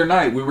 the other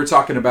night we were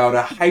talking about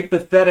a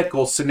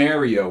hypothetical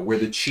scenario where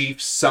the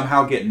Chiefs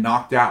somehow get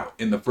knocked out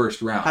in the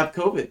first round. have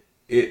COVID.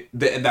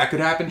 That could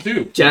happen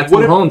too. Jackson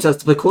What if- Mahomes has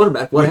to play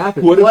quarterback. What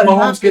happened? What if What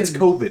Mahomes gets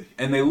happened? COVID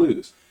and they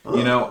lose?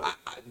 You know,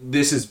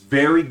 this is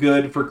very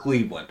good for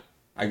Cleveland.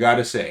 I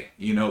gotta say,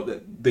 you know,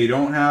 that they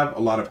don't have a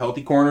lot of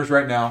healthy corners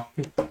right now,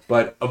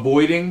 but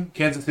avoiding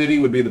Kansas City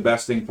would be the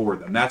best thing for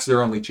them. That's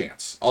their only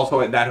chance.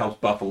 Also, that helps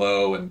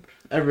Buffalo and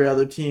Every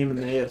other team in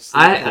the AFC.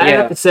 I Yeah.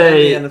 have to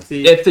say, And the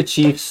NFC. if the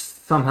Chiefs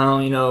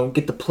somehow,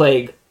 get the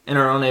plague and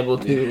are unable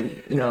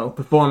to,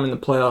 perform in the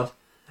playoffs,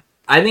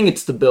 I think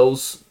it's the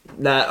Bills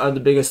that are the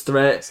biggest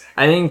threat.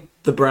 I think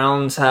the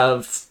Browns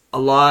have a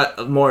lot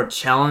of more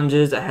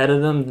challenges ahead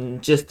of them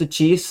than just the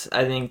Chiefs.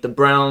 I think the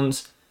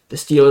Browns, the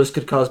Steelers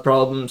could cause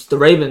problems. The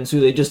Ravens, who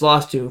they just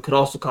lost to, could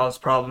also cause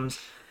problems.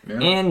 yeah,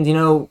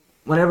 And,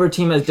 whenever a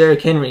team has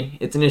Derrick Henry,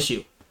 it's an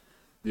issue.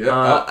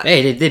 yeah.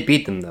 Hey, they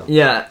beat them though.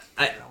 Yeah,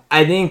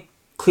 I think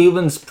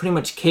Cleveland's pretty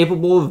much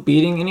capable of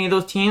beating any of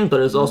those teams,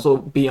 but is also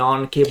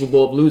beyond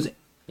capable of losing.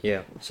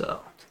 Yeah. So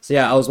So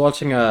yeah, I was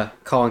watching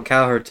Colin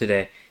Cowherd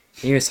today.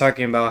 He was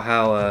talking about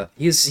how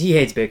he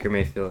hates Baker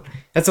Mayfield.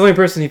 That's the only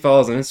person he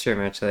follows on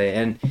Instagram actually,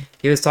 and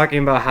he was talking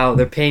about how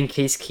they're paying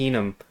Case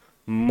Keenum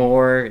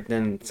more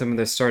than some of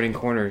their starting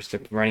corners they're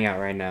running out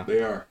right now,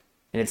 They are.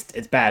 and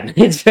it's bad.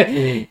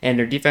 And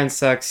their defense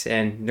sucks,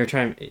 and they're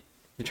trying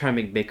to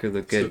make Baker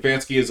look good.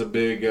 Stefanski is a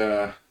big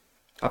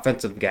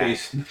Offensive guy.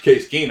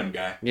 Case Keenum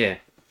guy. Yeah.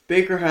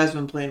 Baker has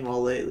been playing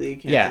well lately.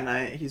 Can't Yeah.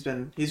 deny it. He's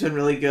been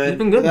really good. He's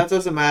been good. But that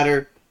doesn't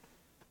matter.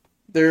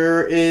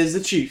 There is the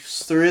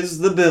Chiefs. There is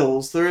the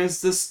Bills. There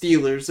is the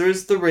Steelers. There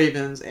is the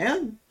Ravens,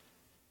 and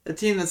a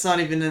team that's not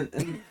even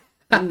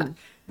in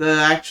the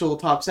actual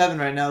top 7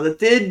 right now that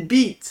did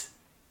beat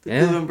the Yeah,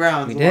 Cleveland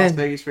Browns, we the Las did.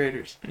 Vegas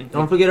Raiders.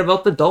 don't forget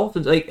about the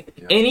Dolphins. Like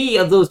Yeah. any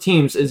of those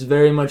teams is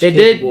very much They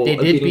did capable of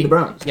beating the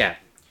Browns. Yeah.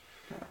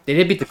 They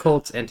did beat the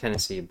Colts and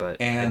Tennessee, but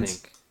And I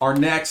think our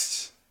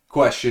next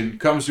question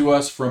comes to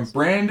us from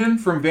Brandon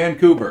from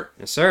Vancouver.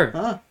 yes, sir.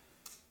 Huh?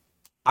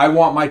 I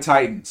want my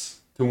Titans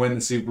to win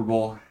the Super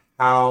Bowl.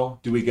 How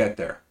do we get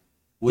there?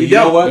 Well, You you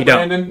know don't. what, You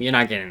Brandon? don't. You're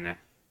not getting there.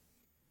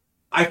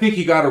 I think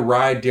you got to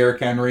ride Derrick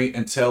Henry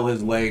until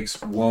his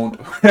legs won't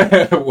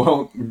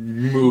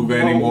move Won't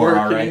anymore. work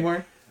All right.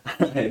 anymore.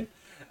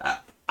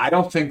 I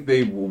don't think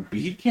they will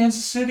beat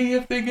Kansas City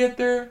if they get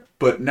there.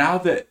 But now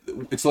that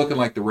it's looking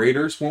like the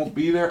Raiders won't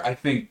be there, I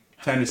think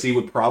Tennessee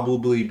would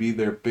probably be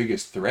their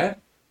biggest threat.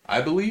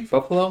 I believe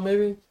Buffalo,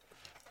 maybe?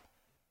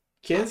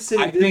 Kansas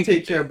City I did think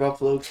take care of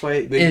Buffalo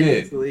quite they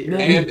did. easily.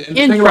 And the In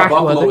thing about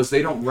practical, Buffalo they- is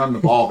they don't run the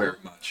ball very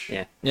much.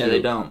 Yeah. Yeah,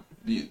 they don't.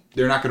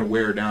 They're not going to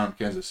wear down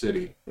Kansas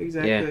City.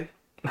 Exactly.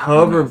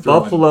 However, Throwing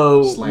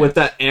Buffalo slants. with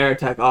that air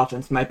attack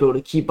offense might be able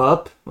to keep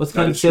up with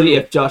That Kansas is City true.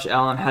 if Josh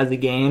Allen has a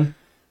game.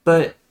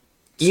 But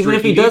even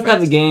if he Streaky does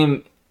have a defense.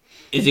 game,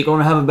 is he going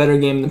to have a better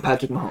game than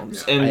Patrick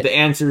Mahomes? Yeah, And the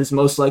answer is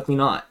most likely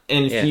not.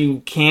 And if Yeah.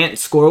 you can't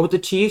score with the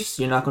Chiefs,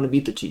 you're not going to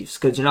beat the Chiefs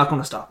because you're not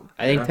going to stop them.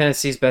 I think Yeah.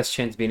 Tennessee's best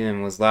chance beating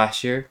them was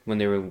last year when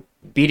they were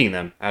beating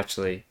them,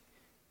 actually.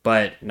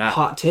 But not.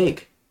 Hot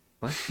take.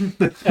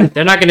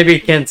 They're not going to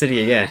beat Kansas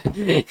City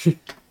again.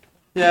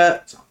 Yeah,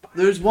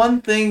 there's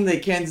one thing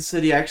that Kansas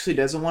City actually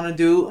doesn't want to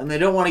do, and they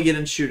don't want to get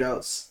in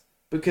shootouts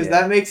because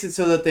that makes it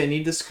so that they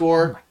need to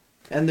score,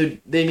 and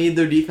they need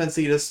their defense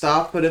to get a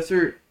stop. But if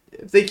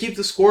they keep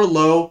the score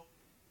low,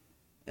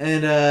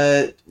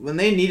 and when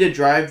they need a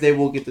drive, they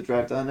will get the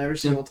drive done every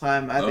single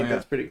time. I think yeah.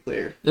 that's pretty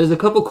clear. There's a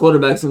couple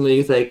quarterbacks in the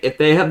league. Like if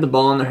they have the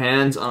ball in their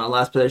hands on a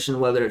last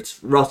possession, whether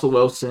it's Russell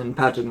Wilson,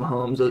 Patrick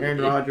Mahomes,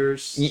 Aaron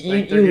Rodgers, you,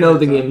 like, they're you know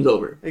getting the it done. game's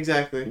over.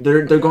 Exactly.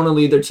 They're going to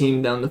lead their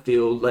team down the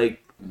field.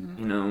 Like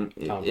Tom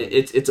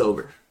it's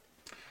over.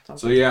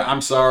 So yeah,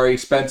 I'm sorry,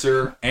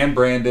 Spencer and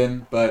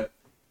Brandon, but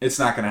it's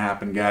not going to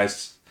happen,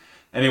 guys.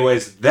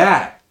 Anyways,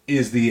 that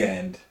is the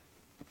end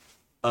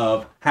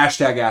of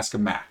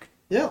 #AskAMac.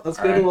 Yeah, let's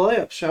All go to the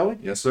layup, shall we?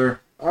 Yes, sir.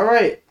 All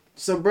right.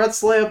 So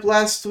Brett's layup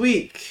last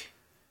week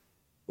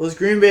was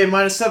Green Bay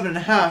minus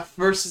 7.5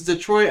 versus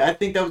Detroit. I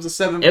think that was a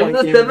 7-point It game.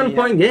 was a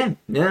 7-point game.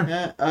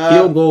 Yeah. Yeah.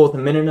 Field goal with a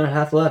minute and a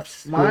half left.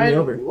 Screwed me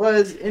over. Mine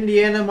was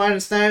Indiana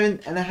minus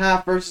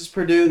 9.5 versus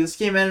Purdue. This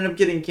game ended up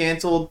getting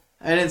canceled.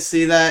 I didn't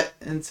see that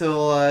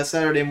until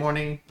Saturday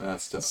morning.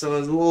 That's tough. So it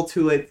was a little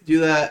too late to do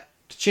that,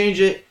 to change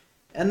it.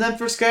 And then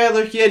for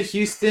Skyler, he had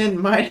Houston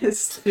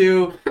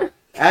 -2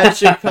 at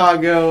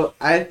Chicago.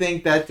 I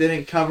think that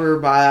didn't cover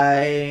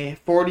by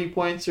 40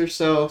 points or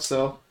so.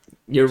 So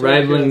You're So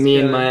rivaling me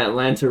in my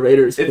Atlanta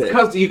Raiders It's pick.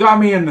 because you got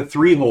me in the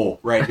 3-hole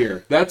right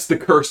here. That's the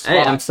cursed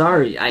Hey, spot. I'm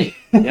sorry.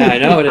 Yeah, I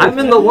know it is. I'm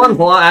in the 1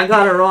 hole. I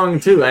got it wrong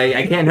too.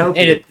 I can't help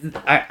it.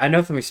 I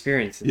know from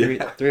experience.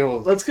 Yeah. Three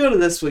holes. let's go to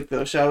this week,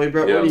 though, shall we,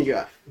 Brett? Yeah. What do you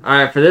got? All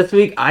right, for this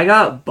week, I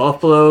got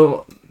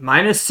Buffalo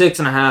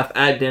 -6.5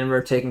 at Denver,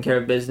 taking care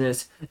of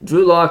business.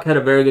 Drew Lock had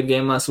a very good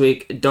game last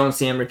week. Don't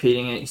see him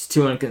repeating it. He's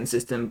too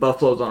inconsistent.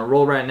 Buffalo's on a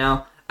roll right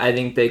now. I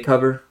think they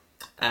cover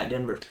at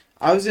Denver.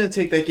 I was going to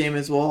take that game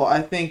as well.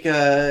 I think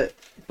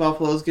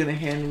Buffalo's going to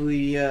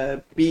handily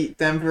beat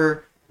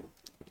Denver.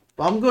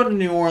 But I'm going to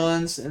New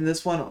Orleans in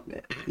this one.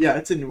 Yeah,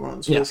 it's in New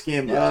Orleans for this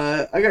game.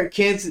 Yeah. I got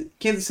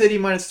Kansas City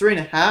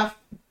 -3.5.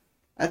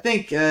 I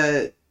think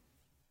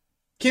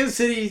Kansas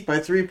City by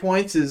 3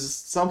 points is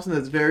something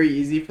that's very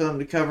easy for them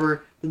to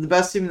cover. They're the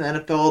best team in the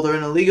NFL. They're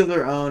in a league of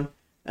their own,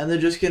 and they're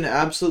just going to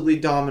absolutely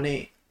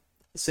dominate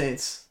the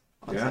Saints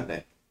on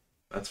Sunday.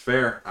 That's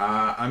fair.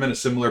 I'm in a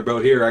similar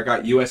boat here. I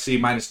got USC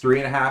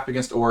 -3.5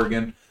 against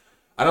Oregon.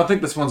 I don't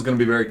think this one's going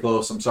to be very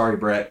close. I'm sorry,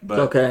 Brett, but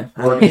Okay.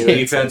 Oregon's either.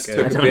 defense It's okay.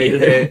 took I a don't big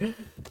either. hit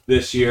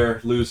this year,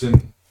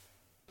 losing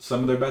some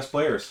of their best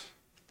players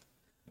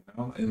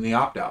in the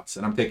opt-outs,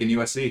 and I'm taking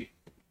USC.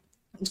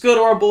 Let's go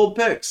to our bold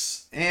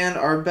picks and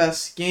our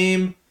best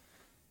game.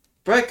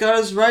 Brett got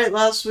us right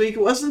last week.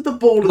 It wasn't the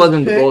boldest It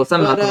wasn't the pick, boldest.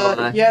 I'm not but, going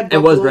to lie. he had It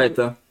was Buffalo- right,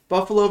 though.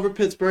 Buffalo over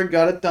Pittsburgh,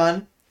 got it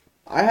done.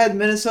 I had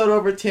Minnesota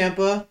over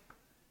Tampa.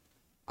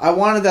 I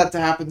wanted that to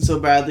happen so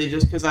badly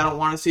just because I don't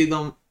want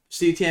to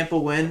see Tampa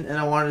win, and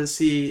I wanted to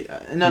see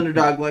an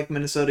underdog like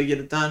Minnesota get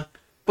it done.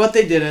 But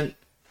they didn't.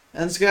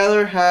 And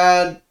Skyler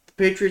had the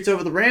Patriots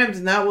over the Rams,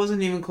 and that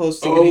wasn't even close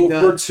to getting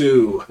done.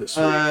 0-2 this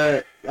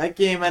week. That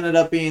game ended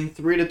up being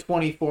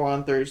 3-24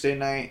 on Thursday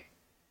night.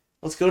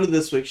 Let's go to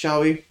this week,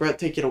 shall we? Brett,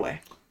 take it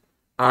away.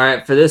 All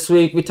right, for this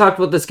week, we talked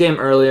about this game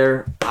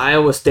earlier.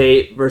 Iowa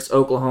State versus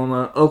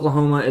Oklahoma.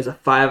 Oklahoma is a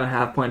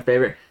 5.5-point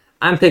favorite.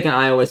 I'm picking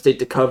Iowa State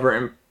to cover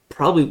and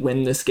probably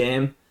win this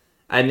game.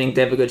 I think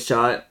they have a good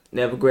shot.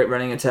 They have a great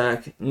running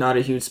attack. Not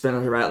a huge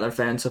Spencer Rattler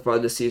fan so far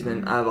this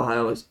season. I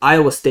have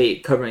Iowa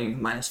State covering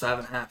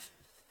 -5.5.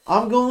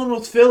 I'm going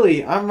with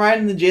Philly. I'm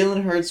riding the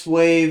Jalen Hurts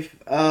wave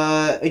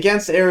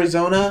against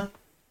Arizona.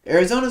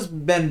 Arizona's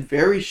been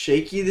very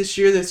shaky this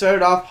year. They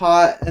started off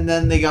hot, and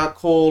then they got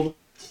cold.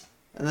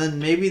 And then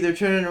maybe they're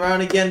turning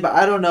around again, but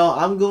I don't know.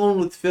 I'm going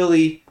with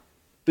Philly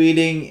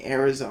beating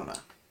Arizona.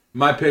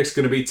 My pick's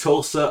going to be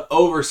Tulsa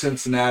over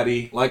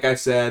Cincinnati. Like I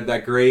said,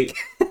 that great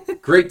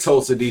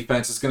Tulsa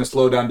defense is going to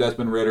slow down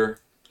Desmond Ridder.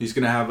 He's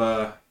going to have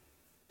a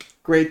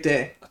Great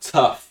day.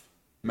 tough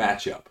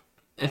matchup.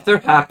 If there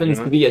happens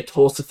to be a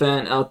Tulsa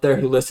fan out there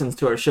who listens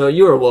to our show,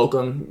 you are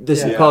welcome.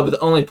 This is Yeah. probably the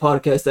only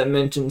podcast that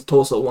mentions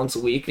Tulsa once a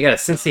week. You got a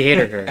Cincy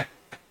hater here.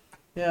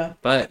 Yeah.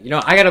 But,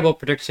 I got a bold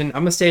prediction.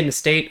 I'm going to stay in the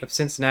state of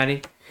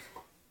Cincinnati.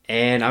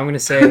 And I'm going to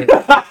say...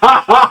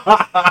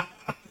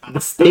 The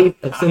state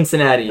of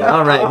Cincinnati.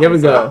 All right, here we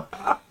go.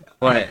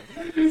 what?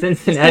 Cincinnati is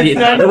Cincinnati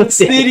the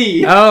state.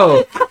 City.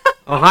 Oh!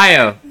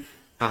 Ohio,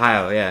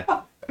 yeah.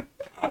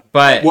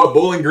 But, What,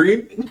 Bowling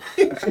Green?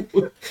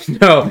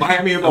 no.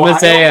 Miami of I'm going Ohio? to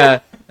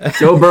say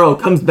Joe Burrow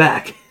comes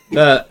back.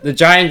 the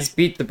Giants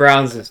beat the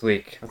Browns this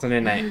week. On Sunday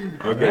night.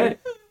 Okay.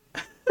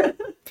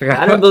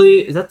 I don't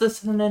believe. Is that the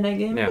Sunday night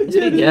game? Yeah.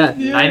 Yeah.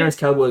 Niners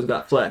Cowboys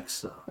got flex.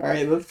 So. All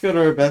right, let's go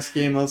to our best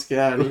game. Let's get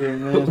out of here,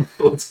 man.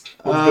 Let's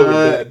go to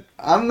bed.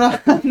 I'm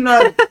not.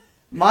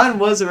 Mine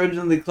was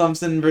originally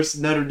Clemson versus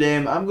Notre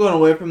Dame. I'm going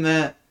away from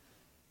that.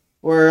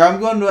 Where I'm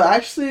going to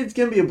actually, it's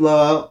gonna be a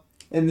blowout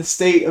in the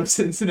state of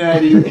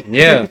Cincinnati.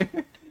 Yeah,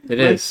 it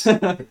is.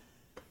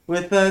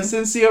 With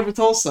Cincy over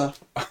Tulsa.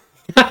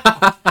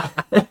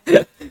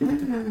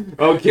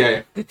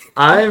 Okay.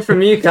 For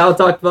me, Cal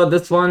talked about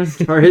this one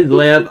for his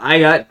layup. I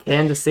got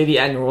Kansas City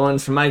at New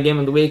Orleans for my game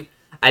of the week.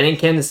 I think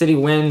Kansas City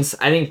wins.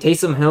 I think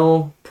Taysom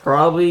Hill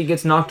probably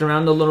gets knocked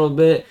around a little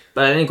bit,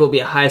 but I think it will be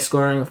a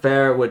high-scoring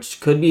affair, which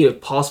could be a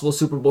possible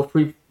Super Bowl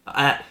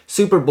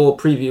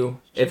preview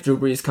if Drew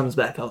Brees comes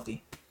back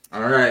healthy.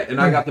 All right, and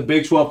I got the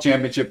Big 12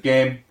 championship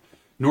game.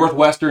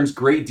 Northwestern's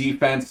great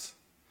defense.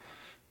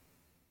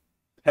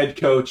 Head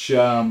coach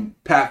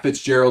Pat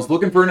Fitzgerald's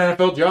looking for an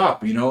NFL job.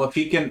 If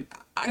he can,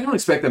 I don't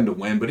expect them to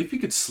win, but if he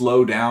could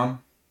slow down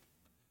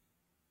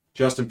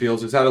Justin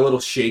Fields, who's had a little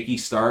shaky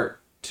start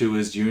to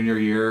his junior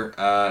year,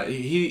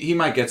 he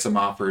might get some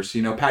offers.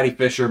 Patty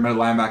Fisher, middle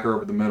linebacker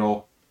over the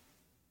middle,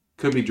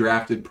 could be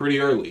drafted pretty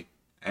early,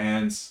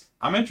 and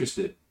I'm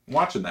interested in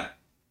watching that.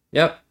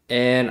 Yep,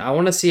 and I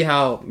want to see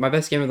how my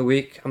best game of the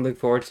week I'm looking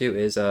forward to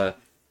is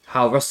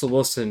how Russell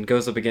Wilson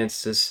goes up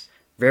against this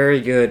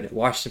very good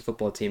Washington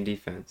football team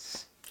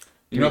defense.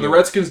 You know, the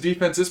Redskins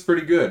defense is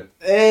pretty good.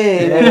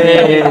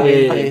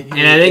 Hey.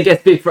 And I think I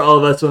speak for all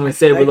of us when we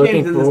say we're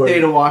looking to forward. the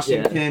state of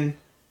Washington.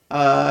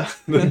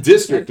 The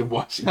District of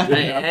Washington.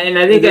 And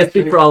I think I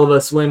speak for all of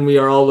us when we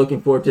are all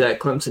looking forward to that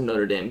Clemson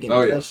Notre Dame game.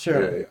 Oh, yeah. That's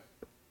true.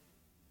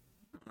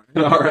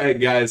 Yeah. All right,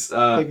 guys.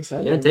 Take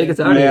us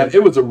out. Man,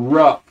 it was a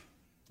rough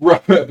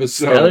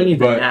episode. I need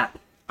a but nap.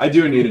 I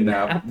do need a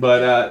nap.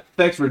 But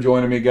thanks for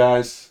joining me,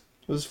 guys.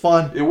 It was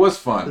fun. It was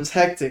fun. It was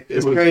hectic. It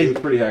was It crazy.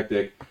 was pretty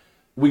hectic.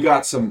 We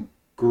got some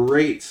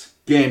great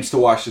games to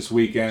watch this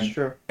weekend.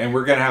 Sure. And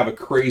we're going to have a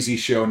crazy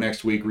show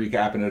next week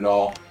recapping it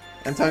all.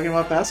 And talking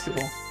about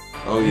basketball.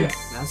 Oh, yeah.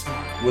 That's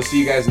fine. We'll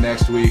see you guys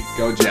next week.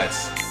 Go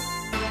Jets.